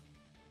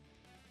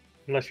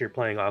 Unless you're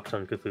playing Ox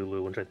on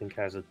Cthulhu, which I think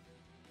has a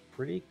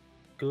pretty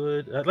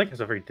good...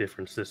 has a very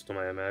different system,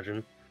 I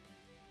imagine.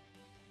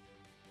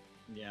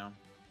 Yeah.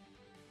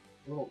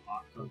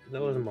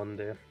 That was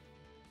Monday.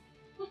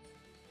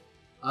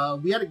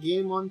 We had a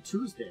game on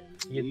Tuesday.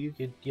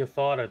 You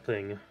fought a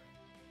thing.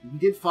 We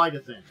did fight a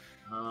thing.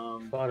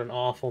 Fought an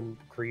awful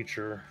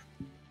creature.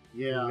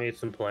 Yeah. We made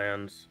some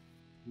plans.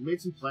 We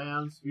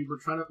were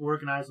trying to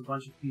organize a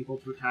bunch of people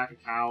to attack a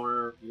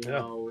tower. You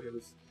know, it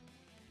was...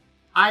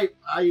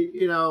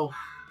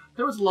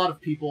 there was a lot of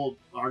people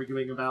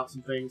arguing about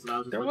some things, and I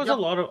was just there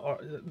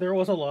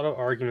was a lot of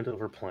argument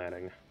over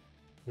planning,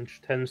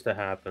 which tends to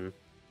happen.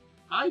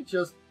 I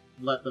just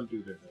let them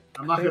do their thing.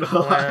 I'm not gonna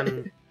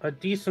lie. A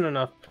decent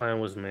enough plan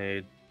was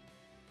made.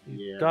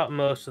 You got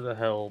most of the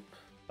help.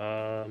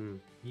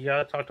 You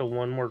gotta talk to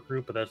one more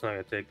group, but that's not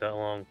gonna take that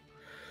long.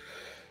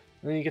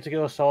 And then you get to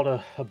go assault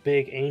a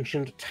big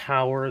ancient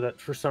tower that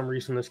for some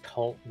reason this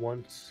cult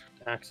wants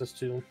access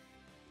to.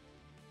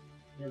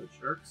 Yeah, the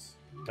jerks.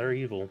 They're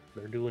evil.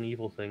 They're doing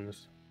evil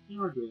things. They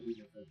are doing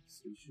evil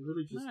things. We should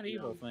really just... Not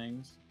evil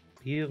things.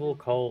 Evil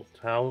cult.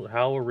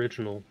 How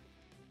original.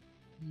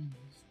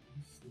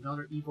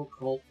 Another evil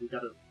cult we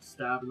gotta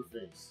stab in the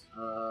face.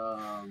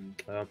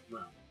 Well.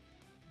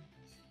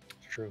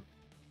 It's true.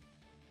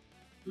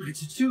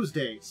 It's a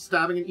Tuesday,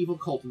 stabbing an evil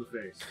cult in the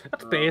face.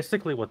 That's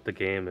basically what the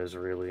game is,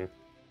 really.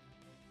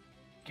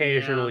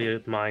 Occasionally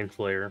a mind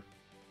flayer.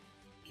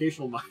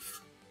 Occasional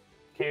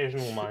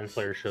mind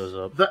flayer shows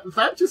up.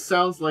 That just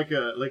sounds like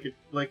a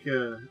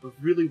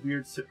really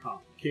weird sitcom.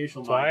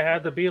 Occasional. So I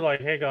had to be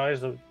like, hey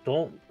guys,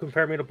 don't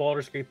compare me to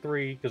Baldur's Gate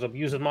 3 because I'm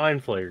using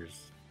mind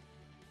flayers.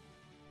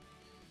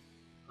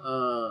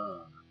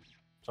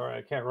 Sorry,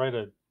 I can't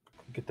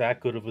get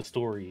that good of a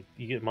story.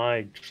 You get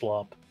my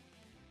schlop.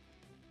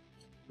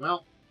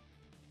 Well,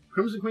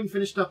 Crimson Queen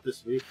finished up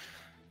this week.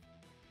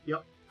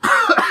 Yep.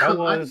 That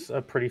was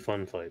a pretty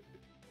fun fight.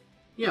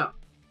 Yeah.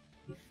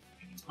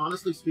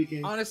 Honestly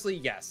speaking, Honestly,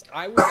 yes,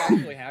 I was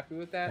actually happy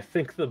with I that.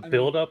 think the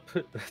build-up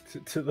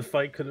to the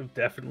fight could have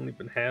definitely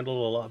been handled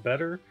a lot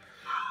better.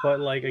 But,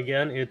 like,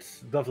 again,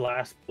 it's the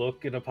last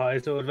book in a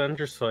Paizo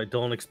adventure, so I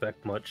don't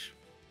expect much.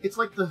 it's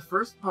like the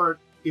first part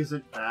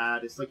isn't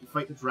bad. It's like you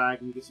fight the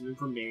dragon, you get some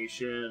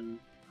information.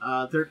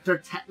 There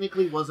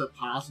technically was a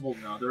possible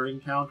another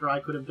encounter I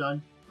could have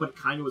done, but it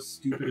kind of was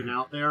stupid and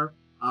out there.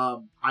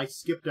 I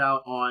skipped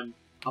out on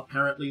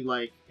apparently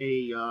like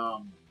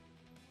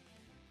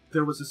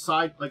there was a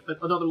side, like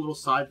another little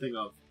side thing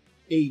of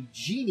a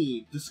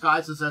genie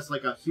disguises as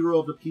like a hero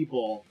of the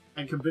people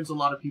and convince a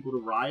lot of people to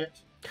riot.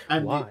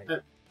 And Why?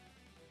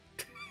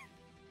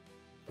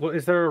 Well,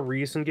 is there a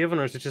reason given,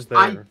 or is it just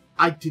there?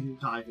 I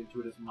didn't dive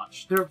into it as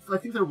much. I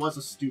think there was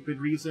a stupid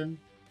reason.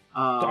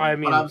 I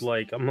mean, but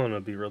like, I'm gonna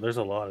be real. There's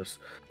a lot of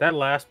that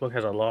last book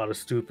has a lot of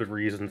stupid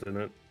reasons in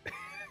it.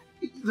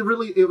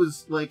 it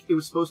was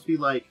supposed to be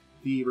like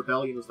the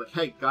rebellion was like,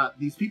 hey, God,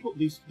 these people,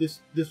 this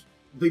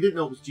they didn't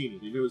know it was Genie.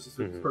 They knew it was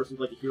this person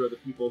like a hero of the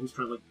people who's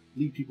trying to like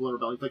lead people in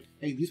rebellion. It's like,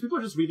 hey, these people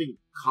are just reading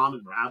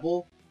common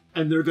rabble,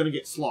 and they're gonna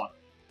get slaughtered.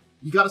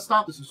 You got to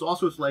stop this. It's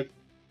also like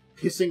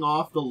pissing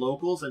off the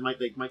locals and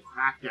they might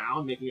crack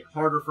down, making it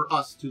harder for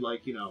us to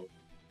like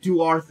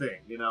do our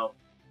thing.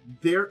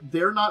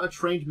 They're not a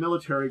trained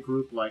military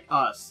group like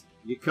us.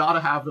 You gotta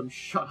have them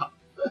shut up.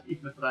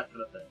 That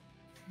kind of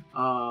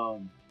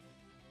thing.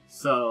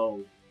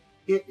 So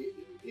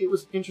it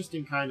was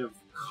interesting kind of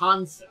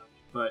concept,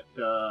 but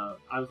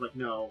I was like,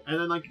 no. And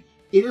then like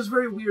it is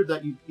very weird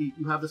that you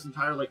have this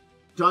entire like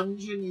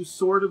dungeon you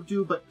sort of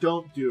do but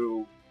don't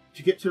do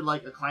to get to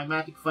like a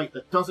climactic fight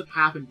that doesn't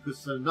happen because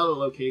it's another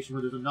location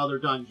where there's another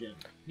dungeon.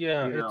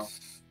 Yeah,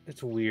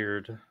 it's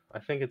weird. I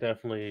think it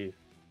definitely.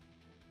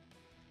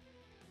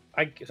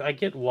 I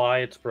get why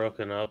it's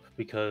broken up,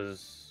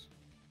 because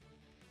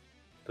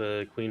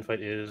the queen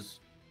fight is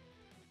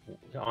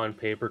on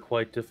paper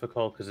quite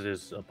difficult because it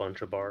is a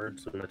bunch of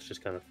bards, and that's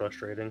just kind of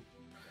frustrating.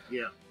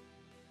 Yeah.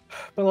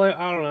 But like,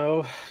 I don't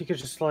know, you could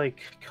just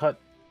like cut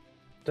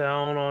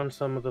down on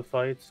some of the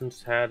fights and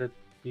just had it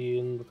be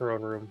in the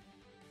throne room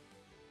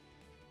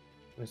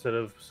instead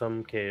of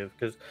some cave,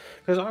 because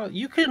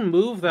you can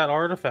move that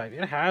artifact.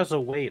 It has a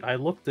weight. I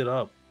looked it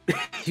up.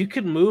 You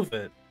can move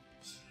it.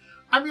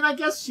 I mean, I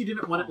guess she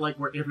didn't want it like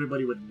where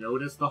everybody would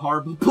notice the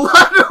horrible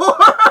blood orb.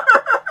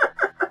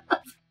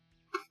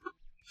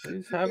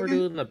 Please have her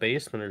do it in the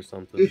basement or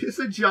something. It's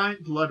a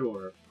giant blood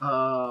orb.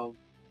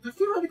 There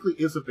theoretically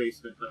is a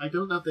basement, but I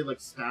don't know if they like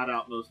stat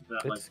out most of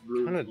that like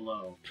room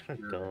below.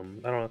 Kind of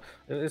dumb. I don't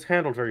know. It's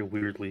handled very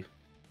weirdly.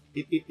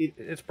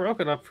 It's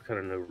broken up for kind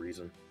of no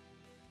reason.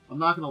 I'm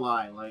not gonna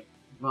lie, like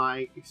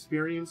my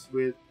experience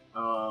with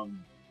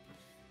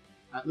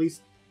at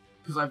least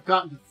because I've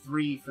gotten to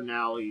 3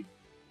 finales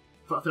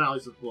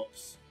of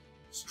books.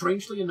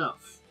 Strangely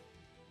enough,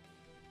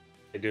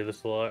 they do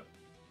this a lot.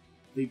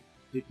 They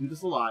do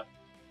this a lot.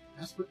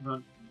 Best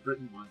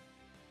written one.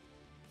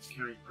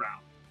 Carrying Crown.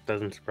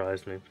 Doesn't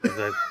surprise me.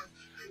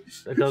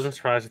 It doesn't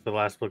surprise me that the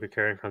last book of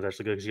Carrying Crown is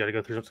actually good, because you got to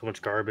go through so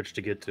much garbage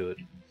to get to it.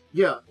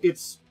 Yeah,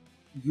 it's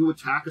you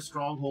attack a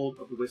stronghold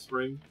of the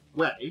Whispering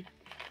Way,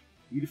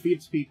 you defeat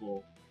its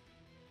people,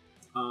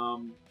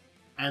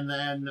 and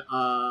then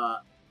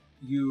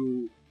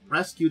you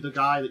rescue the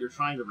guy that you're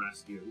trying to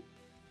rescue,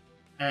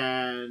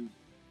 and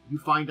you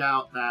find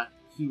out that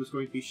he was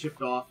going to be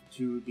shipped off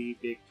to the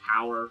big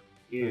tower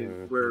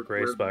in where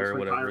Grey Spire,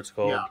 whatever it's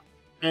called. Yeah,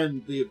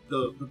 and the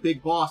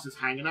big boss is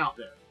hanging out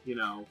there.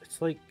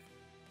 It's like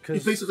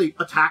it's basically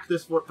attack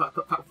this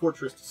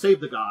fortress to save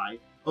the guy.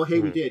 Oh, hey,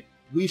 we did.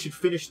 We should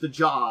finish the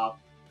job.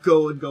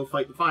 Go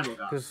fight the final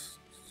guy. Because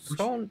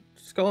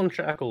Skull and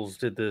Shackles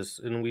did this,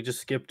 and we just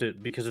skipped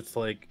it because it's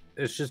like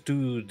it's just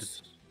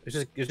dudes.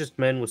 It's just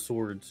men with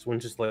swords,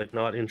 when just like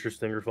not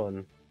interesting or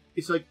fun.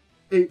 It's like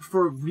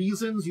for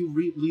reasons you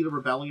lead a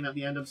rebellion at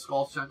the end of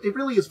Skull and Shackles. It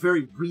really is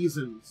very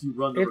reasons you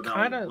run the rebellion.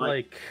 It kind of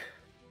like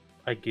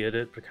I get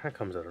it, but it kind of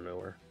comes out of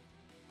nowhere.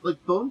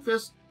 Like Bone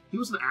Fist, he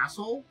was an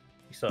asshole,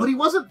 but he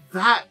wasn't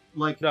that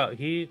like. No,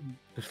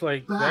 it's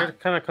like that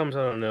kind of comes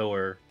out of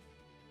nowhere.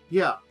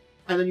 Yeah,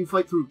 and then you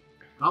fight through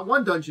not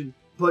 1 dungeon,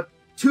 but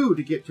 2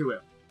 to get to him,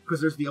 because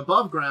there's the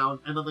above ground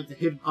and then like the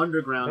hidden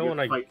underground.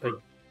 I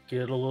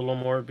get a little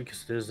more,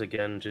 because it is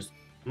again just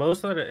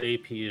most of that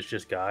AP is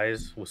just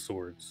guys with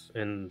swords,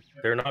 and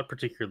they're not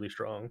particularly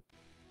strong.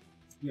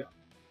 Yeah,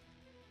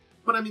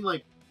 but I mean,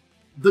 like,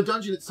 the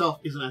dungeon itself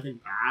isn't, I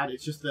think, bad.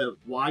 It's just the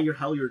why you're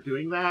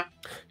doing that.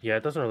 Yeah,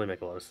 it doesn't really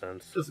make a lot of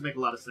sense. It doesn't make a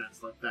lot of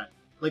sense like that.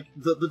 Like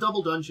the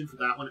double dungeon for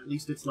that one, at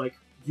least it's like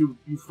you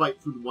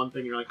fight through the one thing,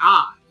 and you're like,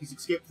 he's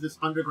escaped to this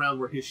underground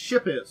where his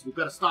ship is. We've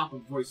got to stop him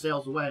before he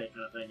sails away,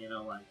 kind of thing.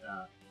 Like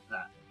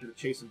that. Gonna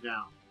chase him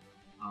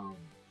down.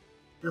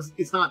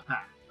 It's not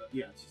bad, but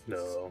yeah, it's just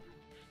no.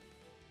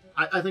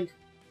 I think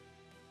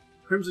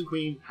Crimson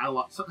Queen had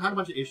a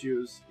bunch of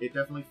issues. It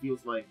definitely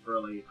feels like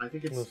early. I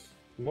think it's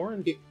more.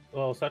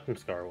 Second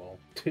Scarwell,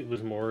 it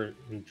was more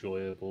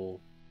enjoyable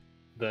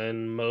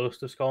than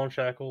most of Skull and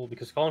Shackle,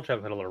 because Skull and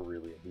Shackle had a lot of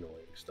really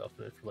annoying stuff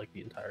in it for like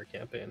the entire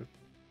campaign.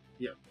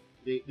 Yeah,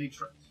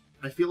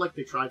 I feel like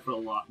they tried for a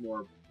lot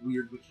more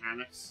weird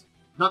mechanics.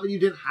 Not that you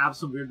didn't have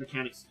some weird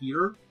mechanics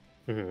here,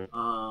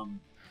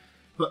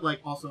 but like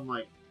also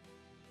like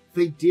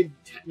they did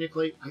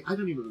technically. I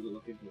don't even really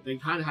look into it. They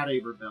kind of had a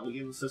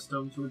rebellion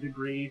system to a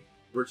degree,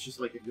 where it's just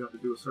like if you have to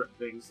do certain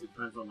things, it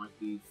depends on like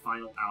the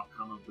final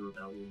outcome of the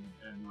rebellion.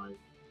 And like,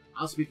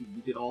 I was speaking,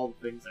 you did all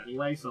the things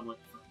anyway, so I'm like,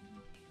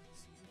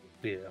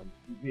 yeah,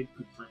 you made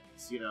good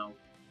plans. You know,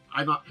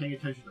 I'm not paying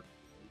attention to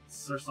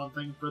points or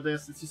something for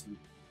this. It's just.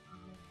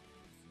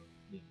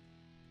 Yeah.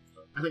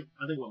 So I think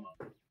one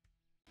more.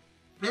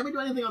 Can we do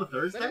anything on a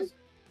Thursday?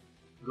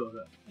 Go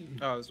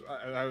ahead.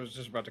 I was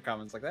just about to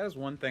comment. It's like that is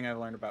one thing I've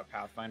learned about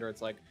Pathfinder.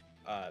 It's like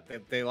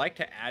they like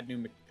to add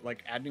new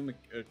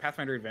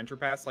Pathfinder Adventure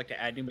Paths like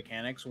to add new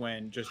mechanics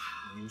when just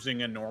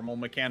using a normal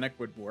mechanic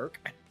would work.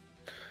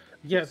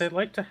 Yeah, they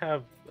like to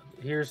have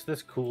here's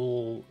this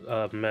cool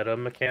meta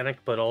mechanic,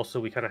 but also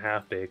we kind of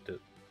half baked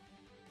it.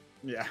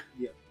 Yeah.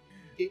 Yeah.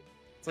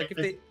 It's like if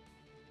they.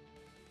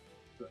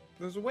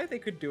 There's a way they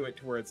could do it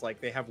to where it's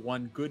like they have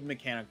one good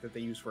mechanic that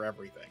they use for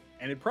everything,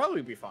 and it'd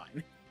probably be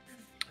fine.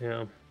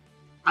 Yeah.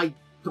 I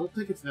don't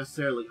think it's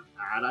necessarily a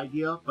bad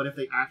idea, but if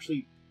they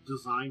actually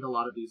designed a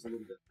lot of these a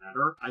little bit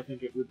better, I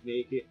think it would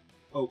make it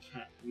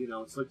okay. You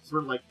know, it's like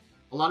sort of like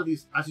a lot of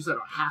these, as you said,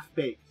 are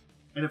half-baked,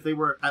 and if they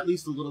were at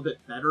least a little bit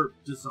better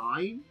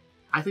designed,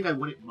 I think I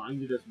wouldn't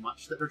mind it as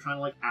much that they're trying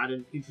to like add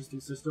in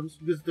interesting systems,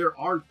 because there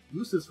are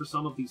uses for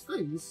some of these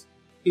things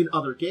in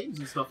other games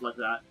and stuff like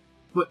that.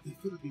 But I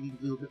feel like they need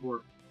a little bit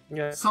more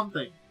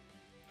something.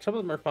 Some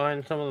of them are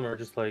fine. Some of them are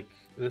just like,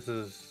 this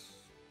is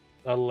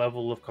a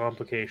level of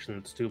complication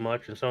that's too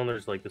much. And some of them are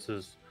just like,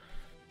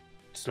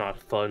 it's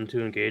not fun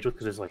to engage with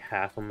because it's like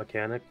half a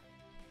mechanic.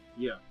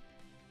 Yeah.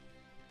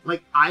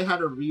 Like, I had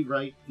to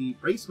rewrite the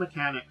brace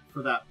mechanic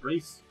for that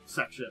brace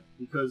section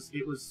because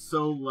it was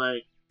so,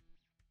 like,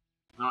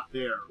 not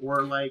there.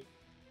 Or, like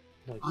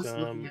us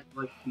looking at,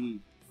 like, the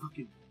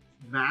fucking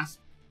mass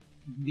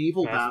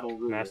battle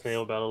rules. Mass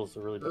naval battles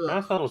are really bad.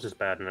 Mass battle's just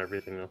bad in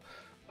everything,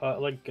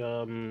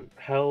 though.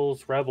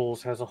 Hell's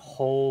Rebels has a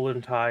whole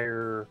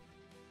entire,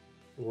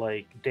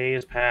 like,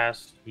 days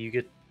past, you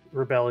get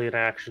rebellion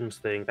actions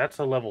thing. That's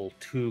a level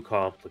too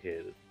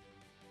complicated.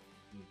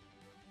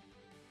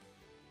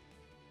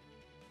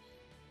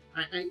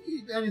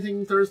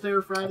 Anything Thursday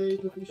or Friday?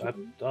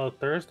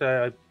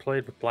 Thursday, I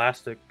played with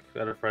Plastic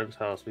at a friend's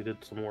house. We did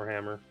some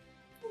Warhammer.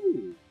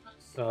 Ooh,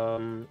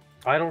 nice.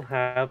 I don't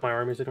have my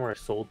armies anymore. I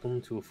sold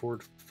them to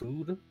afford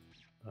food.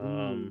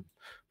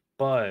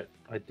 But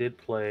I did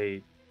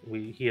play.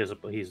 He's a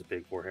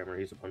big Warhammer.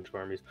 He's a bunch of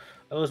armies.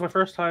 It was my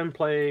first time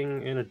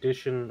playing an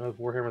edition of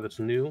Warhammer that's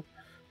new.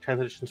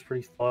 10th edition's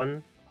pretty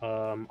fun.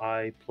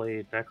 I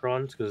played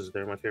Necrons because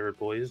they're my favorite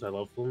boys. I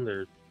love them.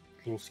 They're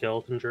little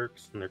skeleton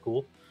jerks and they're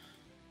cool.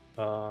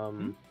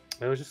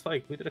 It was just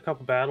like we did a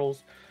couple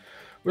battles.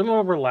 We're a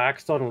little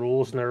relaxed on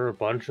rules, and there were a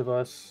bunch of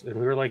us, and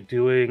we were like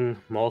doing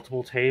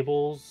multiple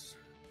tables.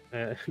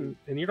 And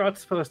you're not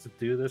supposed to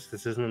do this.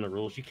 This isn't in the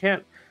rules. You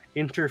can't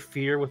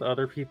interfere with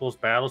other people's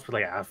battles. But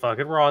like, fuck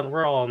it, we're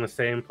all on the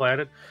same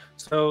planet.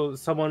 So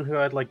someone who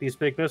had like these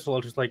big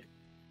missiles, just like,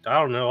 I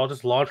don't know, I'll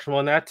just launch them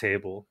on that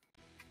table.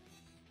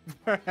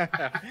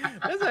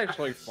 That's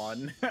actually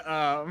fun.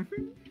 I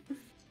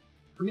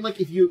mean,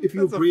 like, if you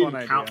agree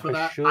and count for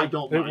that, I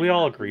don't mind. We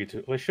all agree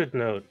to. I should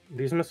note,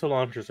 these missile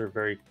launchers are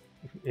very,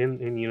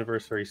 in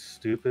universe, very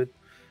stupid.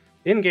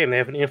 In game, they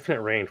have an infinite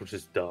range, which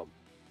is dumb,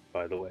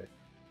 by the way.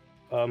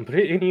 But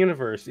in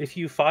universe, if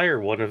you fire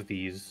one of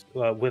these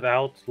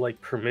without like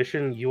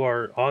permission, you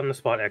are on the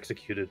spot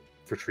executed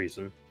for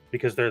treason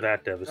because they're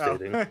that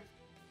devastating. Oh.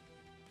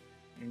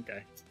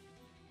 Okay.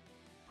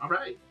 All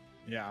right.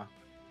 Yeah.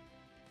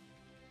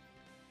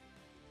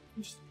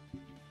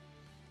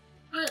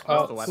 It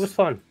was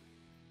fun.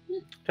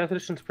 10th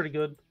edition's pretty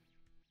good.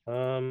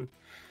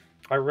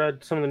 I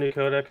read some of the new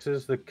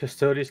codexes. The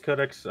Custodes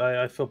Codex,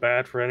 I feel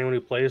bad for anyone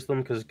who plays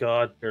them because,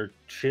 God, they're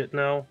shit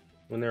now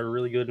when they were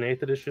really good in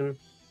 8th edition.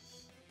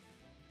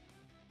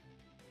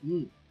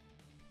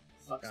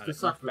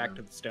 Sucks back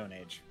to the Stone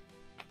Age.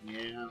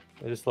 Yeah.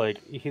 It's just like,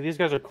 these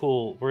guys are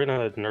cool. We're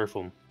going to nerf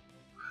them.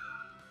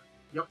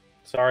 Yep.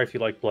 Sorry if you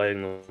like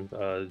playing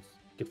them.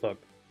 Get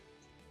fucked.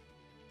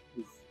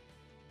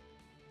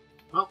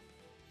 Well,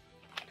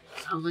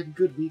 sounds like a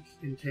good week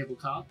in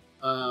tabletop.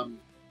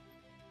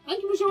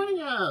 Thank you for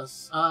joining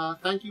us.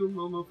 Thank you,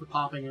 Momo, for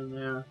popping in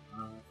there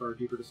for a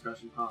deeper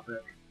discussion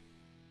topic.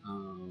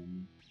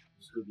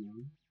 It's a good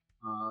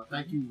one.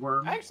 Thank you,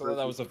 Worm. I actually thought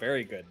that was a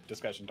very good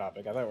discussion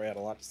topic. I thought we had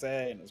a lot to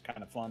say, and it was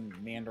kind of fun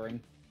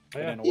meandering,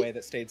 but in a way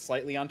that stayed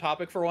slightly on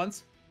topic for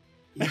once.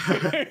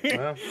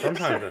 Well,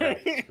 sometimes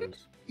it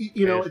happens.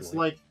 You know, it's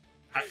like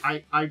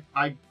I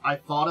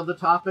thought of the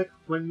topic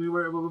when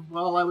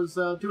while I was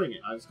doing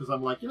it. Because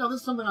I'm like, this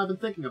is something I've been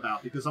thinking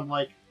about. Because I'm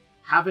like,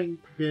 having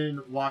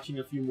been watching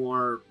a few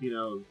more,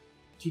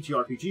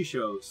 TTRPG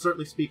shows.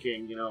 Certainly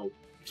speaking,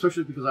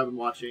 especially because I've been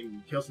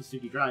watching Tales of the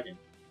Sneaky Dragon.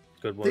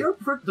 Good one.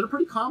 They're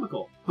pretty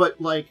comical,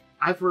 but like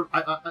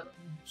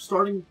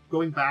starting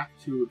going back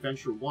to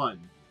Adventure 1,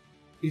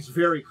 is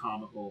very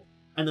comical.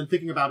 And then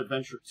thinking about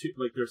Adventure 2,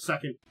 like their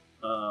second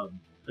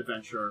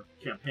adventure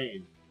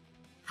campaign,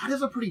 that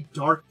is a pretty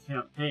dark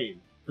campaign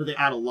that they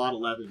add a lot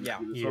of levity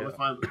to. So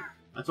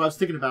that's what I was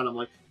thinking about. I'm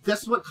like,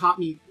 that's what caught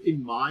me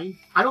in mind.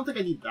 I don't think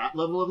I need that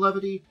level of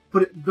levity,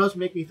 but it does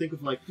make me think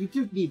of, like, you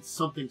do need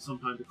something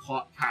sometime to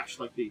catch,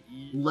 like, the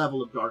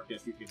level of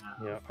darkness you can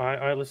have. Yeah,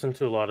 I listen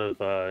to a lot of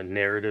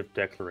narrative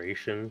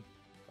declaration,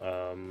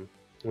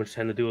 which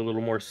tend to do a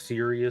little more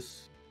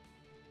serious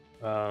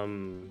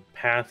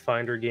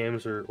Pathfinder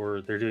games,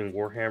 or they're doing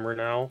Warhammer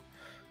now,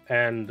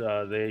 and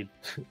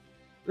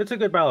it's a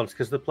good balance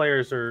because the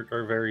players are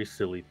very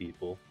silly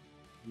people.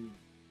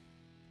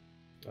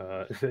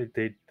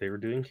 They were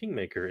doing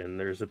Kingmaker, and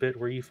there's a bit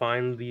where you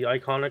find the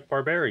iconic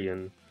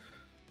barbarian,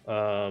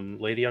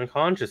 Lady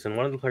Unconscious, and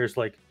one of the players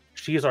like,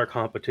 she's our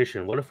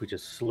competition. What if we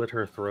just slit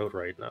her throat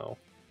right now?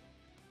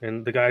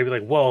 And the guy would be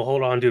like, whoa,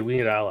 hold on, dude, we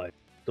need allies.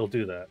 They'll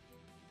do that.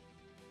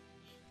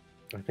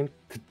 I think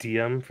the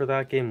DM for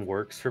that game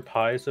works for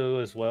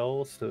Paizo as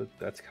well, so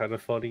that's kind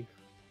of funny.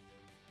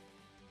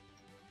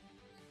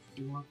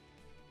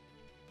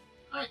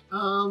 Alright,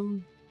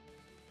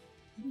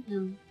 we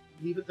can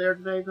leave it there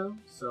today, though.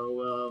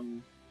 So,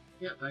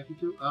 yeah, thank you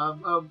too.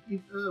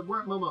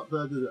 Where Momo?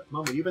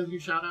 Momo, you have anything to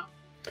shout out?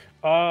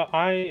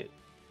 I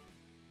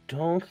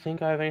don't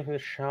think I have anything to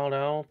shout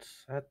out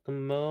at the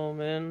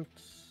moment.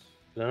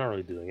 I'm not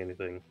really doing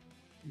anything.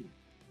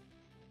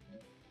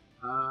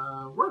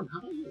 Worm, how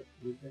about you?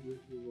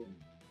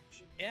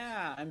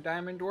 Yeah, I'm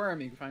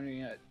DiamondWyrm. You can find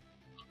me at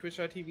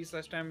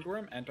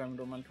twitch.tv/DiamondWyrm and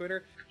DiamondWyrm on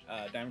Twitter,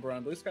 DiamondWyrm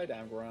on Blue Sky,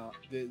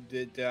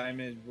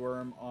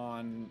 DiamondWyrm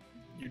on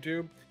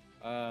YouTube,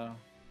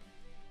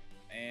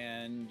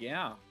 and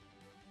yeah,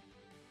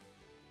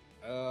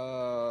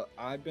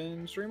 I've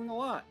been streaming a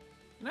lot,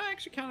 and I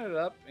actually counted it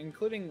up,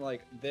 including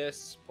like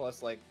this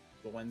plus like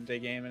the Wednesday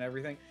game and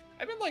everything.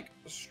 I've been like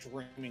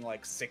streaming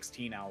like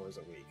 16 hours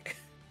a week.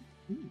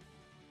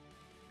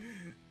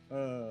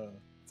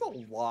 It's a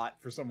lot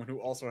for someone who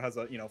also has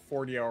a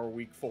 40-hour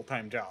week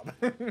full-time job.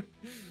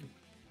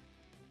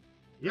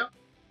 Yep.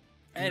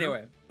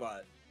 Anyway,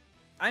 but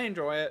I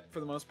enjoy it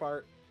for the most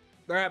part.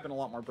 There have been a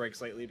lot more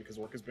breaks lately because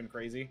work has been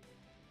crazy.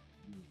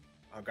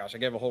 Oh gosh, I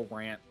gave a whole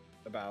rant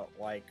about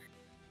like,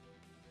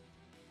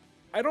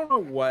 I don't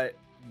know what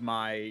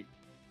my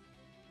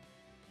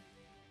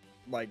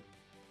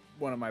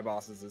one of my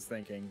bosses is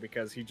thinking,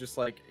 because he's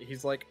like,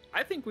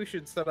 I think we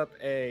should set up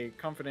a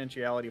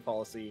confidentiality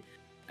policy,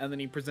 and then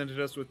he presented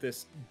us with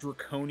this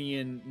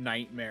draconian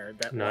nightmare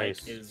that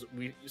like is,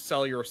 we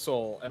sell your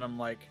soul, and I'm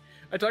like,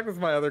 I talked with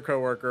my other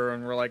coworker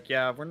and we're like,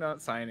 yeah, we're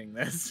not signing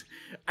this.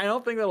 I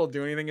don't think that'll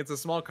do anything. It's a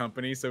small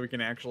company, so we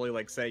can actually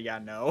like say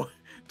no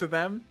to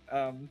them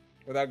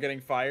without getting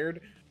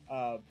fired,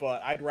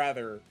 but I'd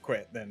rather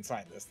quit than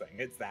sign this thing.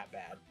 It's that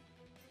bad.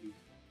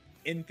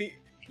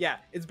 Yeah,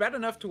 it's bad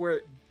enough to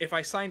where if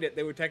I signed it,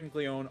 they would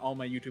technically own all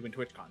my YouTube and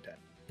Twitch content.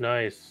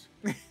 Nice.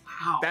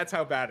 Wow. That's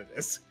how bad it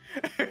is.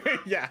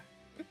 Yeah.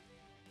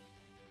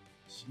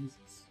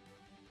 Jesus.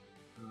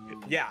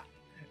 Yeah.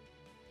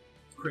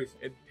 It's crazy.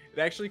 It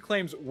actually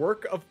claims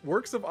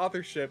works of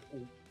authorship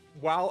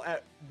while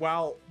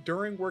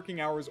during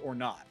working hours or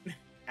not,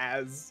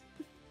 as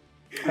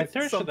I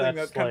think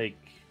that's like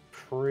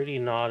pretty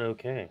not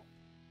okay.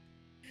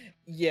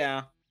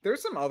 Yeah,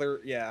 there's some other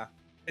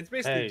It's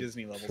basically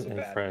Disney levels of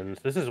bad. Friends,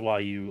 this is why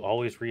you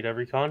always read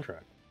every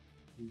contract.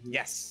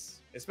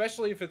 Yes,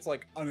 especially if it's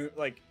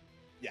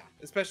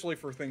especially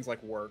for things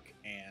like work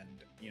and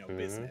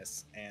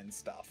business and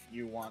stuff.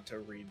 You want to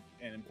read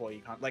an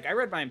employee I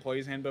read my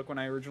employee's handbook when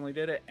I originally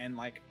did it, and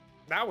like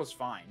that was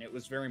fine. It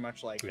was very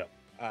much like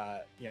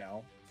but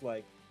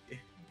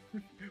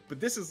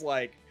this is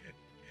like,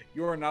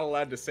 you are not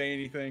allowed to say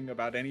anything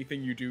about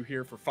anything you do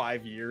here for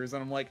 5 years.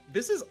 And I'm like,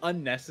 this is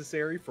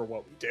unnecessary for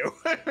what we do.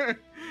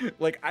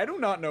 Like, I do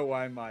not know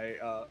why my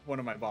one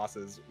of my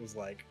bosses was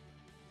like,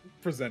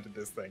 presented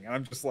this thing. And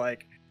I'm just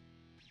like,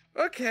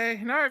 okay,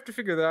 now I have to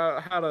figure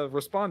out how to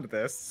respond to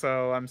this.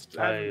 So I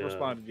haven't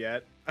responded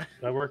yet.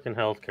 I work in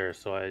healthcare,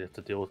 so I have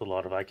to deal with a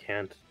lot of, I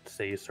can't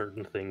say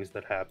certain things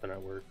that happen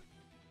at work.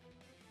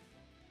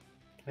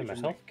 I'm a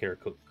healthcare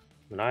cook,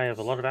 and I have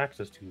a lot of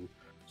access to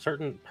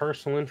certain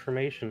personal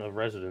information of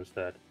residents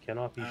that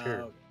cannot be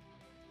shared.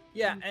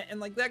 Yeah, and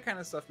like that kind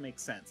of stuff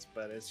makes sense,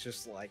 but it's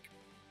just like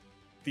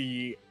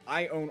the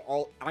I own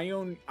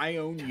you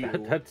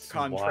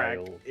contract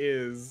wild.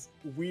 Is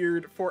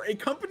weird for a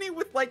company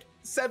with like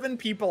 7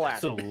 people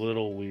at it. It's a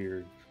little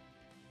weird.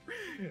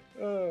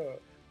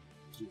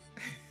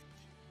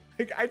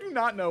 Like, I do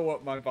not know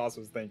what my boss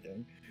was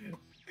thinking.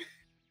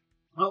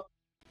 Well,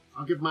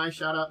 I'll give my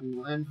shout out and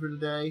we'll end for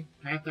today.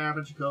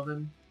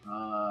 Dracovin.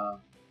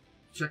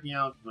 Checking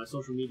out my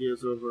social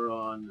medias over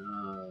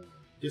on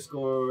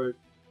Discord,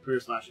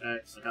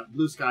 Twitter/X. I got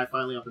Blue Sky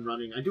finally up and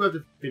running. I do have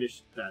to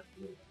finish that,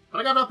 but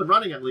I got it up and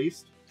running at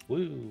least.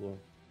 Woo!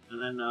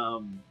 And then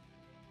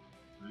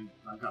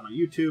I've got my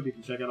YouTube. You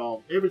can check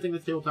out everything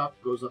that's tabletop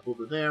goes up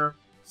over there.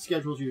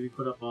 Schedules usually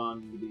put up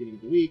on the beginning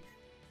of the week.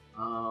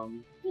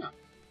 Yeah,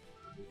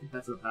 I think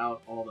that's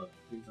about all the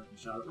things I can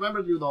shout out.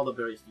 Remember to do all the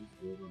various things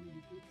on the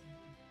YouTube.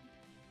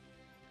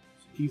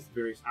 Keith,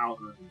 various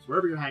algorithms,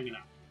 wherever you're hanging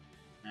out.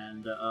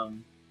 And,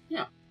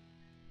 yeah.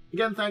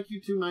 Again, thank you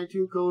to my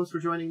two co-hosts for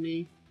joining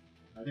me.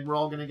 I think we're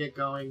all gonna get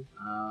going.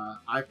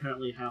 I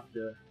apparently have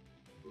to...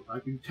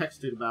 I've been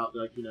texted about,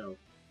 like, you know,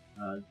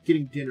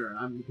 getting dinner, and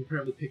I'm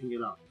apparently picking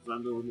it up, because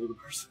I'm the only other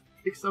person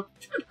who picks up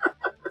dinner.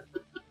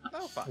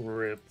 Oh, fun.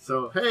 Rip.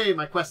 So, hey,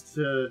 my quest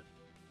to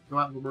go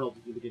out in the world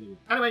is the beginning.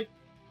 Anyway,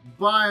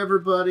 bye,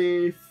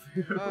 everybody!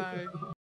 Bye.